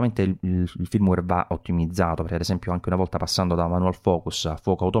che sicuramente il firmware va ottimizzato, perché ad esempio anche una volta passando da manual focus a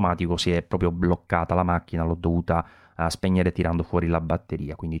fuoco automatico si è proprio bloccata la macchina, l'ho dovuta spegnere tirando fuori la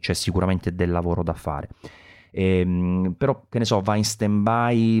batteria, quindi c'è sicuramente del lavoro da fare. Però che ne so, va in stand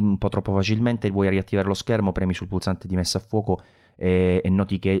by un po' troppo facilmente, vuoi riattivare lo schermo, premi sul pulsante di messa a fuoco e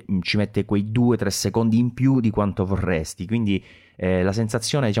noti che ci mette quei 2-3 secondi in più di quanto vorresti, quindi la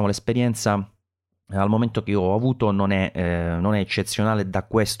sensazione, diciamo, l'esperienza al momento che io ho avuto non è eccezionale da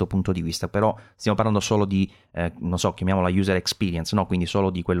questo punto di vista, però stiamo parlando solo di, non so, chiamiamola user experience, no? Quindi solo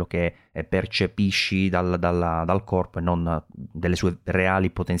di quello che percepisci dal corpo e non delle sue reali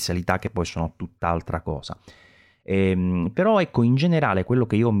potenzialità, che poi sono tutt'altra cosa. Però ecco, in generale quello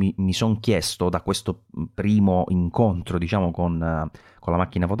che io mi sono chiesto da questo primo incontro, diciamo, con la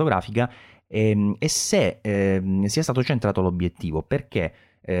macchina fotografica è se sia stato centrato l'obiettivo, perché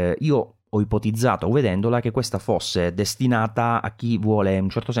io ho ipotizzato vedendola che questa fosse destinata a chi vuole in un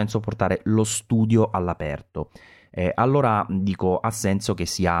certo senso portare lo studio all'aperto. Allora dico, ha senso che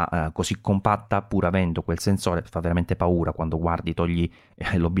sia così compatta, pur avendo quel sensore. Fa veramente paura quando guardi, togli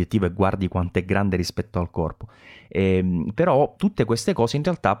l'obiettivo e guardi quanto è grande rispetto al corpo. Però tutte queste cose in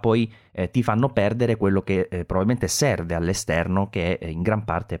realtà poi ti fanno perdere quello che probabilmente serve all'esterno, che in gran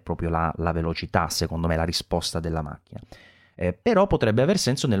parte è proprio la velocità, secondo me, la risposta della macchina. Però potrebbe aver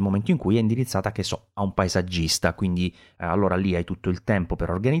senso nel momento in cui è indirizzata, che so, a un paesaggista, quindi allora lì hai tutto il tempo per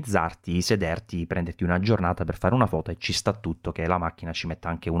organizzarti, sederti, prenderti una giornata per fare una foto e ci sta tutto, che la macchina ci metta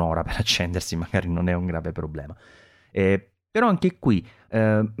anche un'ora per accendersi, magari non è un grave problema. Però anche qui,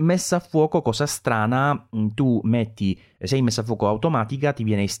 messa a fuoco, cosa strana, tu sei in messa a fuoco automatica, ti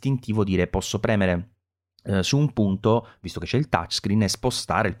viene istintivo dire posso premere su un punto, visto che c'è il touchscreen, e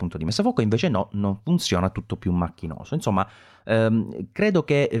spostare il punto di messa a fuoco, invece no, non funziona, tutto più macchinoso. Insomma, credo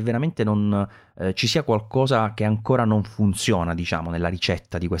che veramente non ci sia qualcosa che ancora non funziona, diciamo, nella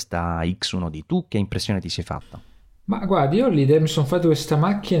ricetta di questa X1D. Tu che impressione ti sei fatta? Ma guardi, io l'idea mi sono fatto questa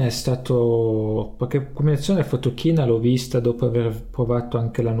macchina è stato perché combinazione fotochina l'ho vista dopo aver provato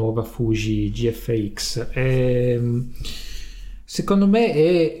anche la nuova Fuji GFX e secondo me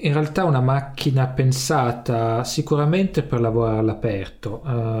è in realtà una macchina pensata sicuramente per lavorare all'aperto,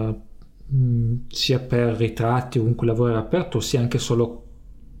 sia per ritratti o comunque lavorare all'aperto, sia anche solo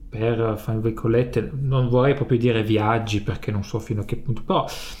per, fra virgolette, non vorrei proprio dire viaggi perché non so fino a che punto, però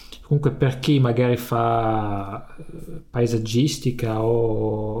comunque per chi magari fa paesaggistica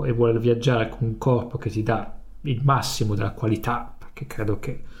e vuole viaggiare con un corpo che ti dà il massimo della qualità, perché credo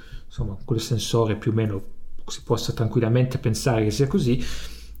che insomma quel sensore più o meno si possa tranquillamente pensare che sia così,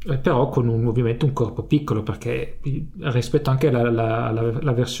 però con ovviamente un corpo piccolo, perché rispetto anche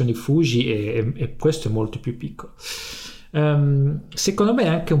alla versione Fuji e questo è molto più piccolo. Secondo me è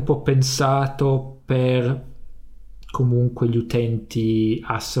anche un po' pensato per comunque gli utenti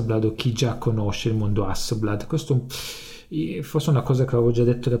Hasselblad o chi già conosce il mondo Hasselblad. Questo forse è una cosa che avevo già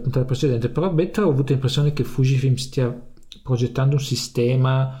detto nella puntata precedente, però mentre ho avuto l'impressione che Fujifilm stia progettando un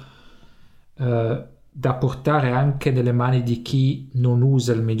sistema da portare anche nelle mani di chi non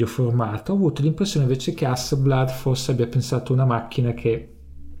usa il medio formato, ho avuto l'impressione invece che Hasselblad forse abbia pensato una macchina che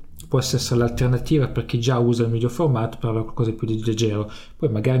può essere l'alternativa per chi già usa il medio formato per avere qualcosa di più leggero. Poi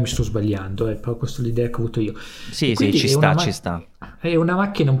magari mi sto sbagliando, però questa è l'idea che ho avuto io. Sì, ci sta. È una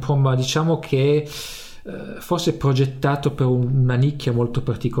macchina un po', diciamo che forse progettato per una nicchia molto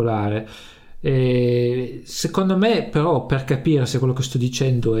particolare. Secondo me però, per capire se quello che sto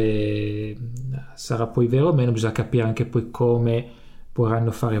dicendo sarà poi vero o meno, bisogna capire anche poi come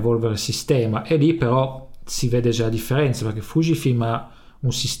vorranno far evolvere il sistema, e lì però si vede già la differenza, perché Fujifilm ha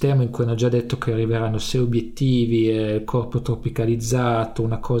un sistema in cui hanno già detto che arriveranno 6 obiettivi, corpo tropicalizzato,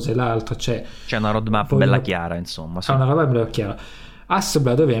 una cosa e l'altra, c'è una roadmap bella chiara, insomma. Sì. Ha una roadmap bella chiara.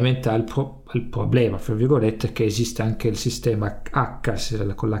 Hasselblad ovviamente ha il problema, fra virgolette, che esiste anche il sistema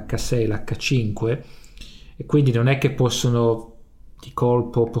H con l'H6 l'H5, e quindi non è che possono di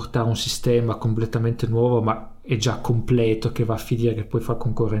colpo portare un sistema completamente nuovo, ma è già completo, che va a finire che poi fa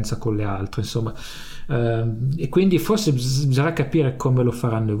concorrenza con le altre, insomma. E quindi forse bisognerà capire come lo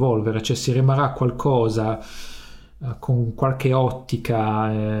faranno evolvere, cioè si rimarrà qualcosa con qualche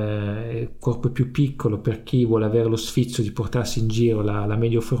ottica, corpo più piccolo per chi vuole avere lo sfizio di portarsi in giro la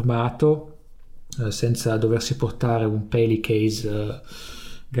medio formato, senza doversi portare un peli case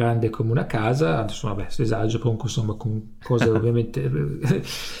grande come una casa. Adesso vabbè, se esagero, comunque insomma con cose ovviamente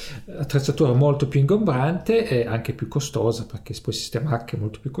attrezzatura molto più ingombrante e anche più costosa, perché poi il sistema H è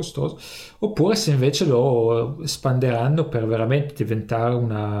molto più costoso. Oppure se invece lo espanderanno per veramente diventare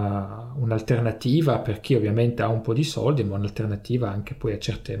un'alternativa per chi ovviamente ha un po' di soldi, ma un'alternativa anche poi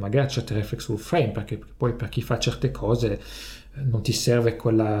magari a certe reflex full frame, perché poi per chi fa certe cose non ti serve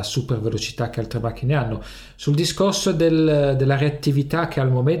quella super velocità che altre macchine hanno. Sul discorso della reattività, che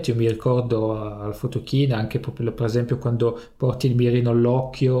al momento io mi ricordo al Photokina, anche proprio per esempio quando porti il mirino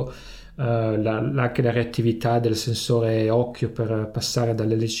all'occhio, anche la reattività del sensore occhio per passare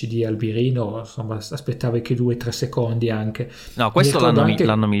dall'LCD al mirino, insomma aspettavi che 2-3 secondi anche. No, questo l'hanno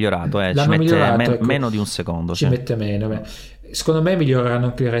migliorato, ci mette meno di un secondo. Ci mette meno. Secondo me miglioreranno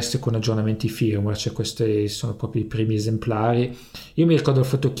anche il resto con aggiornamenti firmware, cioè questi sono proprio i primi esemplari. Io mi ricordo il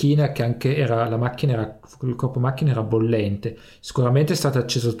Photokina che anche il corpo macchina era bollente, sicuramente è stato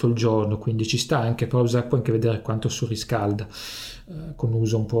acceso tutto il giorno, quindi ci sta anche, però bisogna poi anche vedere quanto surriscalda con un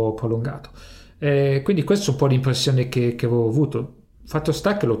uso un po' prolungato. Quindi questa è un po' l'impressione che avevo avuto. Fatto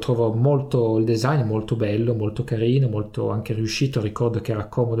sta che lo trovo molto, il design molto bello, molto carino, molto anche riuscito. Ricordo che era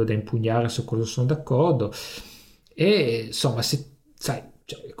comodo da impugnare, su quello sono d'accordo. E insomma,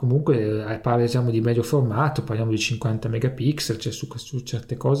 comunque parliamo di medio formato, parliamo di 50 megapixel, cioè su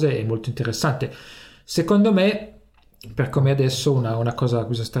certe cose è molto interessante. Secondo me, per come adesso, una cosa a cui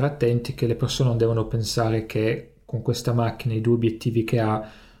bisogna stare attenti è che le persone non devono pensare che con questa macchina, i 2 obiettivi che ha,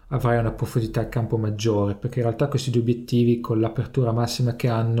 avrai una profondità al campo maggiore, perché in realtà questi 2 obiettivi, con l'apertura massima che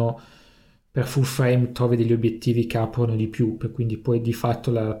hanno, per full frame trovi degli obiettivi che aprono di più, quindi poi di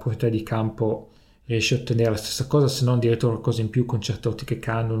fatto la profondità di campo riesci a ottenere la stessa cosa, se non addirittura qualcosa in più con certe ottiche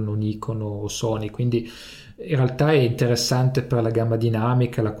Canon o Nikon o Sony. Quindi in realtà è interessante per la gamma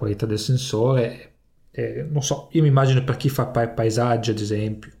dinamica, la qualità del sensore. Non so, io mi immagino per chi fa paesaggi ad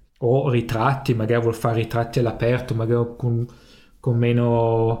esempio, o ritratti, magari vuol fare ritratti all'aperto, magari con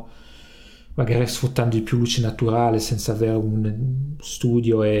meno, magari sfruttando di più luce naturale senza avere un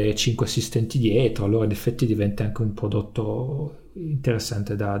studio e 5 assistenti dietro, allora in effetti diventa anche un prodotto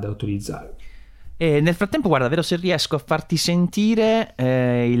interessante da utilizzare. E nel frattempo, guarda, vedo se riesco a farti sentire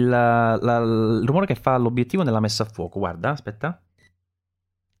il rumore che fa l'obiettivo nella messa a fuoco. Guarda, aspetta.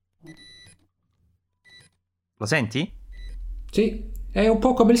 Lo senti? Sì, è un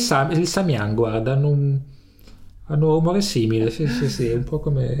po' come il Samyang, guarda, hanno un rumore simile, sì, è un po'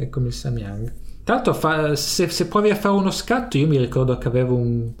 come il Samyang. Tra l'altro se provi a fare uno scatto, io mi ricordo che avevo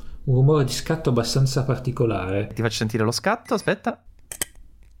un rumore di scatto abbastanza particolare. Ti faccio sentire lo scatto, aspetta.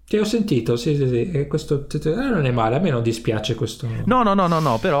 Ti ho sentito, sì, e questo non è male, a me non dispiace questo.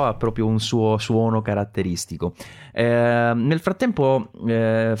 No, però ha proprio un suo suono caratteristico. Nel frattempo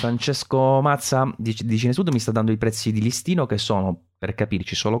Francesco Mazza di Cinesud mi sta dando i prezzi di listino, che sono, per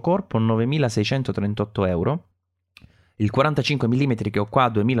capirci, solo corpo 9.638 euro, Il 45 mm che ho qua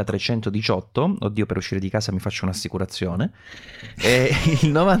 2318, oddio, per uscire di casa mi faccio un'assicurazione, e il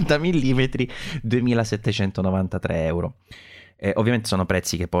 90 mm 2793 euro. Ovviamente sono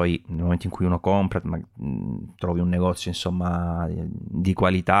prezzi che poi nel momento in cui uno compra trovi un negozio insomma di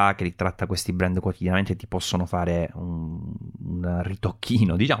qualità che ritratta questi brand quotidianamente, ti possono fare un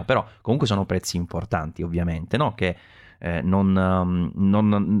ritocchino, diciamo, però comunque sono prezzi importanti ovviamente, no? Che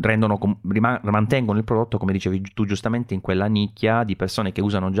non rendono mantengono il prodotto, come dicevi tu giustamente, in quella nicchia di persone che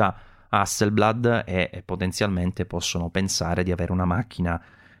usano già Hasselblad e potenzialmente possono pensare di avere una macchina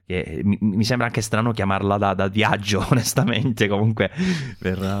che mi sembra anche strano chiamarla da viaggio, onestamente, comunque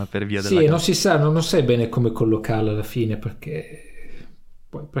per via della sì, non si sa, non sai bene come collocarla alla fine,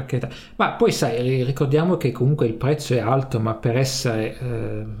 ma poi sai, ricordiamo che comunque il prezzo è alto, ma per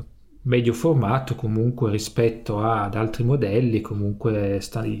essere medio formato comunque rispetto ad altri modelli comunque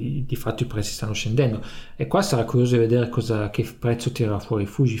di fatto i prezzi stanno scendendo, e qua sarà curioso di vedere che prezzo tirerà fuori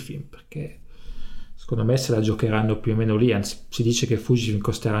Fujifilm, perché secondo me se la giocheranno più o meno lì, anzi si dice che Fujifilm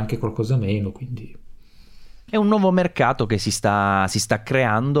costerà anche qualcosa meno, quindi è un nuovo mercato che si sta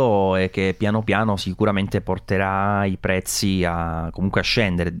creando e che piano piano sicuramente porterà i prezzi comunque a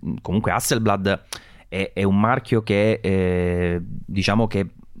scendere. Comunque Hasselblad è un marchio che diciamo che,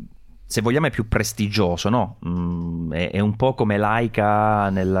 se vogliamo, è più prestigioso, no? È un po' come Leica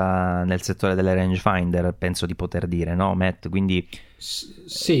nel settore delle rangefinder, penso di poter dire, no, Matt? Quindi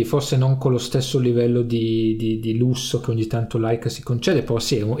sì, forse non con lo stesso livello di lusso che ogni tanto Leica si concede, però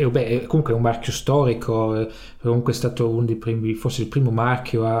sì, comunque è un marchio storico, comunque è stato uno dei primi, forse il primo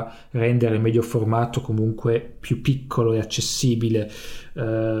marchio a rendere il medio formato comunque più piccolo e accessibile,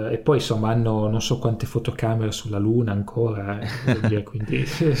 e poi insomma hanno non so quante fotocamere sulla Luna ancora, quindi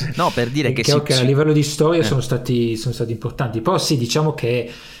no, per dire che a livello di storia sono stati importanti, però sì, diciamo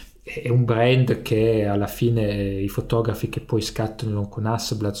che è un brand che alla fine i fotografi che poi scattano con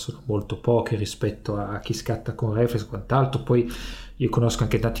Hasselblad sono molto pochi rispetto a chi scatta con reflex e quant'altro. Poi io conosco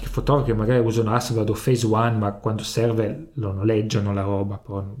anche tanti fotografi che magari usano Hasselblad o Phase One, ma quando serve lo noleggiano la roba,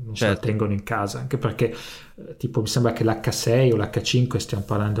 però non se la tengono in casa, anche perché tipo mi sembra che l'H6 o l'H5 stiamo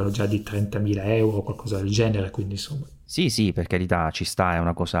parlando già di 30.000 euro o qualcosa del genere, quindi insomma sì, per carità, ci sta, è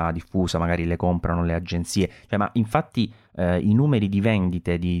una cosa diffusa, magari le comprano le agenzie, ma infatti i numeri di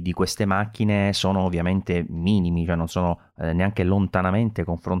vendite di queste macchine sono ovviamente minimi, non sono neanche lontanamente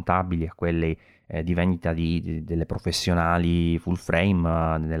confrontabili a quelli di vendita delle professionali full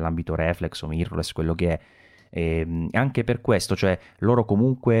frame nell'ambito reflex o mirrorless, quello che è. Anche per questo, loro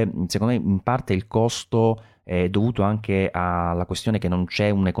comunque, secondo me, in parte il costo è dovuto anche alla questione che non c'è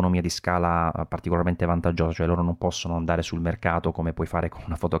un'economia di scala particolarmente vantaggiosa, loro non possono andare sul mercato come puoi fare con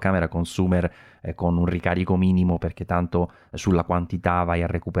una fotocamera consumer con un ricarico minimo, perché tanto sulla quantità vai a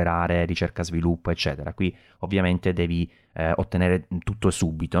recuperare ricerca, sviluppo, eccetera. Qui ovviamente devi ottenere tutto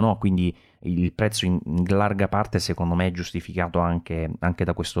subito, no? Quindi il prezzo in larga parte secondo me è giustificato anche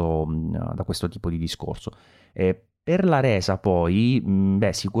da questo tipo di discorso. Per la resa poi,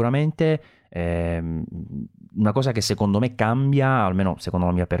 sicuramente una cosa che secondo me cambia, almeno secondo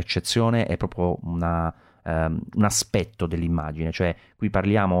la mia percezione, è proprio un aspetto dell'immagine. Qui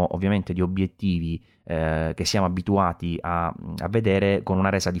parliamo ovviamente di obiettivi che siamo abituati a vedere con una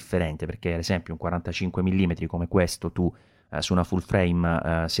resa differente, perché ad esempio un 45 mm come questo tu su una full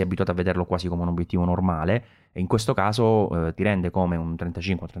frame sei abituato a vederlo quasi come un obiettivo normale, e in questo caso ti rende come un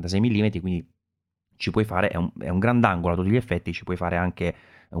 35-36 mm, quindi ci puoi fare, è un grandangolo a tutti gli effetti, ci puoi fare anche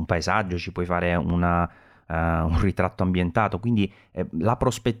un paesaggio, ci puoi fare un ritratto ambientato, quindi la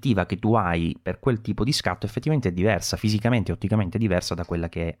prospettiva che tu hai per quel tipo di scatto effettivamente è diversa, fisicamente e otticamente diversa da quella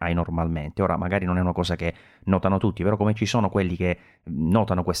che hai normalmente. Ora magari non è una cosa che notano tutti, però come ci sono quelli che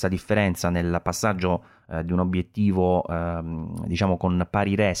notano questa differenza nel passaggio di un obiettivo diciamo con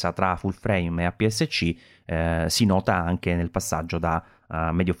pari resa tra full frame e APS-C, si nota anche nel passaggio da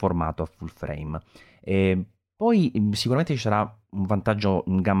medio formato a full frame. E poi sicuramente ci sarà un vantaggio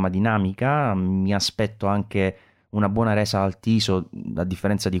in gamma dinamica, mi aspetto anche una buona resa al TISO, a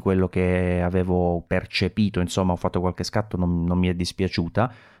differenza di quello che avevo percepito, insomma ho fatto qualche scatto, non mi è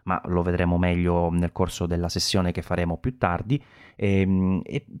dispiaciuta, ma lo vedremo meglio nel corso della sessione che faremo più tardi.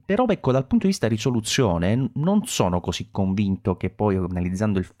 Però ecco, dal punto di vista risoluzione non sono così convinto che poi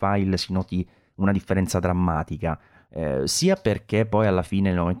analizzando il file si noti una differenza drammatica, sia perché poi alla fine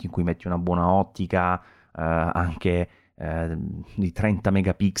nel momento in cui metti una buona ottica anche di 30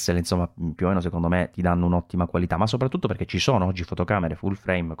 megapixel, insomma più o meno secondo me ti danno un'ottima qualità, ma soprattutto perché ci sono oggi fotocamere full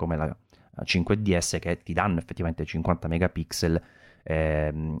frame come la 5DS che ti danno effettivamente 50 megapixel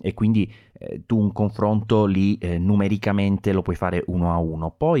e quindi tu un confronto lì numericamente lo puoi fare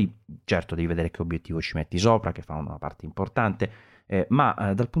 1-1. Poi certo devi vedere che obiettivo ci metti sopra, che fa una parte importante,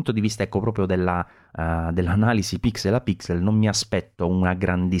 ma dal punto di vista, ecco, proprio dell'analisi pixel a pixel non mi aspetto una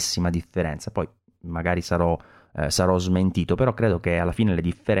grandissima differenza. Poi magari sarò smentito, però credo che alla fine le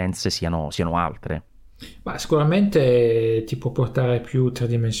differenze siano altre. Ma sicuramente ti può portare più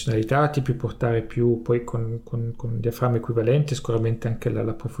tridimensionalità, ti può portare più, poi con diaframma equivalente, sicuramente anche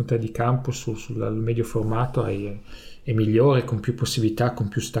la profondità di campo sul medio formato è migliore, con più possibilità, con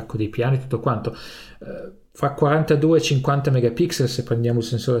più stacco dei piani, tutto quanto. Fra 42 e 50 megapixel, se prendiamo il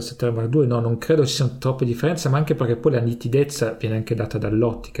sensore del 7 Mark II, no, non credo ci siano troppe differenze, ma anche perché poi la nitidezza viene anche data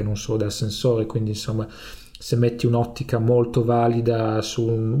dall'ottica, non solo dal sensore, quindi insomma se metti un'ottica molto valida su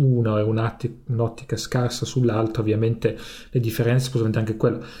uno e un'ottica scarsa sull'altro, ovviamente le differenze possono diventare anche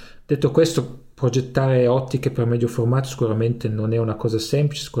quello. Detto questo, progettare ottiche per medio formato sicuramente non è una cosa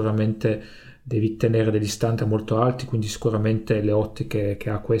semplice, sicuramente devi tenere degli standard molto alti, quindi sicuramente le ottiche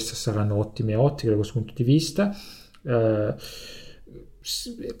che ha questa saranno ottime ottiche da questo punto di vista.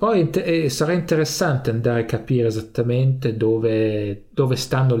 Poi sarà interessante andare a capire esattamente dove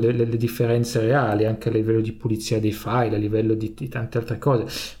stanno le differenze reali, anche a livello di pulizia dei file, a livello di tante altre cose.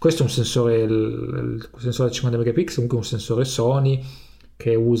 Questo è un sensore, il sensore da 50 megapixel, comunque un sensore Sony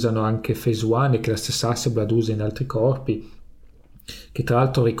che usano anche Phase One e che la stessa Hasselblad usa in altri corpi, che tra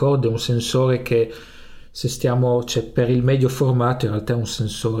l'altro ricordo è un sensore che cioè per il medio formato in realtà è un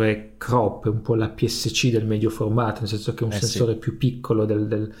sensore crop, è un po' la PSC del medio formato, nel senso che è un sensore più piccolo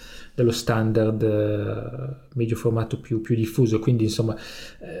dello standard medio formato più diffuso, quindi insomma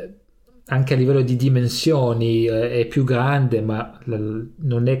anche a livello di dimensioni è più grande, ma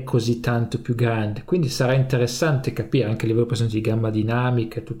non è così tanto più grande, quindi sarà interessante capire anche a livello per esempio di gamma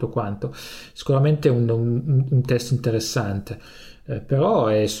dinamica e tutto quanto. Sicuramente un test interessante. Però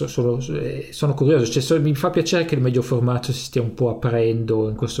sono curioso, cioè, mi fa piacere che il medio formato si stia un po' aprendo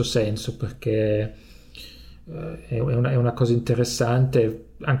in questo senso, perché è una cosa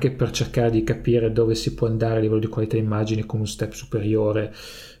interessante anche per cercare di capire dove si può andare a livello di qualità immagine con un step superiore,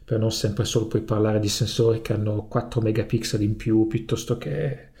 per non sempre solo poi parlare di sensori che hanno 4 megapixel in più piuttosto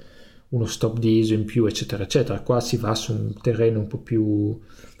che uno stop di ISO in più, eccetera eccetera. Qua si va su un terreno un po' più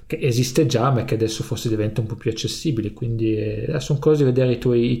che esiste già, ma che adesso forse diventa un po' più accessibile, quindi sono curioso di vedere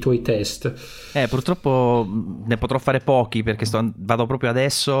i tuoi test. Purtroppo ne potrò fare pochi perché vado proprio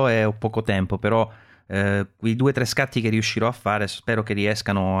adesso e ho poco tempo, però quei 2 o 3 scatti che riuscirò a fare spero che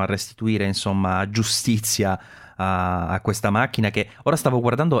riescano a restituire insomma giustizia a questa macchina, che ora stavo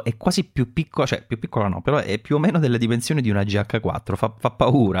guardando è quasi più piccola, cioè più piccola no, però è più o meno delle dimensioni di una GH4, fa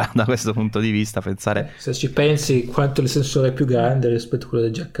paura da questo punto di vista pensare. Se ci pensi quanto il sensore è più grande rispetto a quello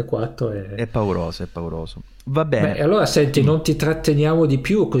del GH4 è pauroso. Va bene. Beh, allora senti, non ti tratteniamo di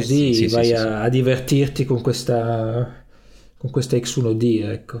più, così vai a divertirti con questa X1D,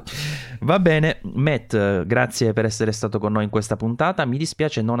 ecco. Va bene, Matt, grazie per essere stato con noi in questa puntata. Mi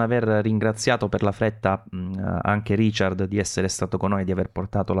dispiace non aver ringraziato per la fretta anche Richard di essere stato con noi e di aver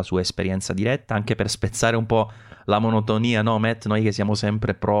portato la sua esperienza diretta, anche per spezzare un po' la monotonia, no Matt? Noi che siamo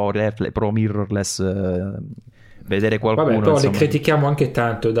sempre pro mirrorless, vedere qualcuno. Vabbè, però insomma, le critichiamo anche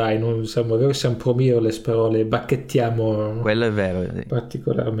tanto, dai, non siamo vero, siamo pro mirrorless, però le bacchettiamo. Quello è vero.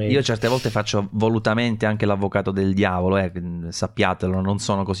 Particolarmente. Io certe volte faccio volutamente anche l'avvocato del diavolo, sappiatelo, non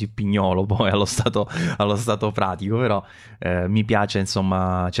sono così pignolo poi allo stato pratico, però mi piace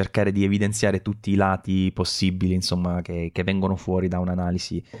insomma cercare di evidenziare tutti i lati possibili insomma che vengono fuori da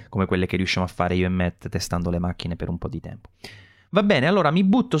un'analisi come quelle che riusciamo a fare io e Matt testando le macchine per un po' di tempo. Va bene, allora mi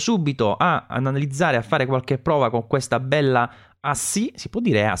butto subito a analizzare, a fare qualche prova con questa bella Assi, si può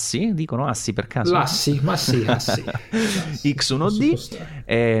dire Assi? Dicono Assi per caso? Assi. X1D.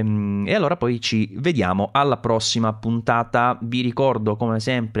 E allora poi ci vediamo alla prossima puntata. Vi ricordo come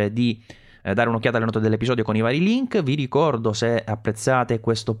sempre di dare un'occhiata alle note dell'episodio con i vari link. Vi ricordo, se apprezzate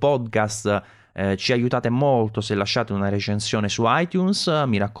questo podcast, ci aiutate molto se lasciate una recensione su iTunes,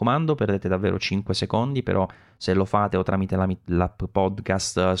 mi raccomando, perdete davvero 5 secondi, però se lo fate o tramite l'app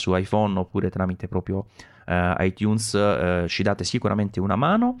podcast su iPhone oppure tramite proprio iTunes ci date sicuramente una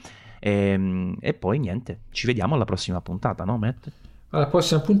mano, e poi niente, ci vediamo alla prossima puntata, no Matt? Alla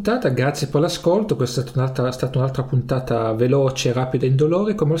prossima puntata, grazie per l'ascolto, questa è stata un'altra puntata veloce, rapida e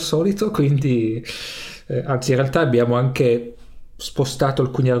indolore come al solito, quindi anzi in realtà abbiamo anche spostato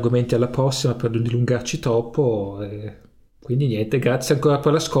alcuni argomenti alla prossima per non dilungarci troppo, quindi niente, grazie ancora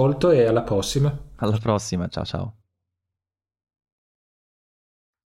per l'ascolto e alla prossima. Alla prossima, ciao.